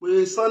pé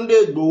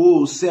Sunday Igboho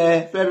ṣẹ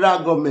federal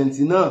government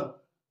náà,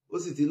 ó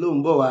sì ti lóun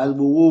bọ̀ wá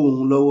gbowó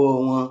òun lọ́wọ́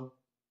wọn.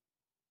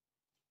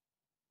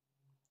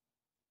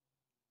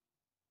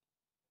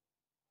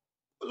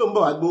 Ó lóun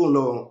bọ̀ wá gbowó òun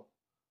lọ́wọ́ wọn.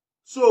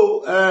 So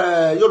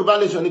Yorùbá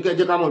nation ní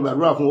kẹjẹ́ ká mọ̀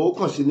gbàdúrà fún ó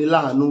kàn ṣe ní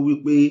láàánú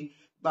wípé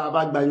bá a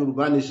bá gba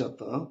Yorùbá nation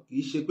tán kì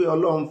í ṣe pé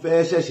Ọlọ́run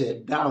fẹ́ ṣẹ̀ṣẹ̀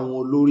dá àwọn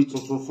olórí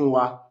tuntun fún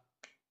wa.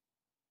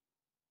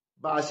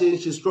 Bá a ṣe ń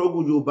ṣe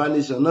struggle Yorùbá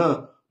nation náà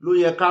ló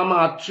yẹ ká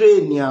máa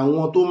tréènì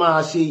àwọn tó máa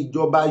ṣe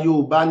ìjọba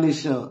Yorùbá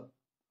nation.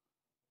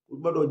 Kò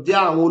gbọ́dọ̀ jẹ́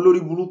àwọn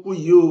olórí burúkú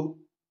yìí o.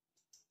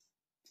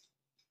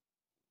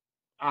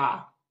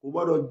 Kò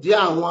gbọ́dọ̀ jẹ́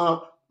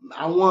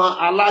àwọn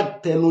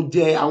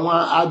alátẹnujẹ, àwọn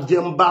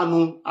ajẹmbánu,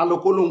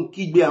 alọ́kólóhùn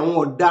kígbe, àwọn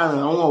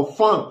ọ̀daràn, àwọn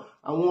ọ̀fọ́n,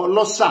 àwọn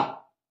ọlọ́ṣà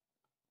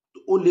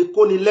ó lè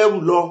kóni lẹ́rù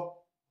lọ.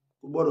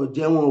 Kò gbọ́dọ̀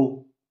jẹ́ wọn o.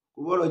 Kò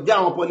gbọ́dọ̀ jẹ́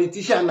àwọn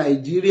politician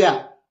Nàìjíríà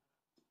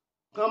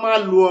kán máa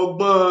lo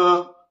ọgbọ́n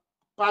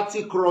party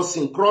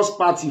cross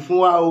party fún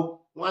wa o.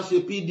 Wọ́n á ṣe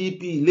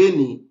PDP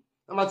lénìí,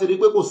 wọ́n bá ti rí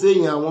pé kò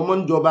séèyàn àwọn ọmọ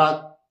ìjọba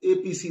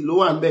APC ló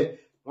wà ńbẹ̀,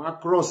 wọ́n á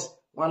cross,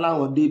 wọ́n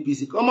láwọn dé APC.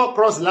 Kán mọ́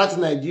cross láti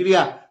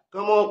Nàìjíríà,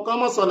 kán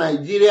mọ́ sọ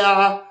Nàìjíríà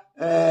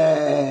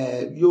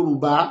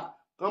Yorùbá,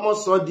 kán mọ́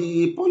sọ di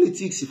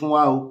politics fún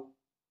wa o.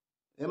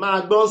 Ẹ máa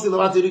gbọ́n sí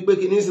lọ́wọ́ ti rí pé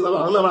kìíní sí lọ́wọ́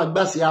àwọn náà máa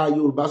gbà sí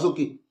Yorùbá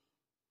sókè.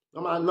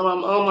 Wọ́n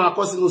máa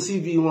kọ́ sínú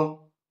CV wọn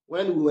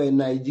when we were in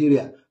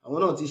Nigeria. Àwọn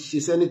náà ti ṣe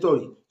senator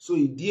rí. So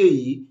ìdí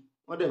èyí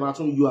wọ́n dẹ̀ máa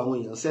tún yọ àwọn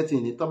èèyàn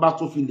sẹ́tìn ní tán bá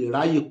tún fi lè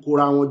ráyè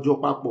kóra wọn jọ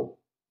papọ̀.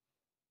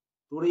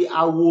 Torí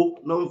awo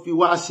náà ń fi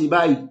wá ṣe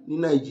báyìí ní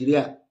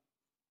Nàìjíríà.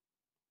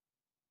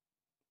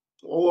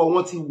 Ọwọ́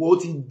wọn ti wọ́, ó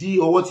ti dí,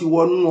 ọwọ́ ti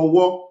wọnú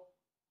ọwọ́.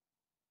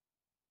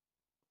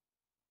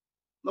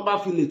 Wọ́n bá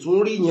fi lè tún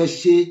rí yẹn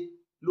ṣe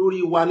lórí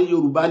wa ní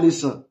Yorùbá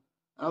nation.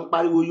 À ń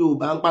pariwo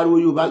Yorùbá, à ń pariwo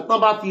Yorùbá. Tán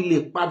bá fi lè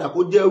padà kó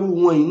jẹ́rú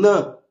wọn yìí náà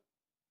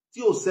tí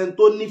ò sẹ́ni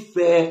tó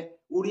nífẹ̀ẹ́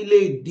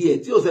orílẹ̀-èdè ẹ̀,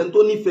 tí ò sẹ́ni tó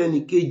nífẹ̀ẹ́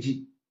nìkejì.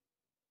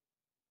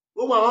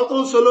 Gbogbo àwọn tó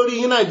ń sọ lórí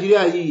yín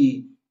Nàìjíríà yìí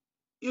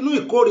inú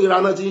ìkórìíra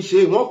náà ti ń ṣe,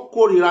 wọ́n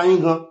kórìíra yín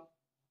gan.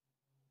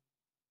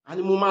 A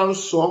ní mo máa ń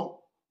sọ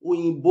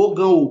òyìnbó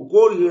gan ò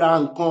kórìíra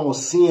nǹkan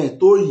ọ̀sìn ẹ̀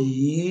tó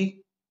yìí.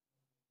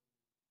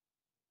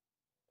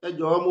 Ẹ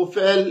jọ̀ọ́ mo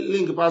fẹ́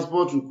link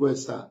passport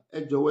request ẹ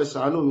jọ̀ọ́ ẹ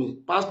ṣàánú mi.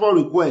 Passport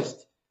request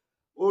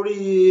orí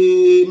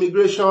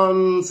immigration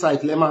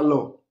site lẹ máa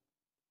lọ.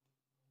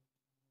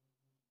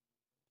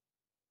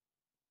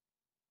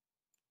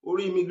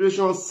 Orí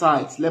immigration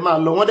site lẹ máa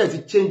lọ, wọ́n dẹ̀ ti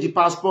change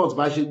passport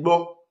bá ṣe gbọ́.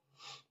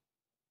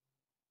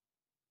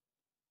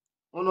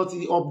 Wọ́n náà ti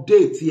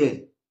update ẹ̀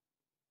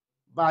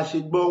bá ṣe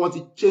gbọ́, wọ́n ti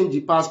change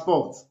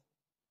passport.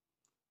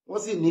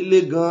 Wọ́n sì nílé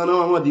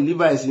gan-an wọ́n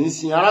deliver ẹ̀sìn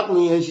sin.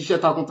 Arákùnrin yẹn ń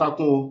ṣiṣẹ́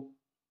takuntakun o.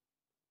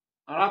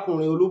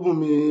 Arákùnrin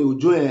Olúbùnmi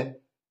Òjó yẹn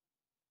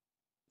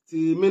ti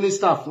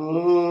minister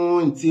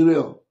fún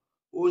interior,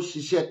 ó ń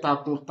ṣiṣẹ́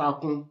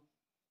takuntakun.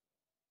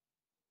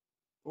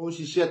 Ó ń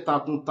ṣiṣẹ́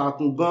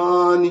takuntakun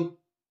gan-an ni.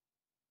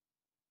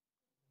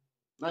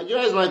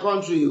 Nigeria is my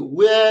country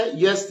where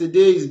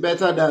yesterday is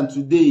better than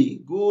today.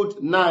 Good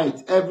night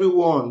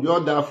everyone. Yóò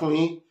dáa fún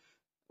yín.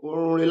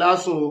 Orun rẹ̀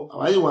lásùn o.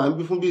 Àwáyé wà ń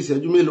bí fún bí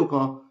ìṣẹ́jú mélòó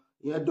kan.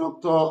 Ìyẹn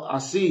Dr.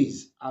 Azeez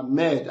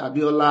Ahmed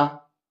Abiola.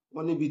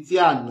 Wọ́n níbi tí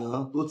àná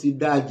tó ti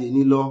dáàjẹ́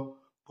ní lọ.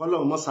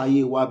 Kọ́lọ̀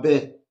mọ́sáyé wa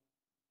bẹ́ẹ̀.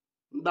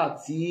 Nígbà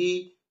tí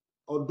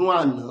ọdún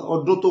àná,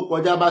 ọdún tó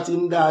kọjá bá ti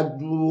ń dáa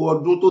ju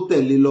ọdún tó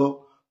tẹ̀lé lọ.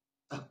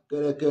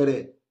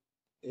 Kẹ̀rẹ̀kẹ̀rẹ̀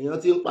èèyàn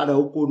ti ń padà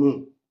oko nù.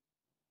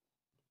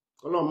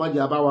 Ọlọ́run má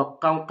jẹ́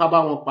ká bá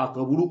wọn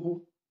pàtàn burúkú.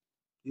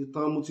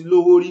 Ìtàn mo ti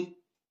lówó rí.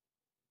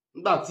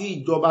 Nígbà tí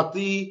ìjọba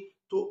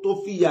tó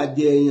fìyà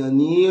jẹ èèyàn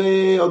ní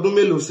ọdún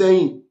mélòó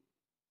sẹ́yìn,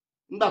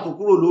 nígbà tó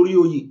kúrò lórí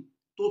oyè,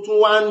 tó tún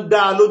wá ń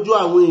dá lójú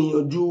àwọn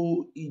èèyàn ju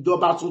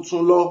ìjọba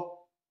tuntun lọ.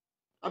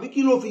 Àbí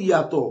kí ló fi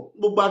yàtọ̀?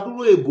 Gbogbo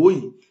adúrú èbó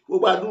yìí,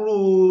 gbogbo adúrú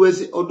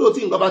ẹsẹ̀ ọdún tí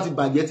nǹkan bá ti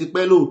bàjẹ́ ti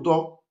pẹ́ lóòótọ́.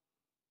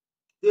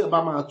 Tí ẹ bá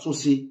máa tún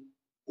ṣe,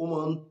 ó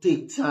máa ń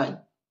take time.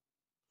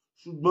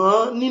 Ṣùgbọ́n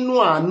nínú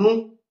àánú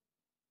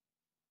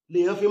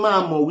lèèyàn fi máa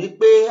mọ̀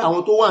wípé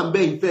àwọn tó wà ń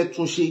bẹ̀ yìí fẹ́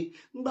tún ṣe.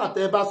 Nígbà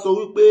tẹ́ bá sọ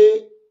wípé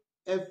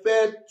ẹ fẹ́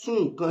tún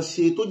nǹkan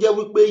ṣe tó jẹ́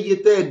wípé iye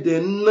tẹ́ ẹ̀dẹ̀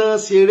ń ná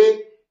ṣeré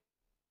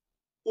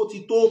ó ti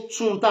tó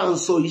tún tá à ń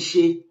sọ yìí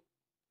ṣe.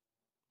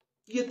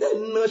 Iye tẹ́ ẹ̀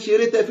ń ná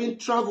ṣeré tẹ́ fi ń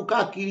travel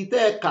káàkiri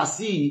tẹ́ ẹ̀ kà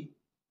sí yìí,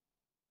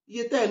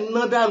 iye tẹ́ ẹ̀ ń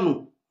ná dànù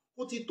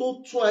ó ti tó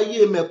tún ayé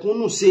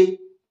mẹ̀kúnnù ṣe.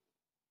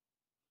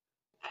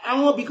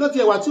 Àwọn ibì kan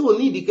tiẹ̀ wà tí ò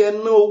ní ìdíkẹ́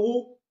ná owó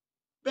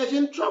bẹ́ẹ̀ ṣe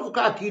ń travel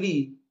káàkiri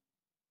yìí.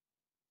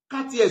 Ká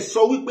tiẹ̀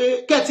sọ wípé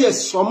kẹ́ẹ̀tì ẹ̀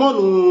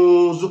sọmọ́nù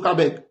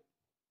Zuckerberg,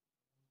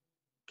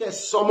 kẹ́ẹ̀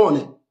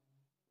sọmọ́nù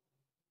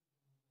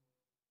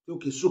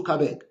òkè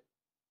Zuckerberg,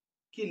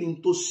 kí ni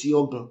tó sí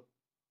ọgàn,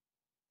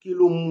 kí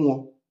ló mú ọ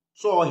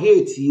sọ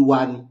hate wa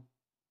ni.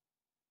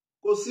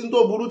 Kò sí tó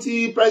burú tí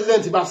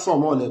president bá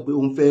sọmọ́nù pé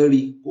òun fẹ́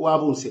rí kó wá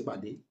bóun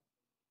ṣèpàdé.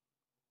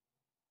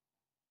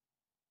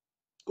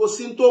 Kò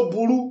sí tó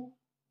burú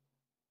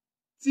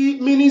tí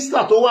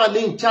minister tó wà ní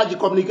in charge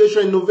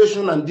communication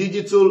innovation and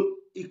digital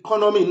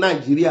economy in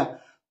Nigeria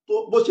tó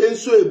bó ṣe ń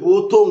sọ èbó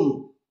tóun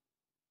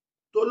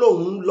tó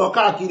lóun lọ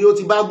káàkiri ó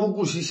ti bá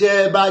Google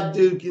ṣiṣẹ́ bá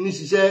dé kíní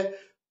ṣiṣẹ́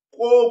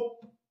kó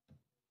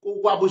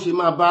wá bó ṣe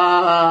máa bá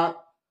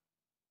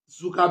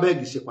Zuckerberg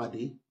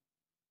ṣèpàdé.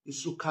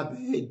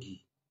 Zuckerberg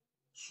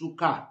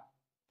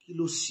kí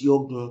ló sí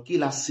ọgbọ́n kí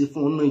la ṣe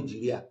fún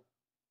Nàìjíríà.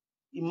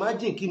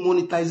 Imagine kí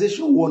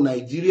monetization wọ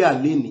Nàìjíríà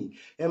lénìí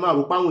ẹ máa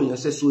rò páwọn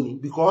èèyàn ṣẹ́sọ ni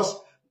because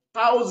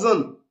 1,000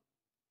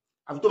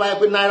 àfi tó bá yẹ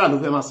pé náírà ló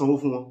fẹ́ máa sanwó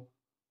fún wọn.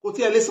 Kò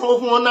tí ẹ lè sanwó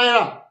fún wọn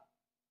náírà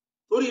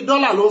torí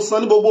dọ́là ló ń san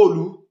ní gbogbo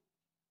ìlú,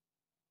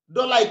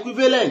 dọ́là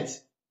equivalent.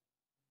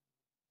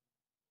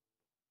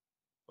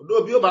 Ọ̀dọ̀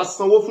bí ó bá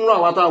sanwó fún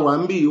àwa tá wà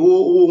ń bì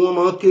owó wọn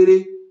máa ń kéré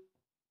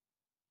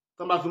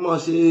tán bá fi mọ́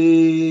ṣe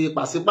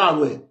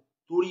pàṣípààrọ̀ ẹ̀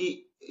torí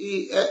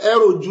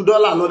ẹ̀rọ ju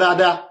dọ́là lọ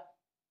dáadáa.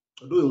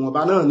 Ọ̀dọ̀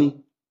ìwọ̀nba náà ni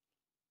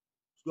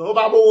ṣùgbọ́n wọ́n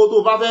bá bówó tó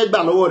bá fẹ́ gbà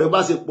lọ́wọ́ rẹ̀ bá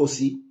ṣe pọ̀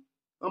sí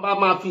wọ́n bá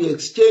máa fi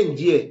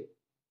exchange ẹ̀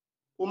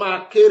ó máa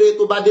kéré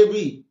tó bá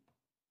débì.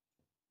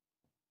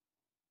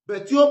 Bẹ̀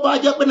tí ó bá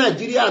jẹ́ pé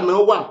Nàìjíríà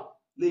náà wà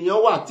lèèyàn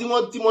wà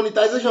tí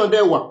monetization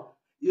dẹ̀ wà,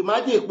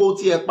 imagine pé ó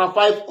ti ẹ̀ pa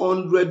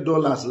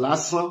 $500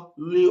 lásán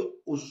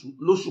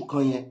lóṣù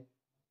kan yẹn.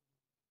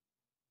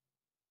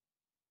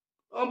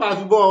 Wọ́n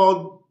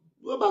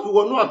bá fi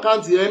wọnú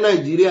àkáǹtì rẹ̀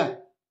Nàìjíríà,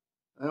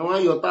 àwọn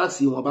ayọ̀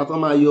táàsì wọn bá tán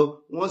máa yọ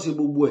wọ́n ṣe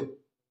gbogbo ẹ̀.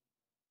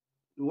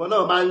 Ìwọ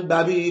náà bá ń gba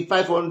bí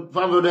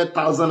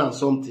 500,000 and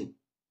something.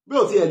 Bí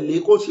ó ti ẹ̀ lé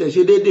kó ṣe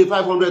déédéé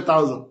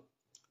 500,000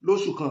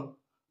 lóṣù kan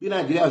bí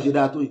Nàìjíríà ṣe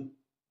dáa tó yìí.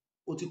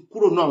 Ó ti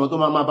kúrò náà àwọn tó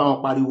máa bá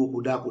wọn pariwo kò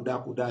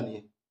dá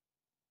nìyẹn.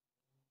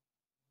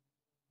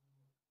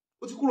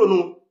 Ó ti kúrò nù.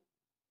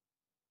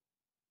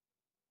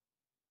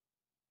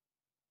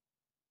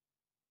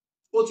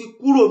 Ó ti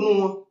kúrò nù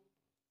wọn.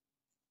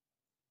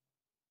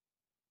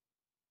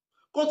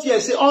 Kó tiẹ̀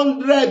ṣe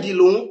 100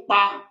 ló ń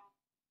pa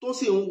tó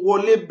sì ń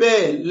wọlé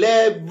bẹ́ẹ̀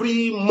every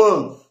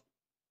month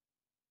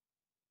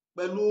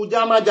pẹ̀lú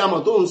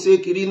jámájámọ̀ tó ń ṣe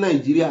kiri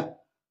Nàìjíríà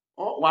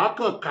wàá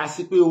kàn ká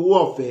sí pé owó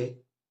ọ̀fẹ́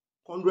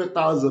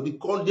 100,000 bí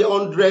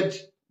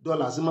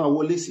 $100 máa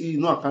wọlé sí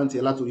inú àkáǹtì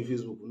ẹ̀ látòrí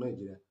Facebook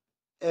Nàìjíríà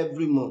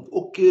every month. Ó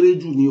kéré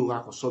jù ní o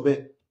àkọsọ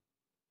bẹ́ẹ̀.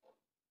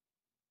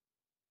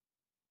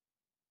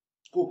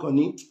 kò kàn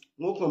ní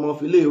wọ́n kàn mọ́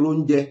fi lé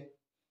oúnjẹ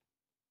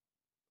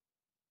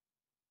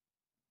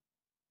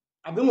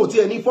àbí mo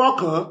tiẹ̀ ní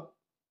fọ́ọ̀kàn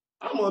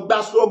á mọ̀ gbá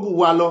ṣọ́ọ̀bù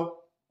wa lọ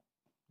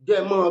jẹ́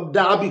mọ́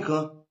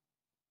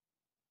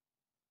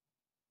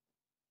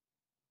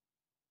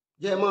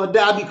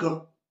dábì kan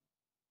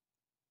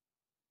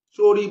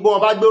sórí bọ́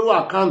ọba gbérú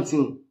àkáǹtì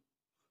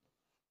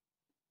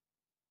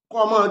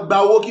kọ́ mọ́ gba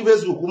owó kí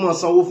Facebook mọ́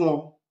sanwó fún ọ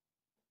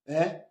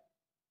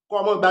kọ́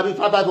mọ́ gba bí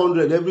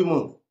 500 every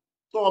month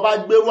tó ọba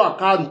gbérú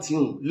àkáǹtì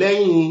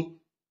lẹ́yìn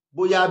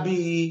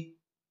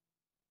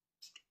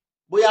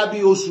bóyá bí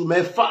oṣù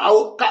mẹ́fà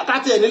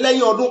káti ẹ̀ ní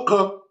lẹ́yìn ọdún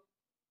kan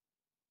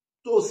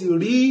tó sì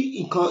rí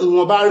nǹkan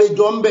ìwọ̀nba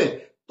rẹjọ ń bẹ̀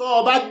tó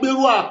ọba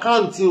gbérú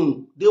àkáǹtì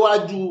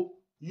déwájú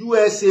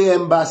USA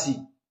Embassy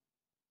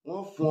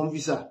wọ́n fún ọ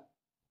visa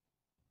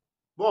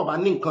bó ọba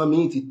ní nǹkan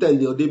míì ti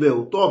tẹ̀lé ọ débẹ̀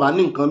o tó ọba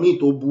ní nǹkan míì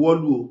tó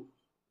buwọ́lù o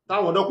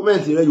táwọn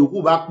dọ́kúmẹ̀ntì rẹ yòókù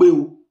bá pé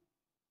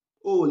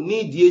o ní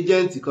ìdí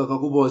ẹjẹ́ǹtì kankan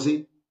kó bọ́ sí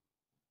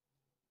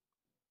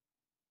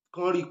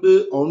kan rí i pé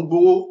ọ̀ ń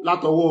gbowó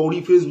látọwọ́ orí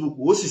Facebook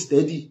ó sì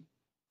steady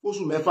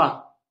oṣù mẹ́fà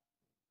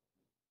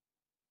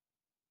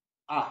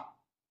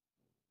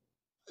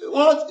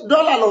wọ́n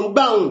dọ́là lọ ń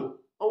gbà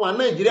ọ wà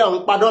Nàìjíríà ń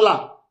pa dọ́là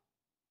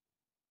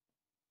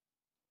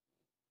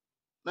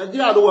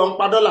Nàìjíríà ló wà ń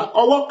pa dọ́là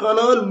ọwọ́ kan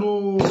náà lu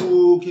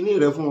kìíní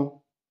rẹ̀ fún ọ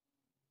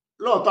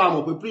lóòótọ́ a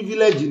mọ̀ pé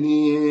privilege ni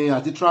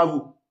àti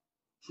travel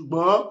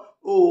ṣùgbọ́n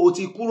o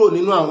ti kúrò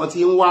nínú àwọn tí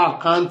ń wá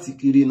àkáǹtì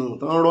kiri nù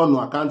tán rọ̀nù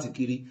àkáǹtì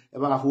kiri ẹ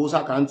bá fowó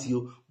sàkáǹtì o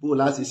bó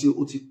láti ṣe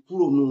o ti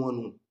kúrò nínú wọn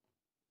nù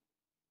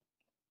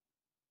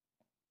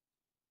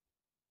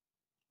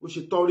ó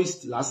ṣe tourist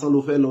lásán ló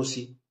fẹ́ lọ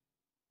sí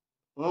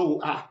wọ́n wò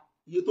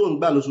iye tó ń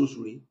gbà lóṣooṣù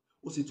rèé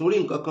o sì tún rí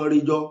nǹkan kan rí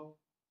jọ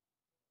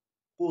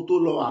kó tó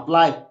lọ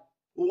apply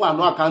ó wà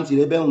ní àkáǹtì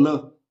rẹ bẹ́hùn náà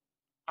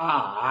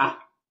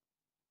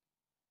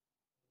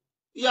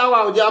ìyáwó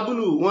ọjà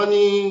búlù wọ́n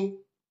ní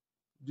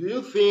do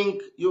you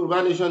think Yoruba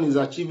nation is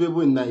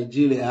achievable in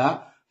Nigeria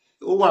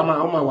ó wà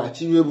máa wà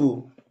achievable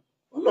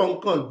Ọlọ́run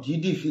kàn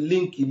dídì fi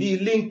líǹkì bí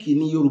líǹkì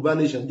ní Yoruba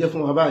nation jẹ́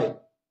fún wa báyìí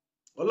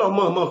Ọlọ́run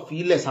mọ̀ọ́mọ̀ fi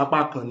ilẹ̀ sápá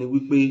kan ni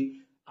wípé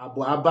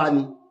àbọ̀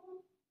abáni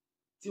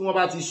tí wọ́n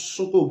bá ti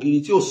súnkò gírí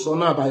tí ò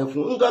sọ́nà àbáyọ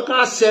fún nǹkan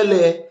kan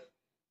ṣẹlẹ̀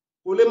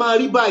kò lè máa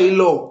rí báyìí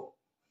lọ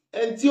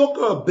ẹni tí ó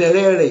kàn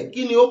bẹ̀rẹ̀ rẹ̀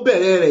kí ni ó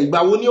bẹ̀rẹ̀ rẹ̀ ìgbà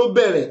wo ni ó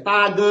bẹ̀rẹ̀ ta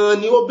gan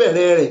ni ó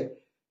bẹ̀rẹ̀ rẹ̀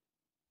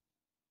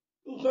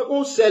nǹkan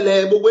kan ṣẹlẹ̀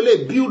gbogbo lè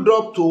build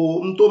up to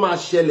n tó máa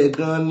ṣẹlẹ̀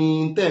gan ni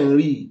tẹ̀ ń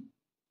rí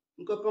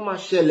nǹkan kan máa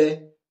ṣẹlẹ̀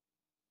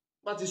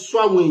bá ti sọ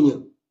àwọn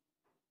èèyàn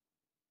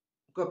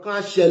nǹkan kan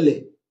á ṣẹlẹ̀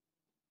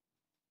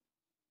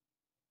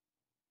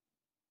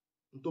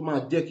tó máa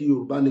jẹ́ kí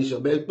Yorùbá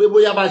nation bẹ́ẹ̀ pé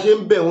bóyá bá ṣe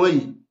ń bẹ̀ wọ́n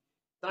yìí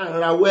tá à ń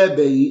rawọ́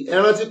ẹ̀bẹ̀ yìí ẹ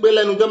rántí pé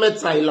lẹ́nujọ́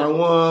mẹ́ta yìí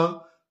làwọn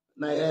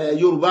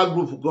Yorùbá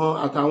group gan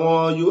àtàwọn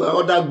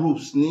other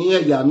groups ní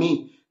ẹ̀yà míì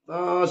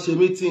tán ṣe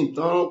meeting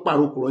tán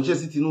pàrokò ránṣẹ́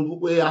sí Tinubu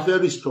pé a fẹ́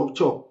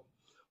restructure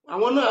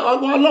àwọn náà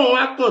Ọlọ́run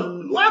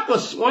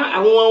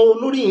àwọn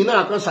olórí yìí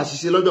náà kàn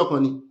ṣàṣìṣe lọ́jọ́ kan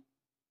ni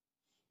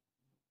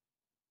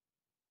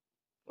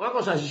wọ́n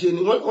kàn ṣàṣìṣe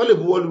ni wọ́n lè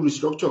buwọ́lù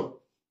restructure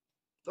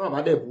tí wọ́n bá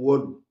dẹ̀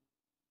buwọ́lù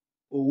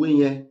òwe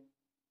yẹn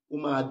ó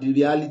máa di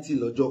reality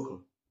lọ́jọ́ kan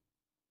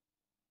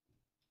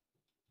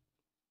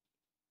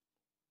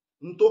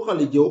n tó kàn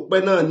lè jẹ́ ó pẹ́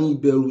náà ní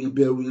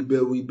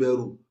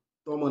ìbẹ̀rù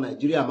tọmọ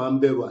Nàìjíríà máa ń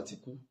bẹ̀rù àti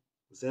kú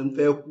kò sẹ́ ń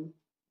fẹ́ kú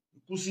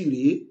ikú sì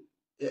rèé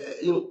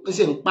ń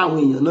ṣe ń pa àwọn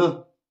èèyàn náà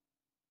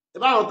ẹ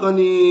báwọn kan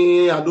ní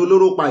àdó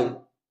olóró pa yìí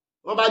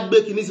wọ́n bá gbé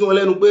kinní sí wọn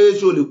lẹ́nu pé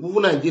ṣé o lè kú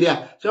fún Nàìjíríà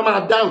ṣé wọ́n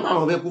máa dáhùn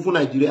káwọn fẹ́ kú fún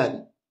Nàìjíríà ni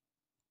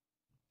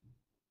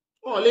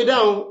wọ́n lè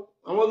dáhùn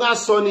àwọn gá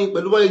sọ ni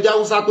pẹ̀lú bọ́yẹ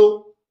jáwúsá tó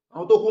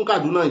àwọn tó kún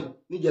Kàdúnà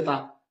níjẹta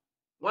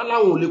wọ́n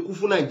láwọn ò lè kú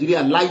fún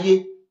Nàìjíríà láyé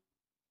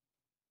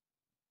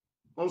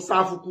wọ́n sá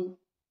fúkú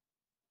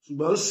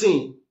ṣùgbọ́n sìn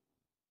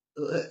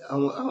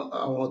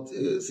àwọn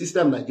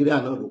system Nàìjíríà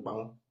náà ló pa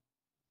wọ́n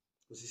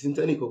kò sí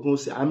síntẹ́nì kankan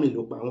sí àmì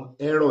ló pa wọ́n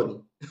ẹ̀rọ ni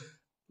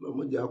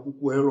lọ́mọdé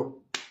akúkú ẹ̀rọ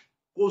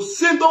kò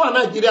sí tó wà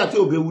Nàìjíríà tí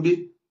ò béwúdé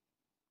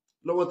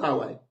lọ́wọ́ tá a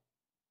wà yìí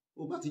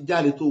ó bá ti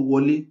jáde tó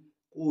wọlé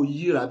kó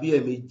yíra bí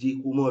ẹ̀ẹ̀méje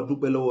kó mọ́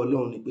dúpẹ́ lọ́wọ́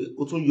Ọlọ́run ni pé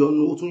ó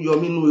tún yọ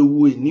mínú ewu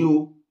ìní o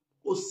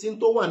kò sí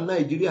tó wà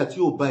Nàìjíríà tí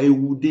ò bá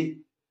ewu dé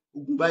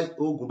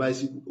ogun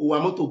báísíkù ó wa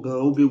mọ́tò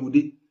gan-an ó béwu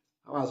dé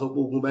àwọn àsọ pé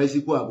ogun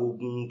báísíkù àbò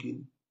ogun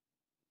kìíní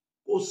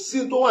kò sí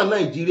tó wà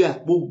Nàìjíríà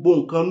gbogbo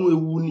nǹkan nú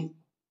ewu ni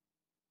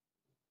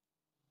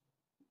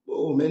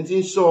òmẹ́ tí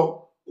ń sọ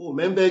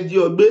òmẹ́ ń bẹ́ jí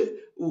ọgbé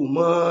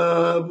òmọ́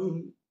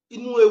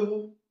inú ewu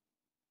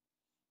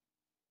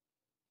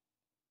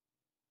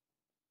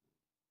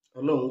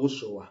Ọlọ́run ó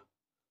ṣọ́ wa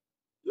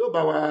yóò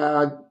bá wa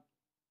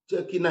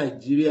jẹ́ kí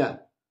Nàìjíríà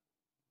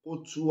kó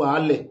tú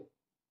wàálẹ̀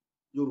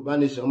Yorùbá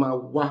nation máa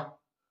wá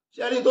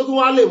ṣẹ́rí tó tún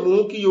wá lè mú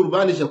kí Yorùbá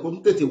nation kó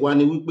tètè wá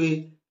ni wípé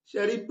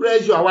ṣẹ́rí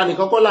pressure àwa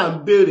nìkan kọ́ là ń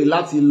béèrè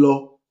láti lọ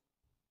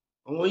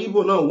àwọn Ìgbò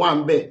náà wà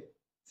ń bẹ̀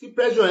tí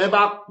pressure yẹn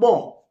bá pọ̀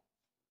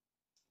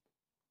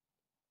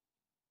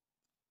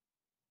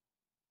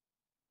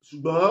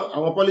ṣùgbọ́n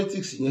àwọn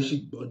politics yẹn sì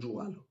gbọ́n jù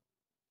wá lọ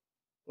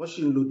wọ́n sì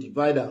ń lo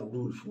divide and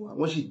rule fún wa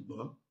wọ́n sì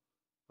gbọ́n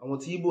àwọn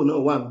tí Ìgbò náà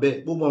wà ń bẹ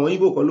gbogbo àwọn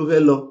Ìgbò kan ló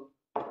fẹ́ lọ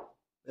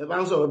ẹ bá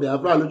ń sọ̀rọ̀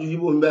Biafra lójú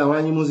Ìgbò ń bẹ àwọn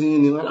ayímú sí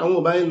ni àwọn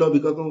ò bá yín lọ bì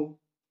kankan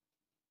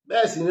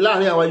bẹ́ẹ̀ sì ni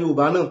láàrin àwọn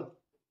Yorùbá náà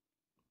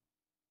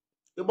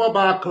pé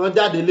bọ́ba kan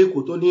jáde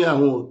lẹ́kọ̀ọ́ tó ní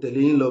àwọn ò tẹ̀lé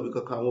yín lọ bì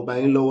kankan àwọn ò bá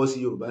yín lọ́wọ́ sí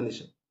Yorùbá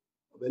nation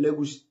ọ̀bẹ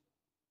lẹ́gùsì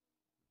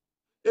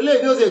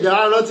eléyìí ó sì jà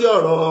á rántí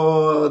ọ̀rọ̀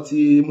ti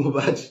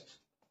Mohbad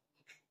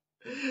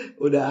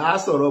ó dà á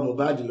sọ̀rọ̀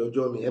Mohbad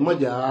lọ́jọ́ mi ẹ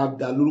mọ̀jà á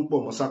da lórúkọ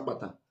mọ́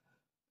sápàtà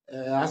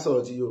á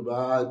sọ̀rọ̀ ti Yorùbá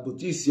kò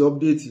tí ì sí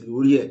ọ́pdéètì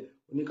lórí ẹ̀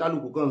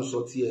oníkálukú kan ń sọ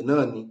tiẹ̀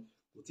náà ni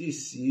kò tí ì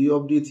sí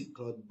ọ́pdéètì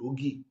kan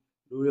gbòógì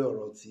lórí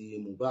ọ̀rọ̀ ti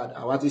Mohbad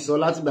àwa ti sọ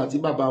látìgbà tí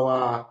bàbá wa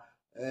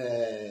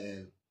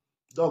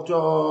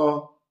Dr.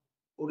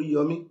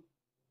 Oríyọmí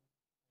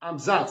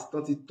Hamzat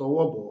tán ti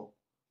tọwọ́ bọ̀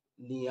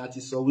ni a ti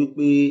sọ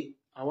wípé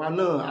àwa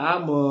náà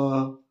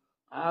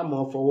á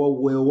mọ̀ fọwọ́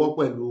wẹ ọwọ́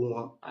pẹ̀lú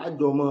wọn á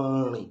jọ mọ́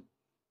rìn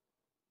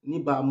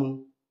níbàámu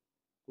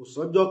kò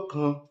sọ́jọ́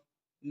kan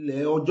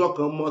ilẹ̀ ọjọ́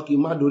kan mọ́ kí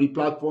n má dórí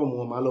platform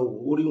wọn máa lọ wò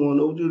orí wọn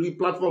lórí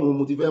platform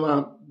mo ti fẹ́ máa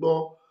gbọ́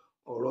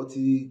ọ̀rọ̀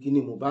ti kíní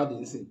Mohbad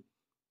nísìn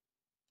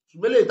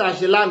ṣùgbọ́n lè tá a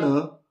ṣe lánàá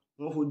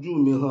wọ́n fojú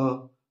mi hàn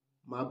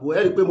màá bò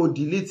ẹ́ rí i pé mo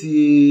delete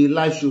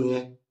live show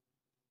yẹn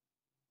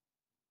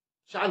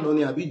ṣáàná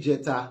ni àbí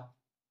ìjẹta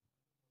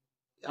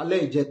alẹ́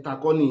ìjẹta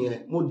kọ́ nìyẹn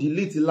mo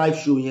delete live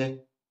show yẹn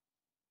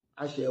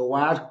a ṣẹ̀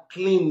wá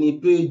clean ní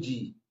péèjì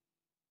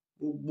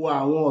gbogbo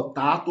àwọn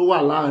ọ̀tá tó wà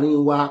láàrin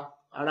wa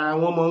ara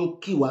wọn máa ń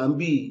kì wá ń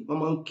bì wọ́n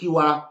máa ń kì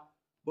wá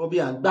bọ́bí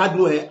à ń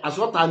gbádùn ẹ̀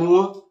àsọ́ta ni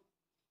wọ́n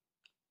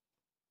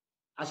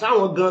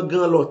àṣàwọn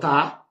gangan lọ̀tá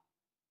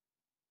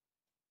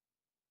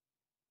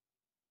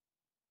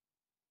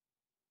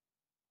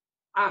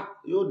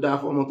yóò dáa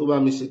fọmọ tó bá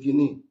mi ṣe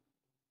kínní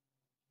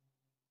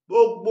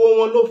gbogbo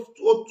wọn ló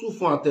tú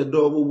fún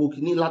àtẹ̀dọ̀ gbogbo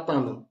kínní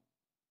látànà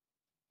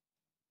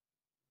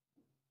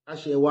a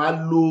ṣẹ̀ wá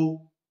lo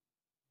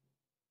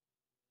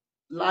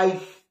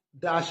live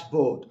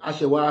dashboard a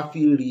ṣẹ̀ wá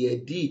fi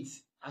re-edit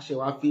a ṣẹ̀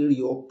wá fi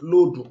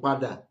re-upload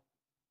padà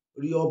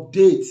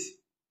re-update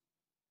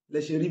lẹ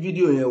ṣe rí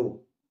fídíò yẹn wò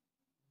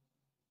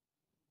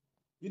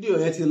fídíò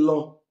yẹn ti lọ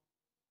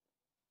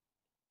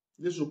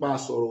lẹ́sùpá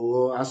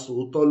sọ̀rọ̀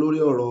asòótọ́ lórí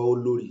ọ̀rọ̀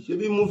olórí ṣé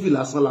bí múfì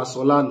lásán la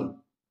sọ lánàá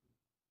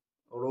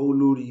ọ̀rọ̀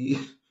olórí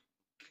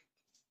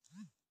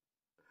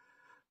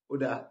ó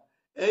dáa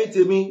ẹ̀yin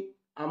tèmi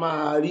a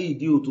máa rí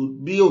ìdí òtò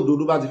bí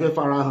òdodo bá ti fẹ́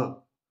farahàn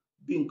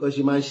bí nǹkan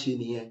ṣe máa ń ṣe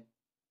nìyẹn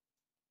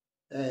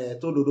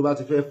tó òdodo bá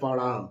ti fẹ́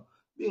farahàn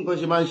bí nǹkan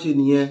ṣe máa ń ṣe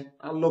nìyẹn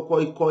alọ́kọ́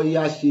ikọ́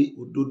yá ṣe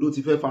òdodo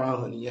ti fẹ́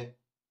farahàn nìyẹn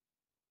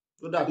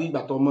tó dàbí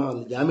ìgbà tó ọmọ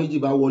ìyá méjì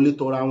bá wọlé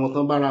tọra wọn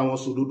tán bára wọn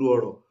sòdodo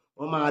ọ̀rọ̀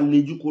wọ́n máa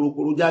lejú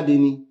korokoro jáde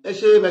ni ẹ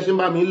ṣe bẹ ṣe ń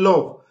bá mi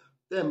love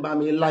tẹ́ ń bá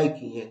mi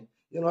like yẹn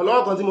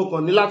ìrànlọ́wọ́ kan tí mo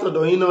kàn ní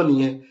látọ̀dọ̀ yín náà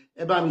nìyẹn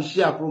ẹ bá mi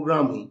share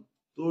program yìí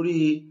torí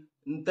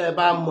ń tẹ́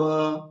bá mọ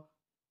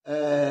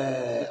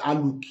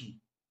alùkì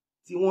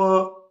tí wọ́n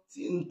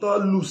ń tán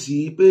lù sí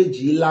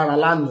péèjì lára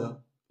lánàá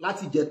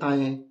láti jẹta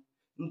yẹn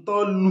ń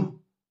tán lù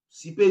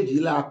sí péèjì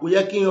lára kò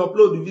yẹ kí n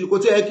upload video kò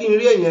tí yẹ kí n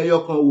rí èèyàn ẹyọ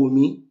kan wò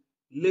mí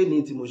léni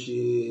tí mo ṣe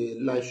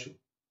live show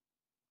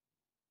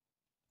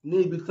ní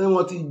ibi tí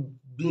wọ́n ti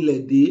gbilẹ̀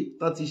dé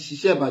tán ti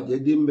ṣiṣẹ́ ìbàjẹ́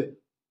dé ń bẹ̀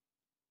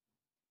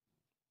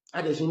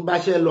àdẹ̀sí ń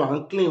báṣẹ́ lọ à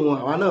ń clean wọn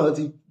àwa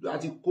náà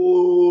ti kó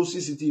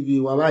CCTV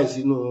wa báyìí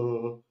sínú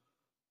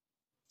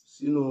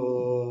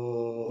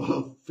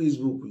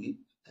Facebook yìí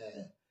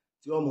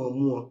tí wọ́n mọ̀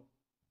mú wọn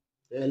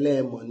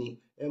ẹlẹ́ẹ̀mọ̀ ni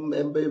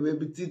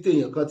ẹbí tí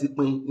tèèyàn kan ti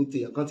pín ní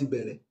tèèyàn kan ti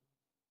bẹ̀rẹ̀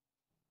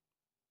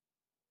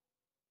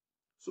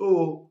so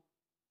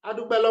a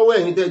dúpẹ́ lọ́wọ́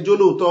ẹ̀yin tẹ́ jó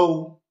lóòótọ́ o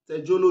tẹ́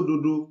jó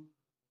lódodo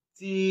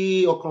tí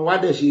ọkàn wa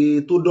dẹ̀ ṣe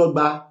tó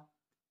dọ́gba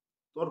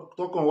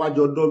tọkàn wa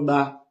jọ dọ́gba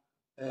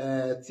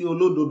tí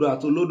olódodo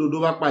àti olódodo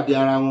bá pàdé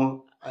ara wọn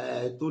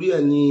torí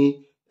ẹ̀ ni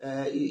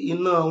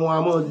iná wọn a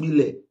mọ́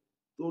gbilẹ̀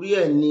torí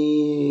ẹ̀ ni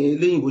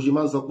eléyìnbó ṣe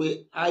máa ń sọ pé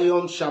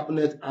iron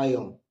sharpened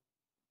iron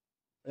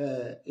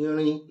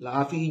irin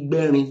làá fi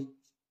gbẹ́rin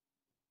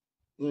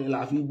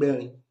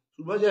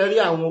ṣùgbọ́n ṣe rí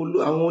àwọn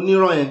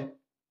onírọ̀ yẹn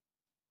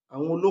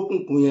àwọn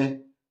olókùnkùn yẹn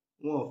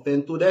wọn ò fẹ́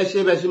tó dẹ́ ṣe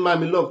bẹ́ẹ̀ ṣe máa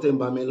mi love tẹ̀ ń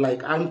bá mi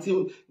like àǹtí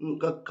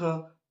nǹkan kan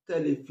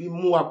tẹ́lẹ̀ fi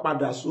mú wa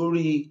padà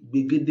sórí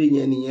gbègede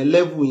yẹn nìyẹn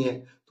level yẹn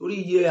torí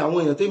iye àwọn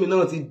èèyàn tèmi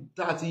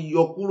náà ti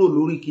yọ kúrò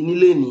lórí kinní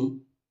lẹ́ni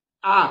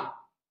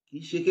kì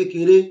í ṣe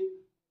kékeré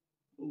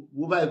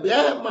wo báyìí pé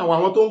máa wọ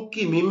àwọn tó ń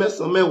kì mí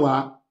mẹ́sàn-án mẹ́wàá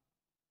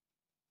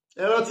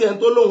ẹ rántí ẹni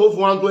tó lóun ó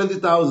fún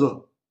 120,000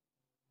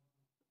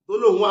 tó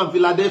lóun wà ní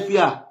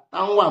Philadelphia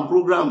táwọn wà ní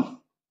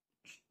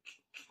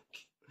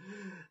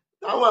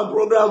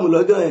program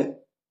lọ́jọ́ yẹn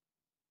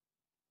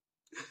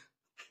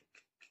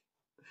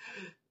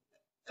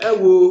ẹ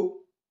wo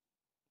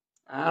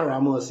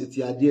àràmọ̀ sí ti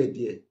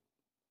adíẹ̀díẹ̀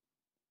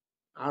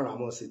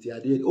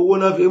owó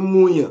náà fi ń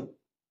mú yàn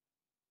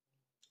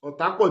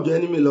ọ̀tá pọ̀ jù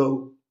enemy lọ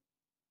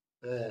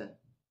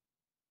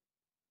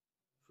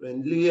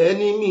friendly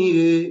enemy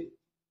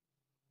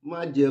má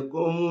jẹ́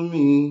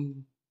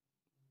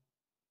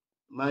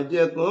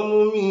kán mú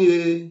mi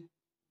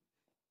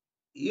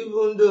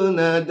even though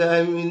na die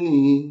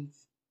minute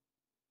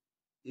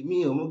èmi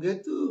ọmọ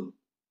ghetto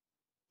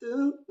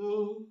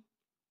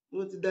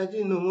mo ti dájú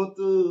inú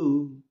mọ́tò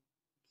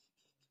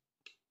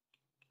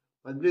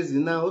Grace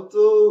náà ó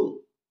tó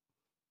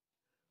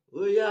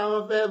ó yá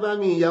wọn fẹ́ bá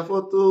mi ya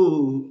fọ́tò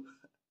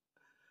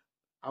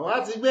àwa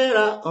ti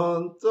gbéra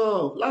on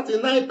top láti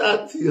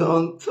 9:30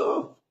 on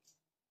top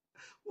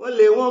wọ́n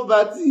lè wọ́n bá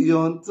ti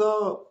on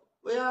top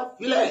bóyá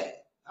filẹ̀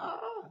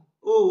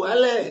ó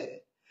wálẹ̀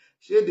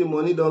ṣé the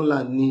money don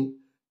land ni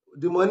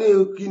the money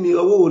kí ni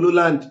owó wo ló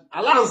land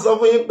aláǹ sọ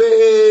fún yín pé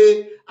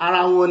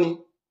ara wọn ni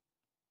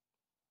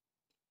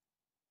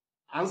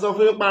à ń sọ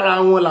fún yín para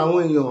wọn làwọn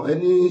èèyàn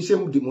ẹni ṣé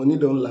the money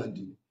don land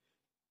ni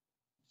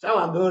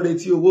ṣáwà gan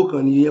retí owó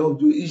kan nìyẹn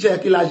iṣẹ́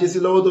kí la ṣe sí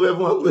lọ́wọ́ tó fẹ́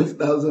fún wa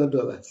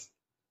 $20,000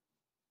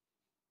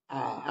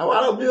 àwọn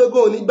ará bí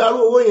ogún ò ní gbárù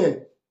owó yẹn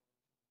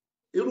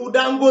irú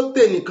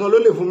Dangote nìkan ló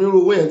lè fún mi irú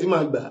owó yẹn tí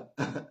màá gbà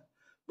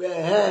pé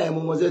mo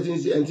mọ̀ ṣe tí ń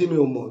ṣe ẹni tí mi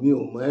ò mọ̀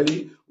ẹ́ rí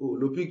o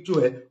lo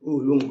picture ẹ o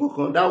lo nǹkan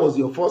kan that was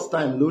your first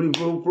time lórí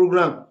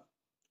program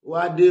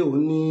wá dé ò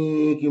ní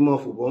kí n mọ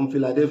fòbọ̀ ń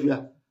Philadelphia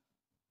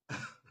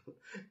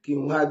kí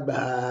n wá gba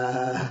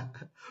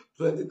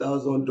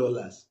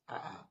 $20,000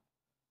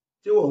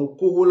 ṣé wọ́n ń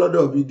kówó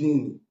lọ́dọ̀ bí dín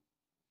ni.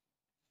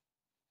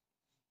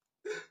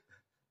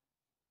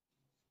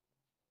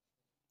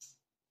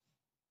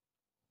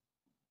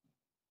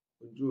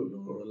 ojú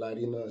ọ̀rọ̀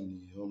lárí náà ni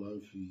wọ́n máa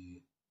ń fi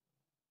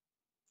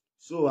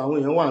so àwọn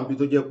èèyàn wà níbi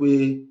tó jẹ́ pé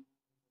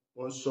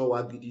wọ́n sọ wa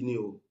gidi ni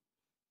o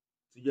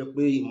tó jẹ́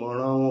pé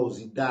ìmọ̀ràn wọn ò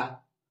sì dá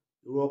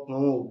irú ọkàn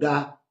wọn ò dá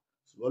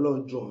ṣùgbọ́n lọ́n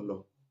jù wọn lọ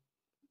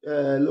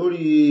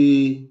lórí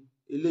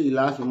eléyìí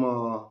láti mọ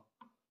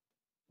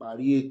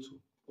parí ètò.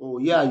 Oh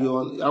yeah,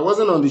 I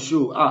wasn't on the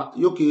show.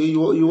 Okay,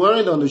 you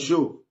weren't on the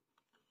show.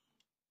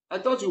 I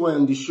thought you were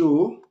on the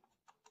show.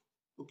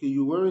 Okay,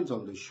 you weren't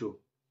on the show.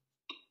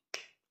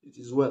 It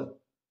is well.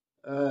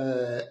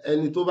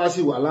 Ẹni tó bá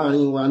sì wà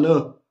láàrin wa náà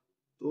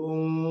tó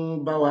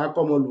ń bá wa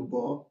kọ́mọ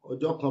lùbọ́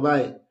ọjọ́ kan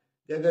báyìí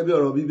gẹ́gẹ́ bí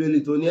ọ̀rọ̀ Bíbélì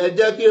tó ní ẹ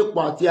jẹ́ kí èpò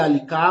àti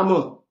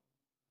àlìkámọ̀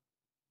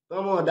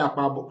kọ́mọ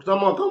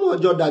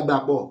ọjọ́ dàgbà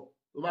pọ̀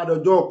tó bá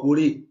dọjọ́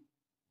òkúrè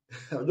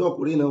ọjọ́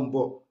òkúrè náà ń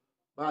bọ̀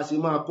bá a ṣe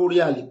máa kórè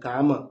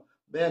àlìkámọ̀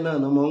bẹ́ẹ̀ náà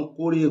máa ń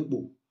kórè èpò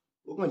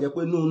ó kàn jẹ́ pé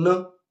inú iná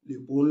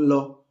lèpo ń lọ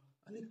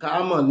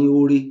àlìkámọ̀ ní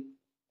oore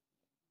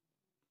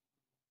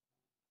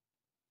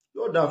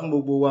yóò dáa fún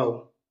gbogbo wa o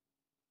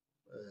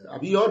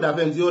àbí yóò dáa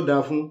fẹ́ni tí yóò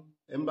dáa fún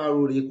ẹ ń bá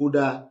rore kó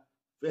dáa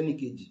fẹ́ni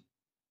kejì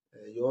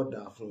yóò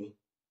dáa fún yín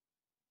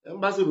ẹ ń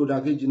bá sì ròdà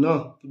kejì náà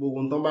kí gbogbo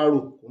nǹkan bá rò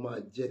kó máa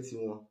jẹ́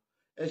tiwọn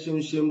ẹ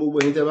ṣeun gbogbo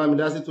ẹ̀yin tẹ́ bá mi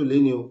dá sí tò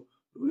lẹ́ni o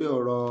lórí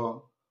ọ̀rọ̀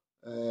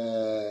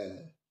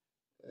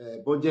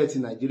bọ́jẹ́ẹ̀tì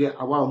Nàìjíríà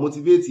àwa ò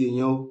motivate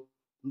èèyàn o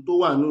n tó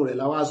wà nù rẹ̀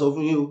láwa sọ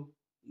fún yín o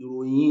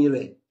ìròyìn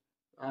rẹ̀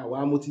àwa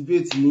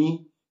motivate yín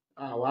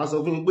àwa sọ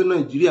fún yín pé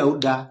Nàìjíríà ó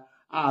dáa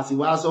a sì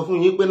wá sọ fún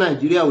yín pé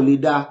Nàìjíríà ò lè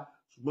dáa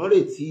ṣùgbọ́n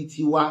retí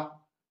tiwa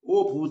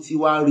hope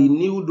tiwa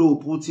renewed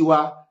hope tiwa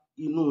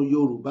inú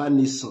Yorùbá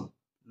nation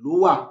ló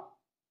wà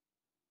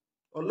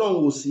Ọlọ́run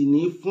ò sì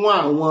ní fún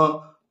àwọn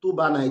tó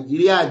bà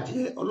Nàìjíríà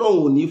jẹ́ Ọlọ́run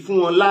ò ní fún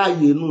wọn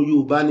láàyè inú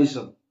Yorùbá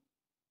nation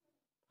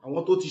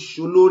àwọn tó ti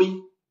ṣolórí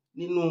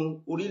nínú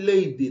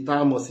orílẹ̀-èdè tá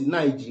a mọ̀ sí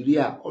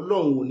Nàìjíríà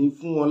Ọlọ́run ò ní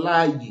fún wọn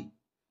láàyè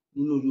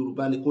nínú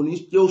Yorùbá ni kò ní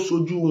jẹ́ ó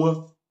ṣojú wọn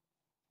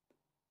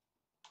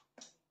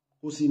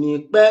kò sì ní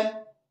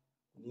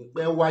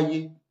pẹ́ wáyé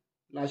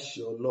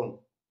láṣẹ Ọlọ́run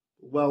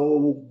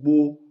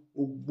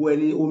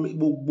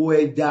gbogbo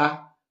ẹja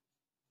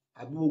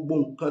àbí gbogbo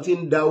nǹkan tí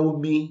ń da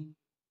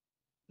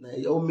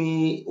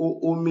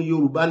omi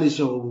Yorùbá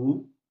nation rú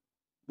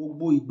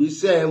gbogbo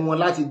ìgbésẹ̀ wọn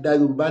láti da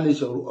Yorùbá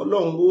nation rú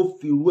Ọlọ́run ó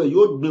fi irú ẹ̀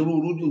yóò gbèrú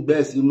rúdùn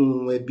bẹ́ẹ̀ sínú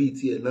ẹbí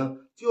tiẹ̀ náà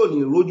tí ò ní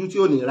rójú tí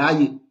ò ní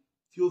ráyè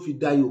tí ó fi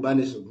da Yorùbá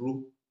nation dúró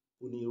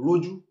kò ní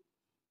rójú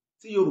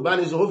tí Yorùbá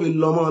nation ó fi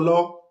lọ́mọ lọ.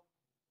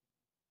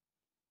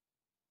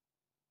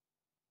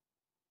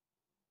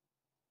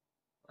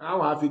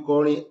 Àwọn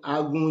àfikọrin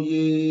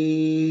agúnyé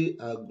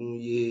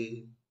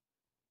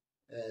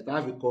tá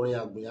a fi kọrin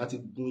àgùnyé àti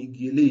gun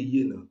igi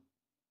eléyìí náà.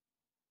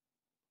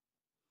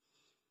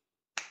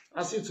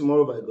 I'll see you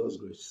tomorrow by God's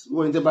grace.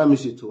 Wọ́n ní tẹ́ bá mi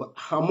ṣètò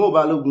Àmọ́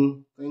Balógun,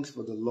 thanks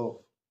for the love.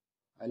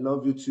 I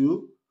love you too.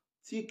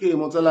 TK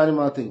Motolani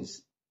Martins,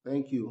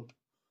 thank you.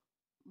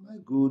 My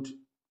good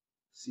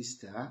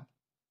sister.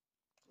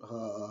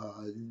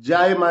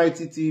 J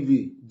Mighty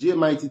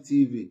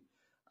TV.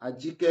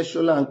 Ajike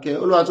Sholanke,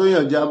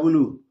 Olúwatóyìn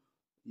Jabulu,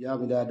 ìyá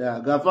mi dáadáa,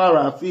 Gafar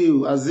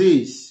Rafiu,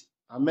 Aziz,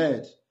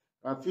 Ahmed,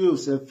 Rafiu,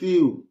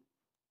 Sefiu,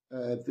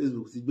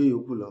 Facebook ti gbé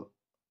yòókù lọ.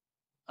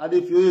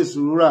 Adéfioyè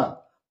Sùúrà,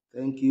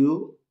 thank you.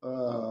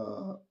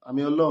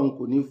 Àmì Ọlọ́run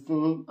kò ní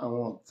fún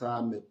àwọn ọ̀tá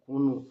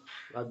mẹ̀kúnnù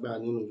lágbára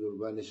nínú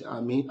Yorùbá nation.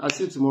 Àmín. I'll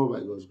see you tomorrow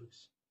by God's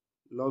grace.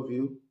 Love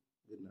you.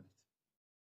 Good night.